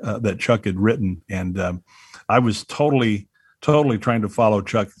Chuck had written, and I was totally trying to follow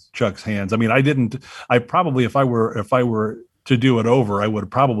Chuck's hands. I mean, I probably, if I were to do it over, I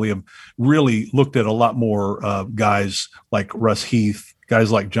would probably have really looked at a lot more guys like Russ Heath,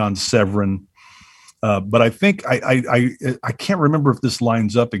 guys like John Severin. But I think I can't remember if this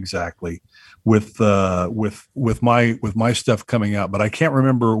lines up exactly with my stuff coming out, but I can't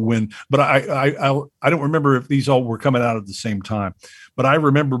remember when. But I don't remember if these all were coming out at the same time. But I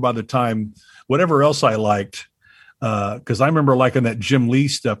remember by the time whatever else I liked, because I remember liking that Jim Lee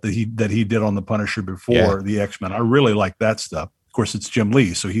stuff that he did on the Punisher before the X-Men. I really liked that stuff. Of course, it's Jim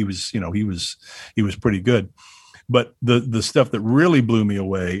Lee, so he was pretty good. But the stuff that really blew me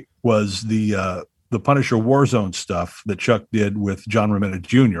away was the Punisher Warzone stuff that Chuck did with John Romita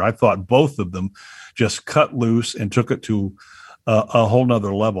Jr. I thought both of them just cut loose and took it to a whole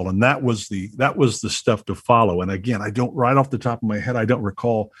nother level. And that was the stuff to follow. And again, right off the top of my head, I don't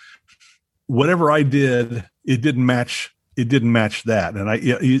recall whatever I did. It didn't match that. And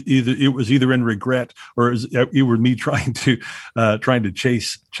it was either in regret or it was me trying to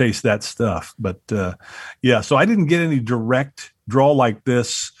chase that stuff. But so I didn't get any direct draw like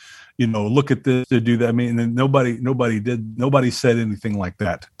this. Look at this to do that. I mean, and nobody said anything like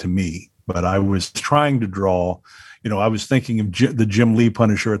that to me, but I was trying to draw, I was thinking of the Jim Lee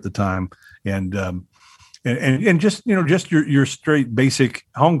Punisher at the time. And just, just your straight basic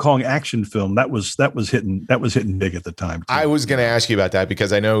Hong Kong action film that was hitting big at the time too. I was going to ask you about that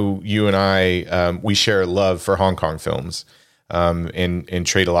because I know you and I, we share a love for Hong Kong films. And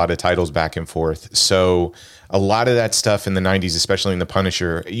trade a lot of titles back and forth. So a lot of that stuff in the 90s, especially in The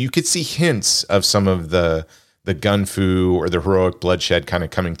Punisher, you could see hints of some of the gun fu or the heroic bloodshed kind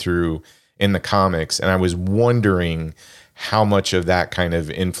of coming through in the comics. And I was wondering how much of that kind of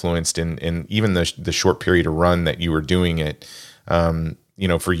influenced in even the short period of run that you were doing it,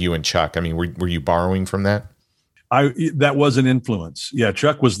 for you and Chuck. I mean, were you borrowing from that? That was an influence. Yeah.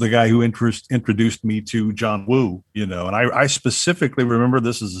 Chuck was the guy who introduced me to John Woo, and I specifically remember,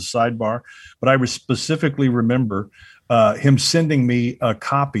 this is a sidebar, but I specifically remember him sending me a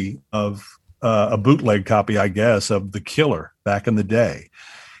copy of a bootleg copy, I guess, of The Killer back in the day.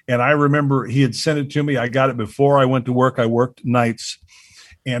 And I remember he had sent it to me. I got it before I went to work. I worked nights.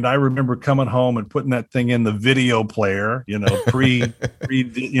 And I remember coming home and putting that thing in the video player, pre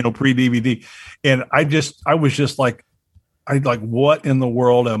DVD. And I was just like, what in the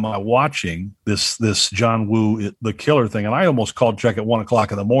world am I watching? This John Woo, The Killer thing. And I almost called Chuck at 1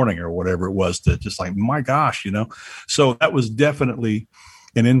 o'clock in the morning or whatever it was to just like, my gosh, So that was definitely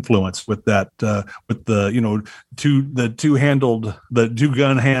an influence with that, with the, the two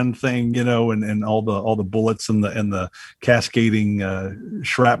gun hand thing, and all the bullets and the cascading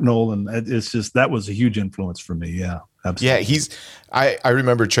shrapnel. And it's just, that was a huge influence for me. Yeah, absolutely. Yeah. I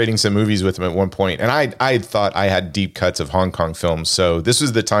remember trading some movies with him at one point, and I thought I had deep cuts of Hong Kong films. So this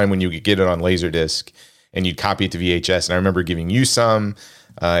was the time when you could get it on Laserdisc and you'd copy it to VHS. And I remember giving you some,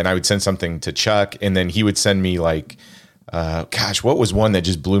 and I would send something to Chuck, and then he would send me like, what was one that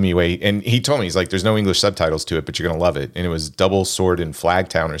just blew me away? And he told me, he's like, there's no English subtitles to it, but you're going to love it. And it was Double Sword in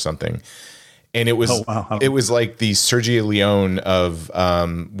Flagtown or something. And it was, It was like the Sergio Leone of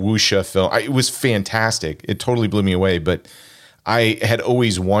wuxia film. It was fantastic. It totally blew me away. But I had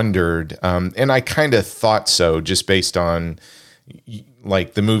always wondered, and I kind of thought so just based on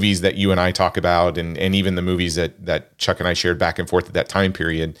like the movies that you and I talk about, and even the movies that Chuck and I shared back and forth at that time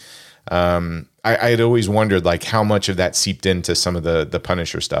period. I had always wondered like how much of that seeped into some of the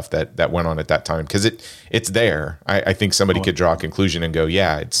Punisher stuff that went on at that time. Cause it's there. I think somebody could draw a conclusion and go,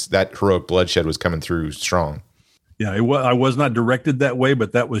 yeah, it's that heroic bloodshed was coming through strong. Yeah. I was not directed that way,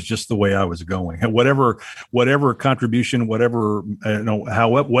 but that was just the way I was going. Whatever contribution, whatever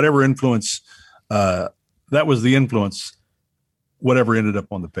influence, that was the influence, whatever ended up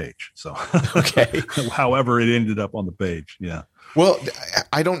on the page. So, okay. However it ended up on the page. Yeah. Well,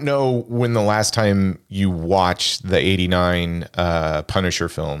 I don't know when the last time you watched the 89 Punisher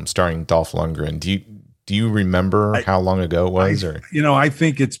film starring Dolph Lundgren. Do you remember how long ago it was? I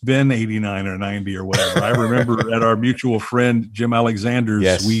think it's been 89 or 90 or whatever. I remember at our mutual friend Jim Alexander's,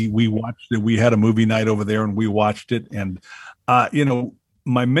 yes. we watched it. We had a movie night over there and we watched it. And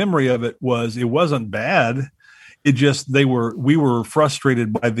my memory of it wasn't bad. It just we were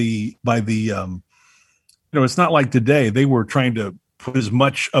frustrated by the it's not like today. They were trying to put as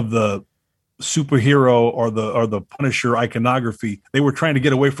much of the superhero or the Punisher iconography. They were trying to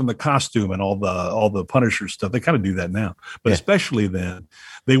get away from the costume and all the Punisher stuff. They kind of do that now, but especially then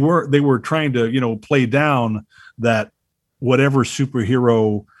they were trying to play down that whatever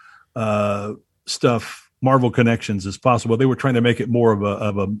superhero stuff, Marvel connections as possible. They were trying to make it more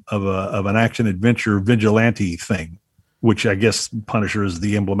of an action adventure vigilante thing, which I guess Punisher is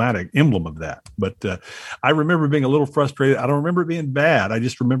the emblem of that. But I remember being a little frustrated. I don't remember it being bad. I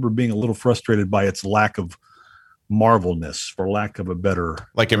just remember being a little frustrated by its lack of Marvelness, for lack of a better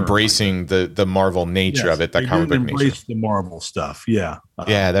term. Embracing the Marvel nature of it, that comic book nature. Embrace the Marvel stuff. Yeah.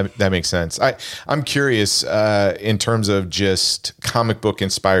 That makes sense. I'm curious in terms of just comic book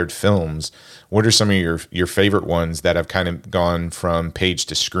inspired films. What are some of your favorite ones that have kind of gone from page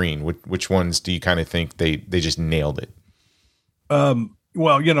to screen? Which ones do you kind of think they just nailed it?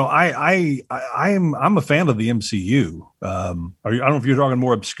 Well, I'm a fan of the MCU. I don't know if you're talking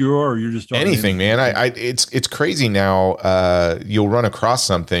more obscure or you're just talking anything, man. It's crazy now. You'll run across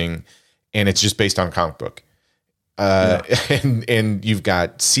something and it's just based on comic book. And you've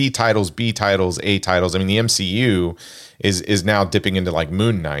got C titles, B titles, A titles. I mean, the MCU is now dipping into like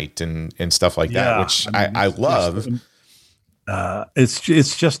Moon Knight and stuff like that, which I love.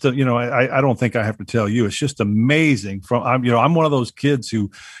 It's just I don't think I have to tell you. It's just amazing. I'm one of those kids who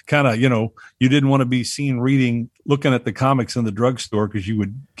kind of you didn't want to be seen looking at the comics in the drugstore because you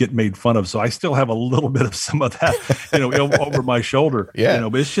would get made fun of. So I still have a little bit of some of that over my shoulder.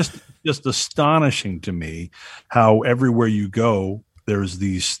 But it's just astonishing to me how everywhere you go there's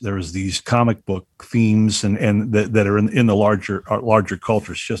these comic book themes and that are in the larger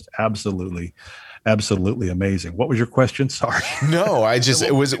culture. It's just absolutely amazing. What was your question? Sorry. No, I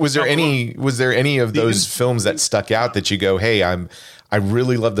just was there any of those films that stuck out that you go, hey, I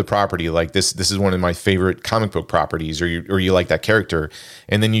really love the property. Like this is one of my favorite comic book properties, or you like that character.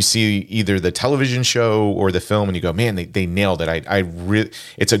 And then you see either the television show or the film and you go, man, they nailed it.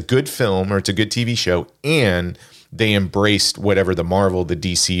 It's a good film or it's a good TV show. And they embraced whatever the Marvel, the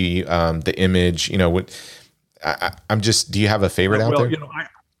DC, the Image, do you have a favorite out there?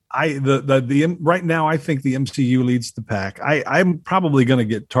 Right now, I think the MCU leads the pack. I'm probably going to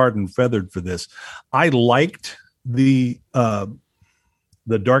get tarred and feathered for this. I liked the Dark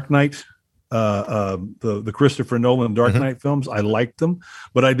Knight, the Christopher Nolan Dark Knight films. I liked them,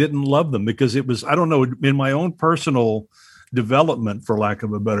 but I didn't love them because it was, I don't know, in my own personal development, for lack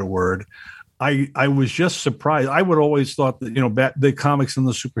of a better word, I was just surprised. I would always thought that, the comics and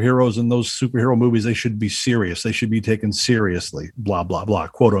the superheroes and those superhero movies, they should be serious. They should be taken seriously, blah, blah, blah,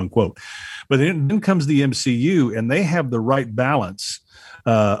 quote unquote. But then comes the MCU and they have the right balance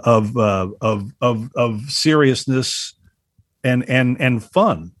of seriousness and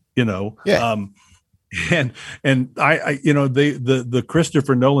fun, Yeah. And I the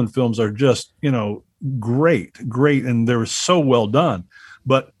Christopher Nolan films are just, great. And they're so well done,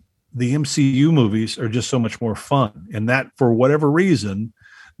 but the MCU movies are just so much more fun. And that, for whatever reason,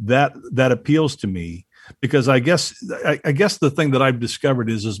 that appeals to me, because I guess the thing that I've discovered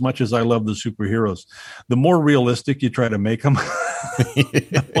is, as much as I love the superheroes, the more realistic you try to make them,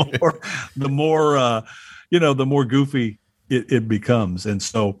 the more goofy it becomes. And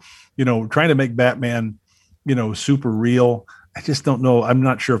so, trying to make Batman, super real, I just don't know. I'm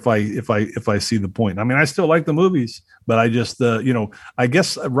not sure if I see the point. I mean, I still like the movies, but I just, I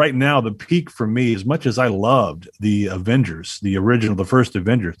guess right now the peak for me, as much as I loved the Avengers, the first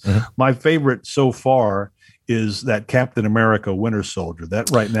Avengers, my favorite so far is that Captain America Winter Soldier.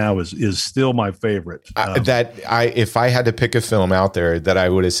 That right now is still my favorite. If I had to pick a film out there that I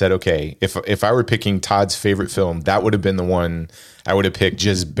would have said, okay, if I were picking Todd's favorite film, that would have been the one I would have picked,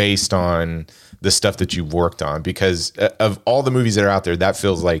 just based on the stuff that you've worked on, because of all the movies that are out there, that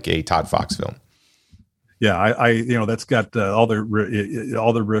feels like a Todd Fox film. Yeah, I that's got all the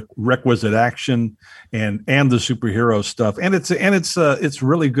requisite action and the superhero stuff, and it's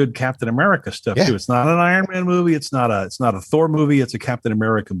really good Captain America stuff too. It's not an Iron Man movie, it's not a Thor movie, it's a Captain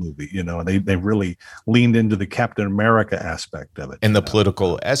America movie. And they really leaned into the Captain America aspect of it, and the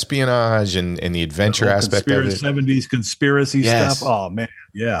political espionage and the adventure aspect of it. 70s conspiracy stuff. Oh man,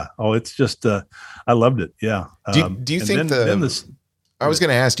 yeah. Oh, it's just I loved it. Yeah. Do you think I was going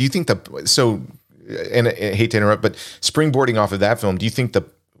to ask, do you think and I hate to interrupt, but springboarding off of that film, do you think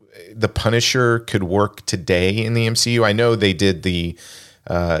the Punisher could work today in the MCU? I know they did the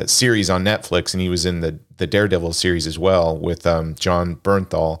series on Netflix, and he was in the Daredevil series as well with John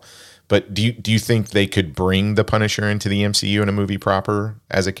Bernthal. But do you think they could bring the Punisher into the MCU in a movie proper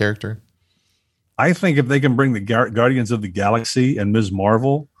as a character? I think if they can bring the Guardians of the Galaxy and Ms.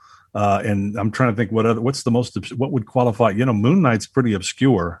 Marvel, and I'm trying to think what would qualify. Moon Knight's pretty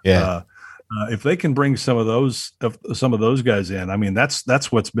obscure. Yeah. If they can bring some of those guys in, I mean,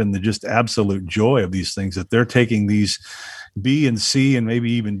 that's what's been the just absolute joy of these things, that they're taking these B and C and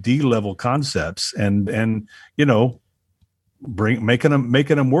maybe even D level concepts and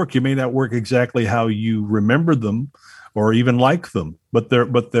making them work. You may not work exactly how you remember them or even like them, but they're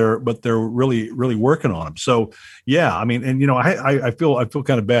really, really working on them. So yeah, I mean, and I feel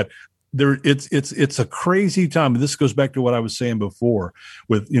kind of bad. It's a crazy time. This goes back to what I was saying before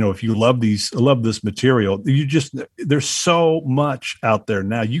with, if you love this material, there's so much out there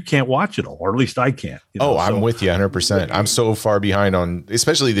now. You can't watch it all, or at least I can't. I'm with you 100%. I'm so far behind on,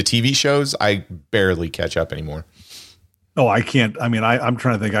 especially the TV shows. I barely catch up anymore. Oh, I can't. I mean, I'm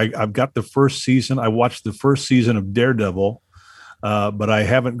trying to think. I've got the first season. I watched the first season of Daredevil, but I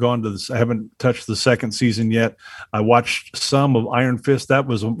haven't I haven't touched the second season yet. I watched some of Iron Fist. That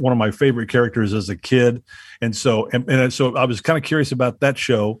was one of my favorite characters as a kid, and so I was kind of curious about that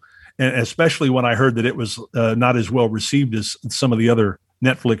show, and especially when I heard that it was not as well received as some of the other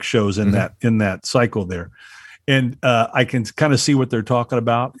Netflix shows in that cycle there, and I can kind of see what they're talking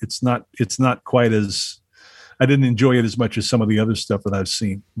about. It's not quite as, I didn't enjoy it as much as some of the other stuff that I've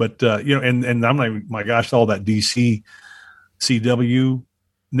seen, but and I'm like, my gosh, all that DC CW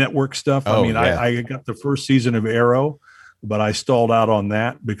network stuff. Oh, I mean, yeah. I got the first season of Arrow, but I stalled out on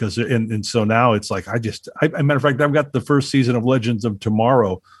that because, and so now it's like, matter of fact, I've got the first season of Legends of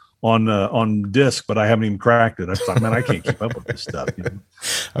Tomorrow on disc, but I haven't even cracked it. I thought, man, I can't keep up with this stuff.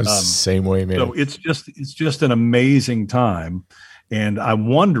 I'm the same way, man. So it's just an amazing time. And I'm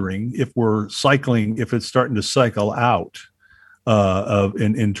wondering if it's starting to cycle out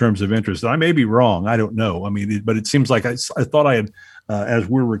in terms of interest. I may be wrong. I don't know. I mean, but it seems like I thought I had, as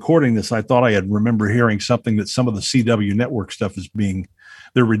we're recording this, I thought I had remember hearing something that some of the CW network stuff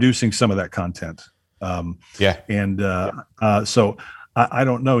they're reducing some of that content. So I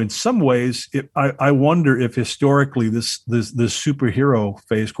don't know. In some ways, I wonder if historically this superhero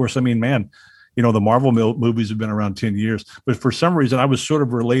phase, of course, I mean, man, the Marvel movies have been around 10 years, but for some reason I was sort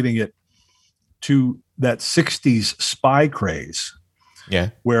of relating it to that 60s spy craze. Yeah.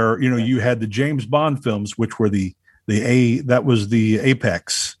 Where, you had the James Bond films, which were that was the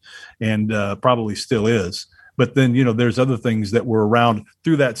apex and probably still is. But then, there's other things that were around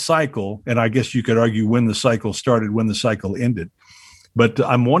through that cycle. And I guess you could argue when the cycle started, when the cycle ended. But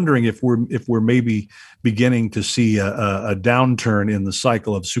I'm wondering if we're maybe beginning to see a downturn in the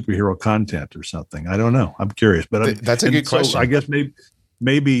cycle of superhero content or something. I don't know. I'm curious, but that's a good question. I guess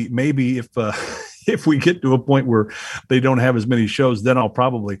maybe if we get to a point where they don't have as many shows, then I'll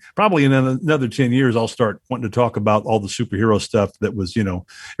probably in another 10 years, I'll start wanting to talk about all the superhero stuff that was,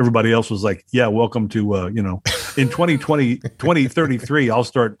 everybody else was like, yeah, welcome to, in 2033, I'll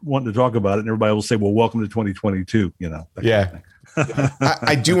start wanting to talk about it. And everybody will say, well, welcome to 2022, Yeah.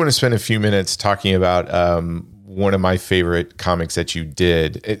 I do want to spend a few minutes talking about one of my favorite comics that you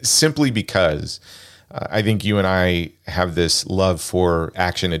did, simply because I think you and I have this love for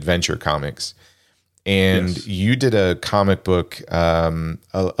action adventure comics. And yes. You did a comic book a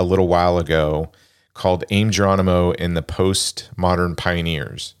little while ago called AIM Geronimo and the Postmodern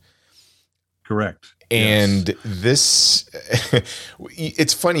Pioneers. Correct. And this,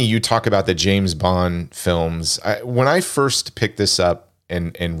 it's funny you talk about the James Bond films. When I first picked this up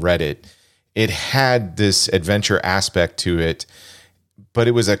and read it, it had this adventure aspect to it, but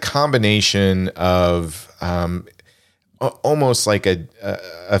it was a combination of almost like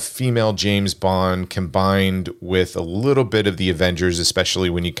a female James Bond combined with a little bit of the Avengers, especially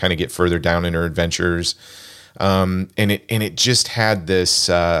when you kind of get further down in her adventures. And it just had this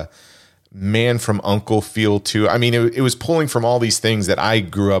Man from U.N.C.L.E. feel to. I mean, it was pulling from all these things that I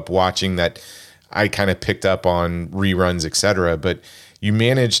grew up watching that I kind of picked up on reruns, etc. But you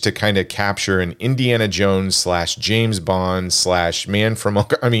managed to kind of capture an Indiana Jones / James Bond / Man from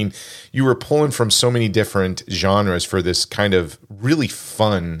U.N.C.L.E. I mean, you were pulling from so many different genres for this kind of really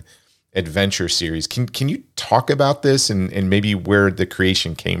fun adventure series. Can you talk about this and maybe where the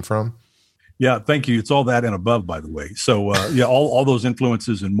creation came from? Yeah, thank you. It's all that and above, by the way. So, all those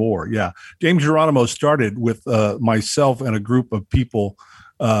influences and more. Yeah. James Geronimo started with myself and a group of people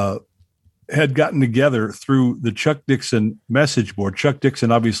had gotten together through the Chuck Dixon message board. Chuck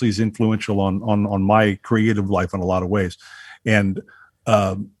Dixon obviously is influential on my creative life in a lot of ways. And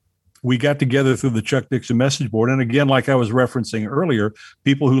we got together through the Chuck Dixon message board. And again, like I was referencing earlier,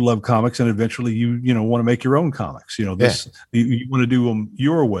 people who love comics, and eventually you want to make your own comics, you want to do them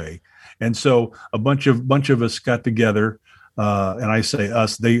your way. And so a bunch of us got together, and I say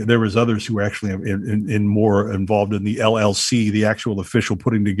us, there was others who were actually in more involved in the LLC, the actual official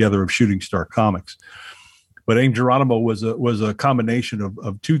putting together of Shooting Star Comics. But Aim Geronimo was a combination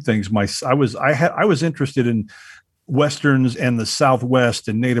of two things. I was interested in Westerns and the Southwest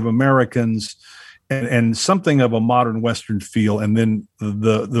and Native Americans and something of a modern Western feel. And then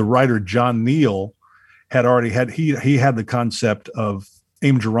the writer John Neal had the concept of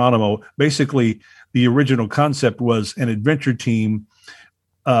Aim Geronimo. Basically, the original concept was an adventure team,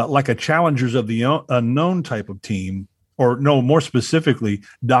 like a Challengers of the Unknown type of team, or no, more specifically,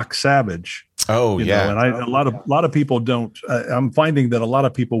 Doc Savage. Oh, yeah. And a lot of people don't. I'm finding that a lot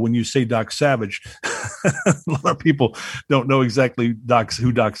of people, when you say Doc Savage, a lot of people don't know exactly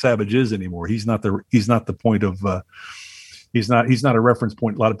who Doc Savage is anymore. He's not the point of. He's not a reference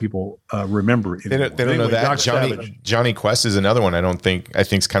point. A lot of people remember it. They don't know that. Johnny Quest is another one. I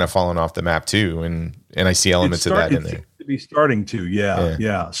think's kind of fallen off the map too, and I see elements of that in there. To be starting to,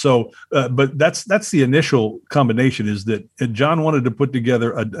 yeah. So, but that's the initial combination. Is that John wanted to put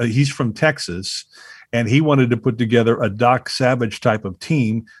together he's from Texas, and he wanted to put together a Doc Savage type of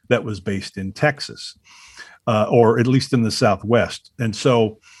team that was based in Texas, or at least in the Southwest, and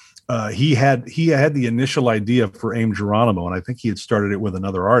so. He had the initial idea for Aim Geronimo, and I think he had started it with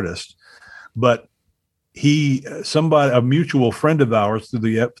another artist. But a mutual friend of ours through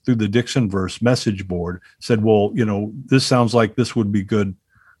the Dixonverse message board said, "Well, this sounds like this would be good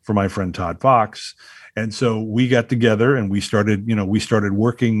for my friend Todd Fox." And so we got together and we started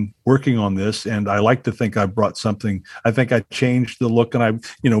working on this. And I like to think I brought something. I think I changed the look, and I,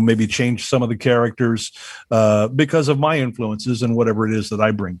 maybe changed some of the characters because of my influences and whatever it is that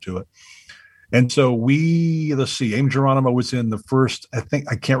I bring to it. And so Aim Geronimo was in the first,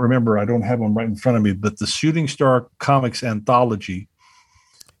 I can't remember. I don't have them right in front of me, but the Shooting Star Comics anthology.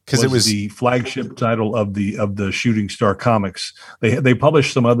 Because it was the flagship title of the Shooting Star Comics. They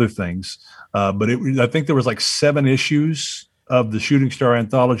published some other things, but I think there was like 7 issues of the Shooting Star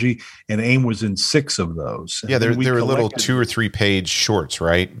anthology, and Aim was in 6 of those. Yeah, they were little 2 or 3 page shorts,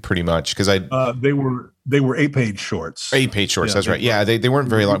 right? Pretty much, because they were 8-page shorts. 8-page shorts. Yeah, that's right. Yeah, they weren't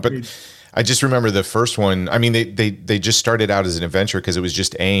very long, but I just remember the first one. I mean, they just started out as an adventure because it was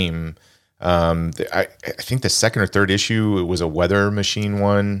just Aim. I think the second or third issue was a weather machine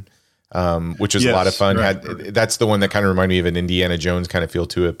one, which was a lot of fun. Right. That's the one that kind of reminded me of an Indiana Jones kind of feel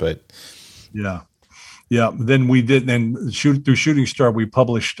to it. But yeah. Then we did, and through Shooting Star, we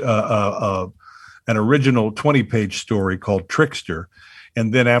published an original 20-page story called Trickster,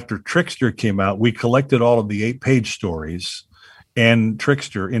 and then after Trickster came out, we collected all of the 8-page stories and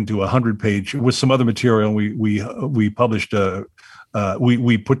Trickster into a 100-page with some other material. And we published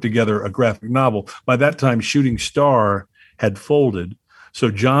we put together a graphic novel. By that time, Shooting Star had folded.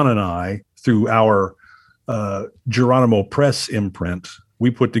 So John and I, through our Geronimo Press imprint, we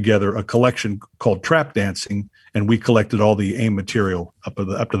put together a collection called Trap Dancing, and we collected all the Aim material up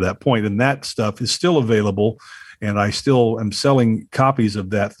to that point. And that stuff is still available, and I still am selling copies of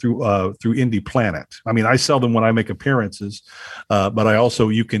that through Indie Planet. I mean, I sell them when I make appearances, but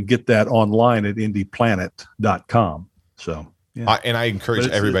you can get that online at indieplanet.com. So. Yeah. And I encourage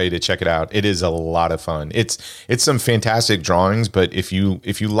everybody to check it out. It is a lot of fun. It's some fantastic drawings, but if you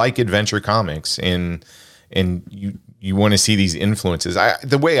like adventure comics and you want to see these influences,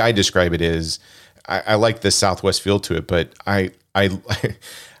 the way I describe it is I like the Southwest feel to it, but I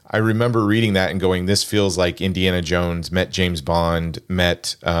remember reading that and going, this feels like Indiana Jones met James Bond,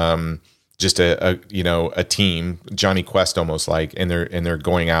 met just a team, Johnny Quest almost like, and they're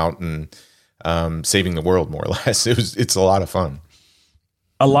going out and saving the world more or less. It's a lot of fun.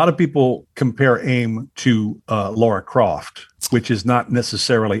 A lot of people compare Aim to Laura Croft, which is not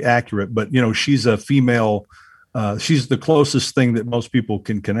necessarily accurate, but she's a female. She's the closest thing that most people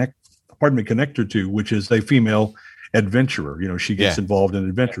can connect her to, which is a female adventurer. She gets involved in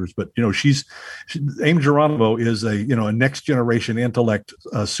adventures, but Aim Geronimo is a next generation intellect,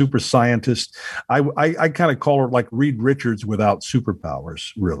 super scientist. I kind of call her like Reed Richards without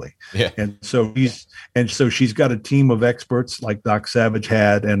superpowers, really. Yeah. And so she's got a team of experts like Doc Savage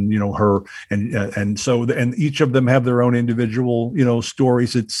had, and her, and each of them have their own individual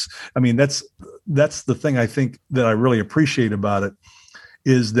stories. That's the thing I think that I really appreciate about it,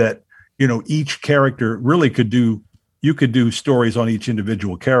 is that each character really you could do stories on each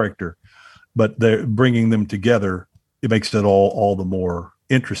individual character, but they're bringing them together. It makes it all the more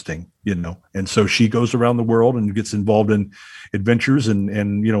interesting, and so she goes around the world and gets involved in adventures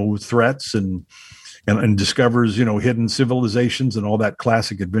and threats and discovers hidden civilizations and all that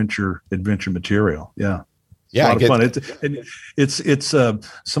classic adventure material. Yeah, it's a lot of fun. It's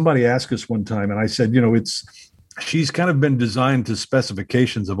somebody asked us one time, and I said, she's kind of been designed to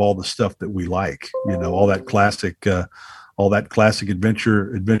specifications of all the stuff that we like, all that classic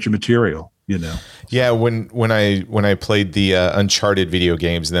adventure material. Yeah, when I played the Uncharted video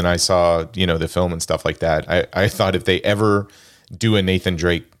games, then I saw the film and stuff like that. I thought if they ever do a Nathan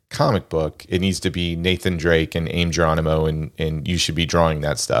Drake comic book, it needs to be Nathan Drake and Aim Geronimo, and you should be drawing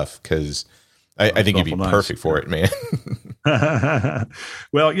that stuff, because I think you'd be perfect for it, man.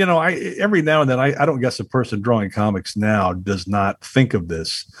 Well, every now and then I don't guess a person drawing comics now does not think of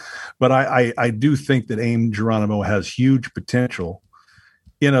this, but I do think that Aim Geronimo has huge potential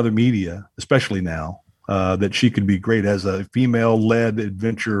in other media, especially now, that she could be great as a female-led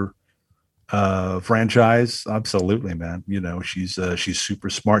adventure franchise. Absolutely, man. She's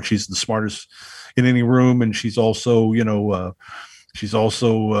super smart. She's the smartest in any room, and she's also an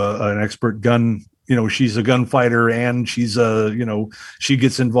expert gun. She's a gunfighter, and she's she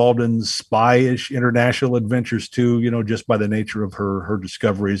gets involved in spy-ish international adventures too, just by the nature of her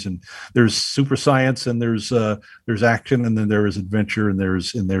discoveries. And there's super science, and there's action, and then there is adventure, and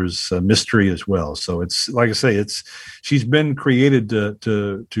there's mystery as well. So it's, like I say, she's been created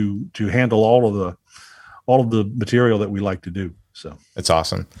to handle all of the material that we like to do. So that's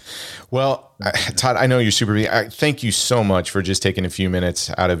awesome. Well, Todd, I know you're super busy. Thank you so much for just taking a few minutes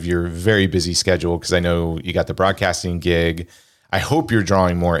out of your very busy schedule, because I know you got the broadcasting gig. I hope you're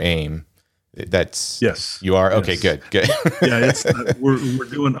drawing more AIM. Yes, you are. Okay, yes. Good. Yeah, it's I'm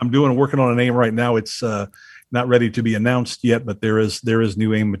working on an AIM right now. It's not ready to be announced yet, but there is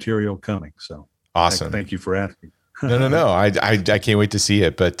new AIM material coming. So awesome. Thank you for asking. No. I can't wait to see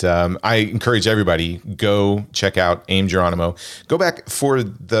it. But I encourage everybody, go check out Aim Geronimo. Go back for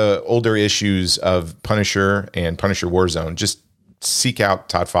the older issues of Punisher and Punisher Warzone. Just seek out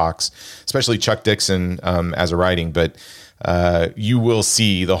Todd Fox, especially Chuck Dixon as a writing. But you will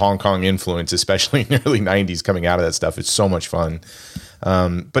see the Hong Kong influence, especially in the early 90s, coming out of that stuff. It's so much fun.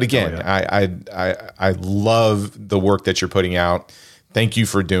 But again, I love the work that you're putting out. Thank you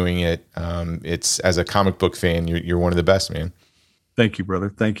for doing it. It's, as a comic book fan, you're one of the best, man. Thank you, brother.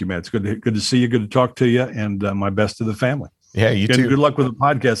 Thank you, man. It's good to see you. Good to talk to you, and my best to the family. Yeah, you too. Good luck with the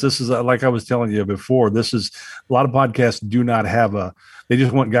podcast. This is like I was telling you before. This is a lot of podcasts do not have they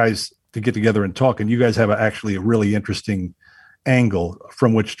just want guys to get together and talk, and you guys have actually a really interesting angle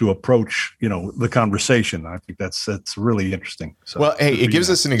from which to approach the conversation. I think that's really interesting. So, well, hey, it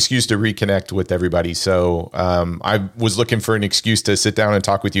gives us an excuse to reconnect with everybody. So I was looking for an excuse to sit down and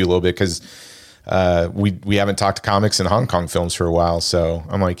talk with you a little bit, because we haven't talked comics and Hong Kong films for a while. So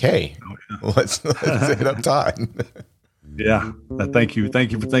I'm like, hey, let's hit up Todd. Yeah, thank you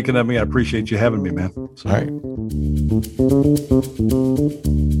for thinking of me. I appreciate you having me, man. So. All right.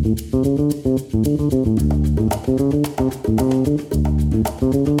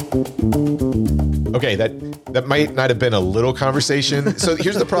 Okay, that might not have been a little conversation. So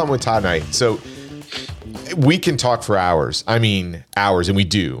here's the problem with Todd and I. So we can talk for hours. I mean, hours, and we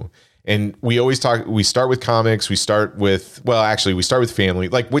do. And we always talk, we start with comics, we start with family.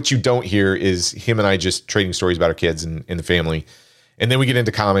 Like, what you don't hear is him and I just trading stories about our kids and the family. And then we get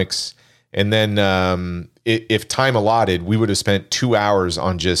into comics. And then if time allotted, we would have spent 2 hours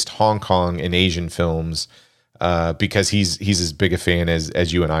on just Hong Kong and Asian films, because he's as big a fan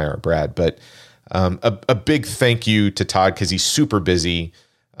as you and I are, Brad. But a big thank you to Todd, because he's super busy.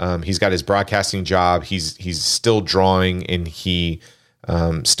 He's got his broadcasting job. He's still drawing, and he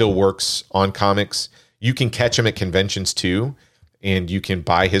still works on comics. You can catch him at conventions too, and you can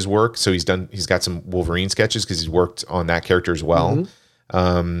buy his work. So he's got some Wolverine sketches, because he's worked on that character as well.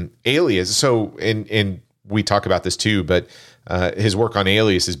 Mm-hmm. Alias. So, and we talk about this too, but his work on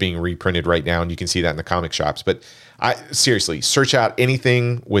Alias is being reprinted right now, and you can see that in the comic shops. But I seriously search out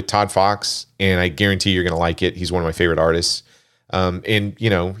anything with Todd Fox, and I guarantee you're going to like it. He's one of my favorite artists. And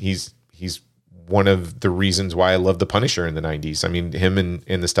he's one of the reasons why I love the Punisher in the 90s. I mean, him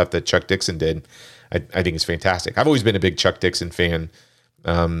and the stuff that Chuck Dixon did, I think is fantastic. I've always been a big Chuck Dixon fan.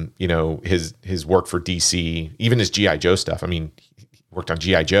 His work for DC, even his G.I. Joe stuff. I mean, he worked on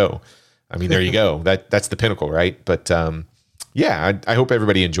G.I. Joe. I mean, there you go. That's the pinnacle, right? But I hope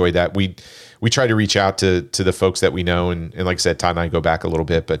everybody enjoyed that. We try to reach out to the folks that we know, and like I said, Todd and I go back a little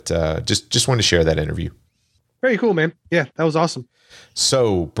bit, but just wanted to share that interview. Very cool, man. Yeah, that was awesome.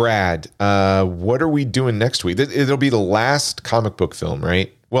 So, Brad, what are we doing next week? It'll be the last comic book film,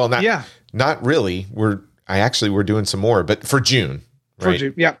 right? Well, not really. We're doing some more, but for June,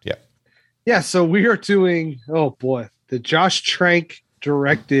 right? Yeah. Yeah. Yeah. So we are doing, oh boy, the Josh Trank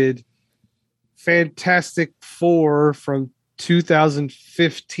directed Fantastic Four from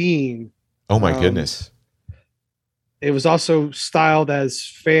 2015. Oh my goodness. It was also styled as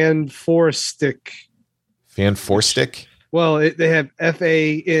Fanforstic. Fanforstic? Well, they have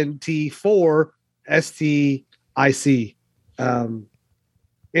FANT4 STIC.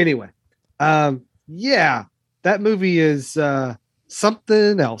 Anyway, yeah, that movie is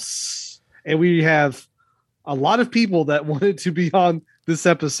something else, and we have a lot of people that wanted to be on this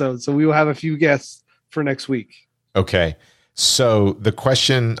episode, so we will have a few guests for next week. Okay, so the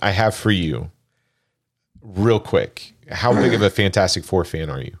question I have for you, real quick, how big of a Fantastic Four fan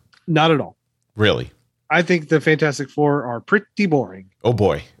are you? Not at all. Really? I think the Fantastic Four are pretty boring. Oh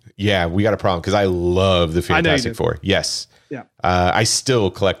boy. Yeah, we got a problem because I love the Fantastic Four. Yes. Yeah. I still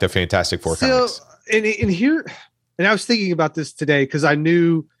collect the Fantastic Four comics. And here, and I was thinking about this today because I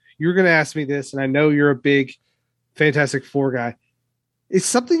knew you were going to ask me this, and I know you're a big Fantastic Four guy. It's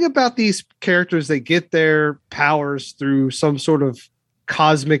something about these characters that get their powers through some sort of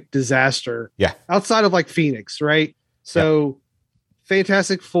cosmic disaster. Yeah. Outside of like Phoenix, right? So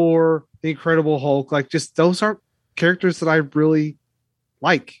Fantastic Four, the Incredible Hulk, like just those aren't characters that I really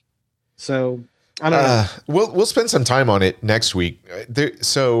like. So I don't know. We'll spend some time on it next week.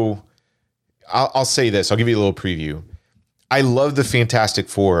 So I'll say this. I'll give you a little preview. I love the Fantastic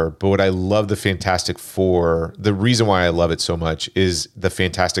Four, but what I love the Fantastic Four, the reason why I love it so much is the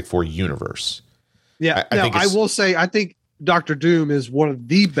Fantastic Four universe. Yeah. I will say, I think Dr. Doom is one of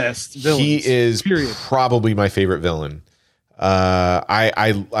the best villains. He is period. Probably my favorite villain.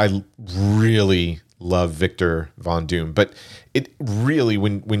 I really love Victor Von Doom, but it really,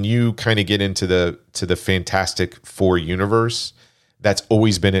 when you kind of get into the Fantastic Four universe, that's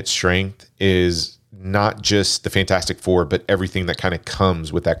always been its strength, is not just the Fantastic Four, but everything that kind of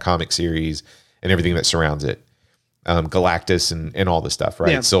comes with that comic series and everything that surrounds it. Galactus and all the stuff,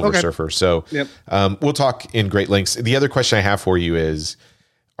 right? Yeah. Silver Surfer. So we'll talk in great lengths. The other question I have for you is,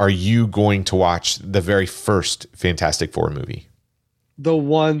 are you going to watch the very first Fantastic Four movie? The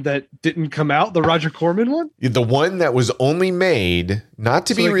one that didn't come out, the Roger Corman one? The one that was only made not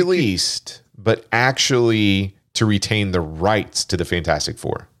to be released, but actually to retain the rights to the Fantastic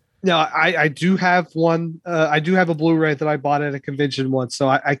Four. No, I do have one. I do have a Blu-ray that I bought at a convention once, so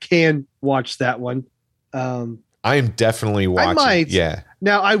I can watch that one. I am definitely watching. I might. Yeah.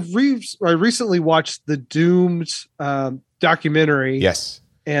 Now I recently watched the Doomed documentary. Yes.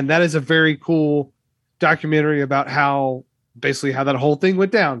 And that is a very cool documentary about how that whole thing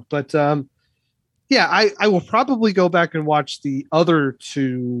went down. But yeah, I will probably go back and watch the other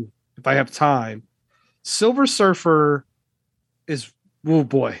two if I have time. Silver Surfer is, oh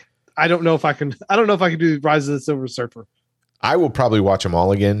boy. I don't know if I can do Rise of the Silver Surfer. I will probably watch them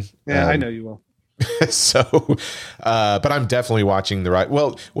all again. Yeah, I know you will. So, but I'm definitely watching the right.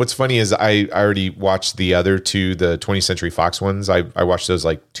 Well, what's funny is I already watched the other two, the 20th Century Fox ones. I watched those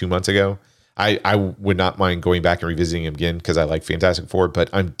like 2 months ago. I would not mind going back and revisiting them again because I like Fantastic Four, but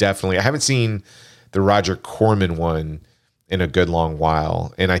I haven't seen the Roger Corman one in a good long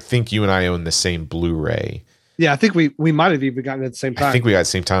while. And I think you and I own the same Blu-ray. Yeah, I think we might have even gotten it at the same time. I think we got it at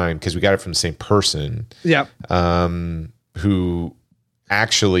the same time because we got it from the same person. Yeah. Who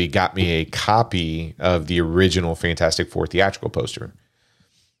actually got me a copy of the original Fantastic Four theatrical poster.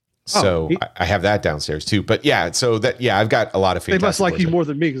 So I have that downstairs too. But yeah, I've got a lot of Fantastic Four. They must like you more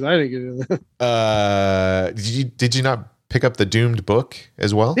than me because I didn't get it. Did you not pick up the Doomed book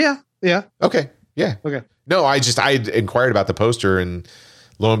as well? Yeah. Okay. Yeah. Okay. No, I inquired about the poster and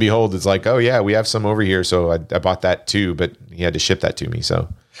lo and behold, it's like, oh yeah, we have some over here. So I bought that too, but he had to ship that to me. So,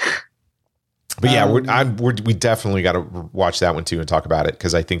 but yeah, we definitely got to watch that one too and talk about it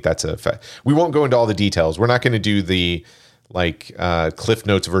because I think that's we won't go into all the details. We're not going to do the Cliff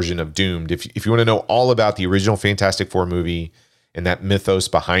Notes version of Doomed. If you want to know all about the original Fantastic Four movie and that mythos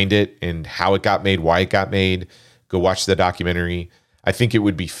behind it and how it got made, why it got made, go watch the documentary. I think it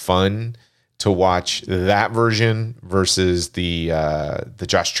would be fun to watch that version versus the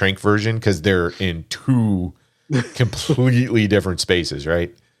Josh Trank version because they're in two completely different spaces,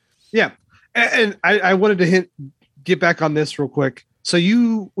 right? Yeah. And I wanted to get back on this real quick. So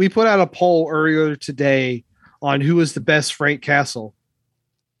we put out a poll earlier today on who is the best Frank Castle.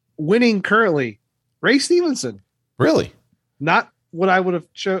 Winning currently, Ray Stevenson. Really? Not what I would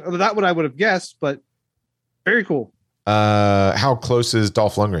have guessed, but very cool. How close is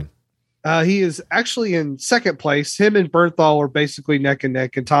Dolph Lundgren? He is actually in second place. Him and Bernthal are basically neck and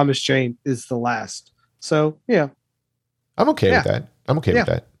neck, and Thomas Jane is the last. So yeah, I'm okay with that. I'm okay with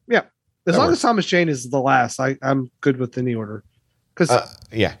that. Yeah, as long works. as Thomas Jane is the last, I'm good with any order. Because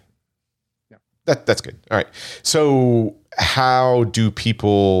Yeah. That's good. All right. So how do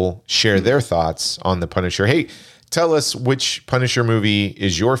people share their thoughts on the Punisher? Hey, tell us which Punisher movie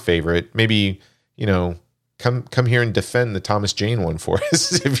is your favorite. Maybe, come here and defend the Thomas Jane one for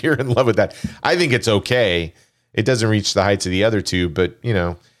us if you're in love with that. I think it's okay. It doesn't reach the heights of the other two, but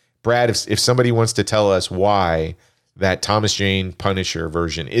Brad, if somebody wants to tell us why that Thomas Jane Punisher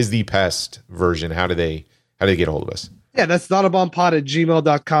version is the best version, how do they get a hold of us? Yeah, that's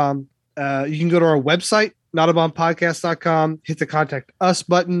notabombpod@gmail.com. You can go to our website, notabombpodcast.com, hit the contact us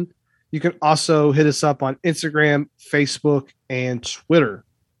button. You can also hit us up on Instagram, Facebook, and Twitter.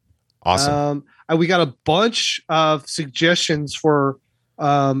 Awesome. And we got a bunch of suggestions for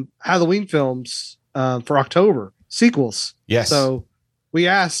Halloween films for October, sequels. Yes. So we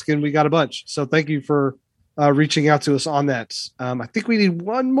asked and we got a bunch. So thank you for reaching out to us on that. I think we need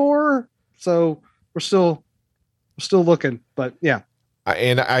one more. So we're still looking, but yeah.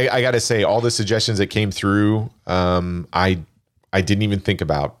 And I got to say, all the suggestions that came through, I didn't even think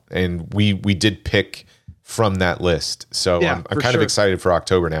about, and we did pick from that list. So Yeah, I'm kind of excited for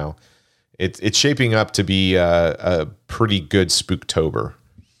October now. It's shaping up to be a pretty good Spooktober.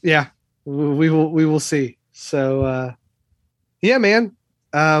 Yeah, we will see. So yeah, man.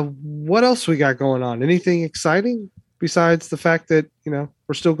 What else we got going on? Anything exciting besides the fact that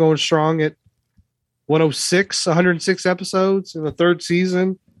we're still going strong at 106 episodes in the third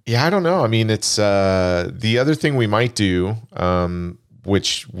season? Yeah, I don't know. I mean, it's the other thing we might do,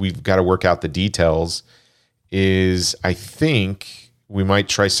 which we've got to work out the details, is I think we might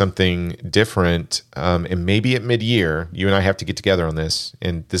try something different. And maybe at mid-year, you and I have to get together on this.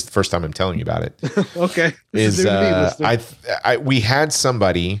 And this is the first time I'm telling you about it. Okay. We had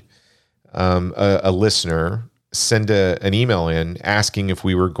somebody, a listener, send an email in asking if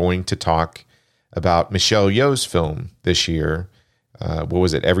we were going to talk about Michelle Yeoh's film this year. What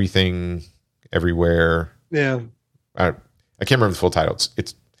was it? Everything, Everywhere. Yeah. I can't remember the full title.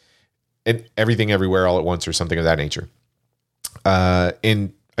 It's Everything, Everywhere, All at Once, or something of that nature.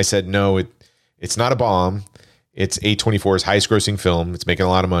 And I said, no, it's not a bomb. It's A24's highest grossing film. It's making a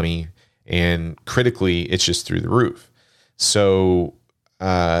lot of money. And critically, it's just through the roof. So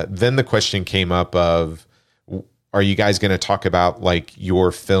then the question came up of, are you guys going to talk about like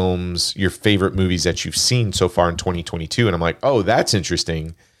your films, your favorite movies that you've seen so far in 2022? And I'm like, oh, that's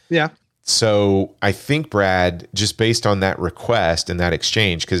interesting. Yeah. So I think, Brad, just based on that request and that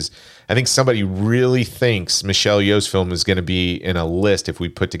exchange, because I think somebody really thinks Michelle Yeoh's film is going to be in a list if we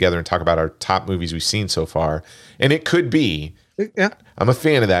put together and talk about our top movies we've seen so far. And it could be. Yeah. I'm a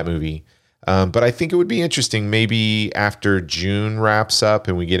fan of that movie. But I think it would be interesting maybe after June wraps up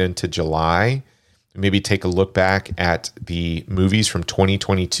and we get into July, maybe take a look back at the movies from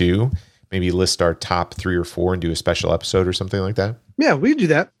 2022, maybe list our top 3 or 4 and do a special episode or something like that. Yeah, we can do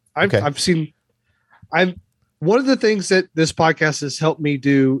that. One of the things that this podcast has helped me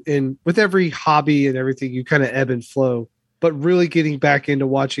do with every hobby and everything, you kind of ebb and flow, but really getting back into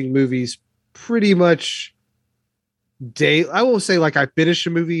watching movies pretty much I won't say like I finish a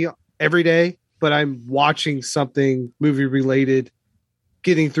movie every day, but I'm watching something movie related,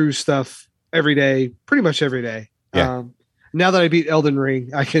 getting through stuff every day, pretty much every day. Yeah. Now that I beat Elden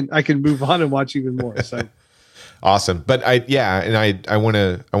Ring, I can move on and watch even more. So awesome. But I want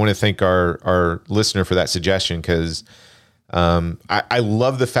to thank our listener for that suggestion, because I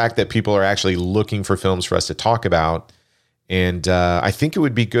love the fact that people are actually looking for films for us to talk about. And I think it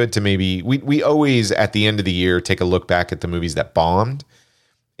would be good to maybe we always at the end of the year take a look back at the movies that bombed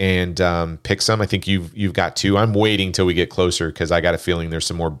and pick some. I think you've got 2. I'm waiting till we get closer because I got a feeling there's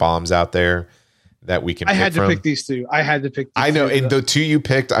some more bombs out there that we can pick from. I had to pick these 2. I know. And the 2 you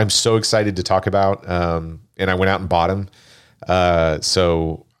picked, I'm so excited to talk about. And I went out and bought them.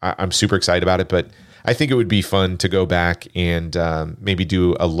 So I'm super excited about it. But I think it would be fun to go back and maybe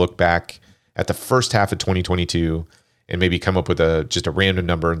do a look back at the first half of 2022 and maybe come up with just a random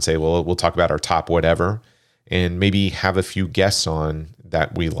number and say, well, we'll talk about our top whatever, and maybe have a few guests on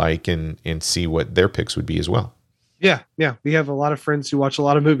that we like and see what their picks would be as well. Yeah. Yeah. We have a lot of friends who watch a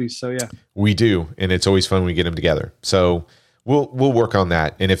lot of movies. So yeah, we do. And it's always fun when we get them together. So we'll work on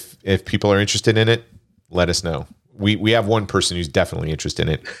that. And if people are interested in it, let us know. We have one person who's definitely interested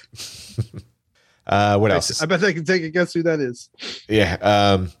in it. What else? I bet they can take a guess who that is.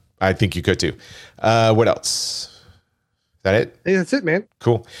 Yeah. I think you could too. What else? Is that it? Hey, that's it, man.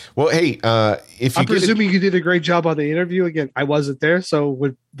 Cool. Well, hey, if you I'm presuming you did a great job on the interview. Again, I wasn't there, so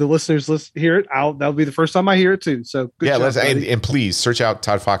when the listeners hear it, that'll be the first time I hear it too. So good job, and please search out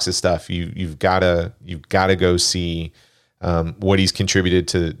Todd Fox's stuff. You've gotta go see what he's contributed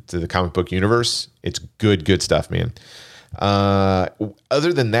to the comic book universe. It's good stuff, man.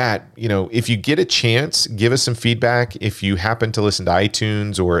 Other than that, if you get a chance, give us some feedback. If you happen to listen to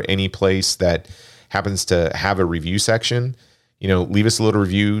iTunes or any place that happens to have a review section, leave us a little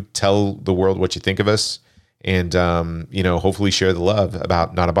review, tell the world what you think of us, and, hopefully share the love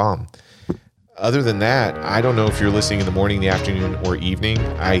about Not a Bomb. Other than that, I don't know if you're listening in the morning, the afternoon, or evening.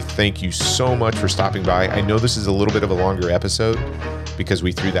 I thank you so much for stopping by. I know this is a little bit of a longer episode because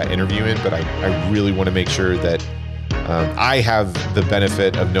we threw that interview in, but I really want to make sure that I have the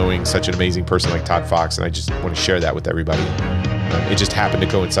benefit of knowing such an amazing person like Todd Fox, and I just want to share that with everybody. It just happened to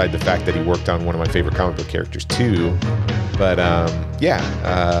coincide the fact that he worked on one of my favorite comic book characters too. But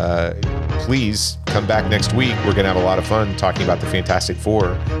please come back next week. We're going to have a lot of fun talking about the Fantastic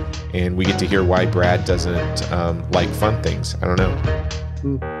Four, and we get to hear why Brad doesn't like fun things. I don't know.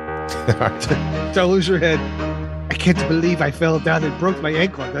 Don't lose your head. I can't believe I fell down and broke my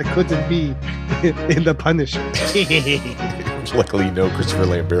ankle. That couldn't be in The Punisher. Luckily, no Christopher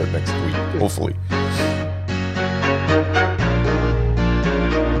Lambert next week, hopefully.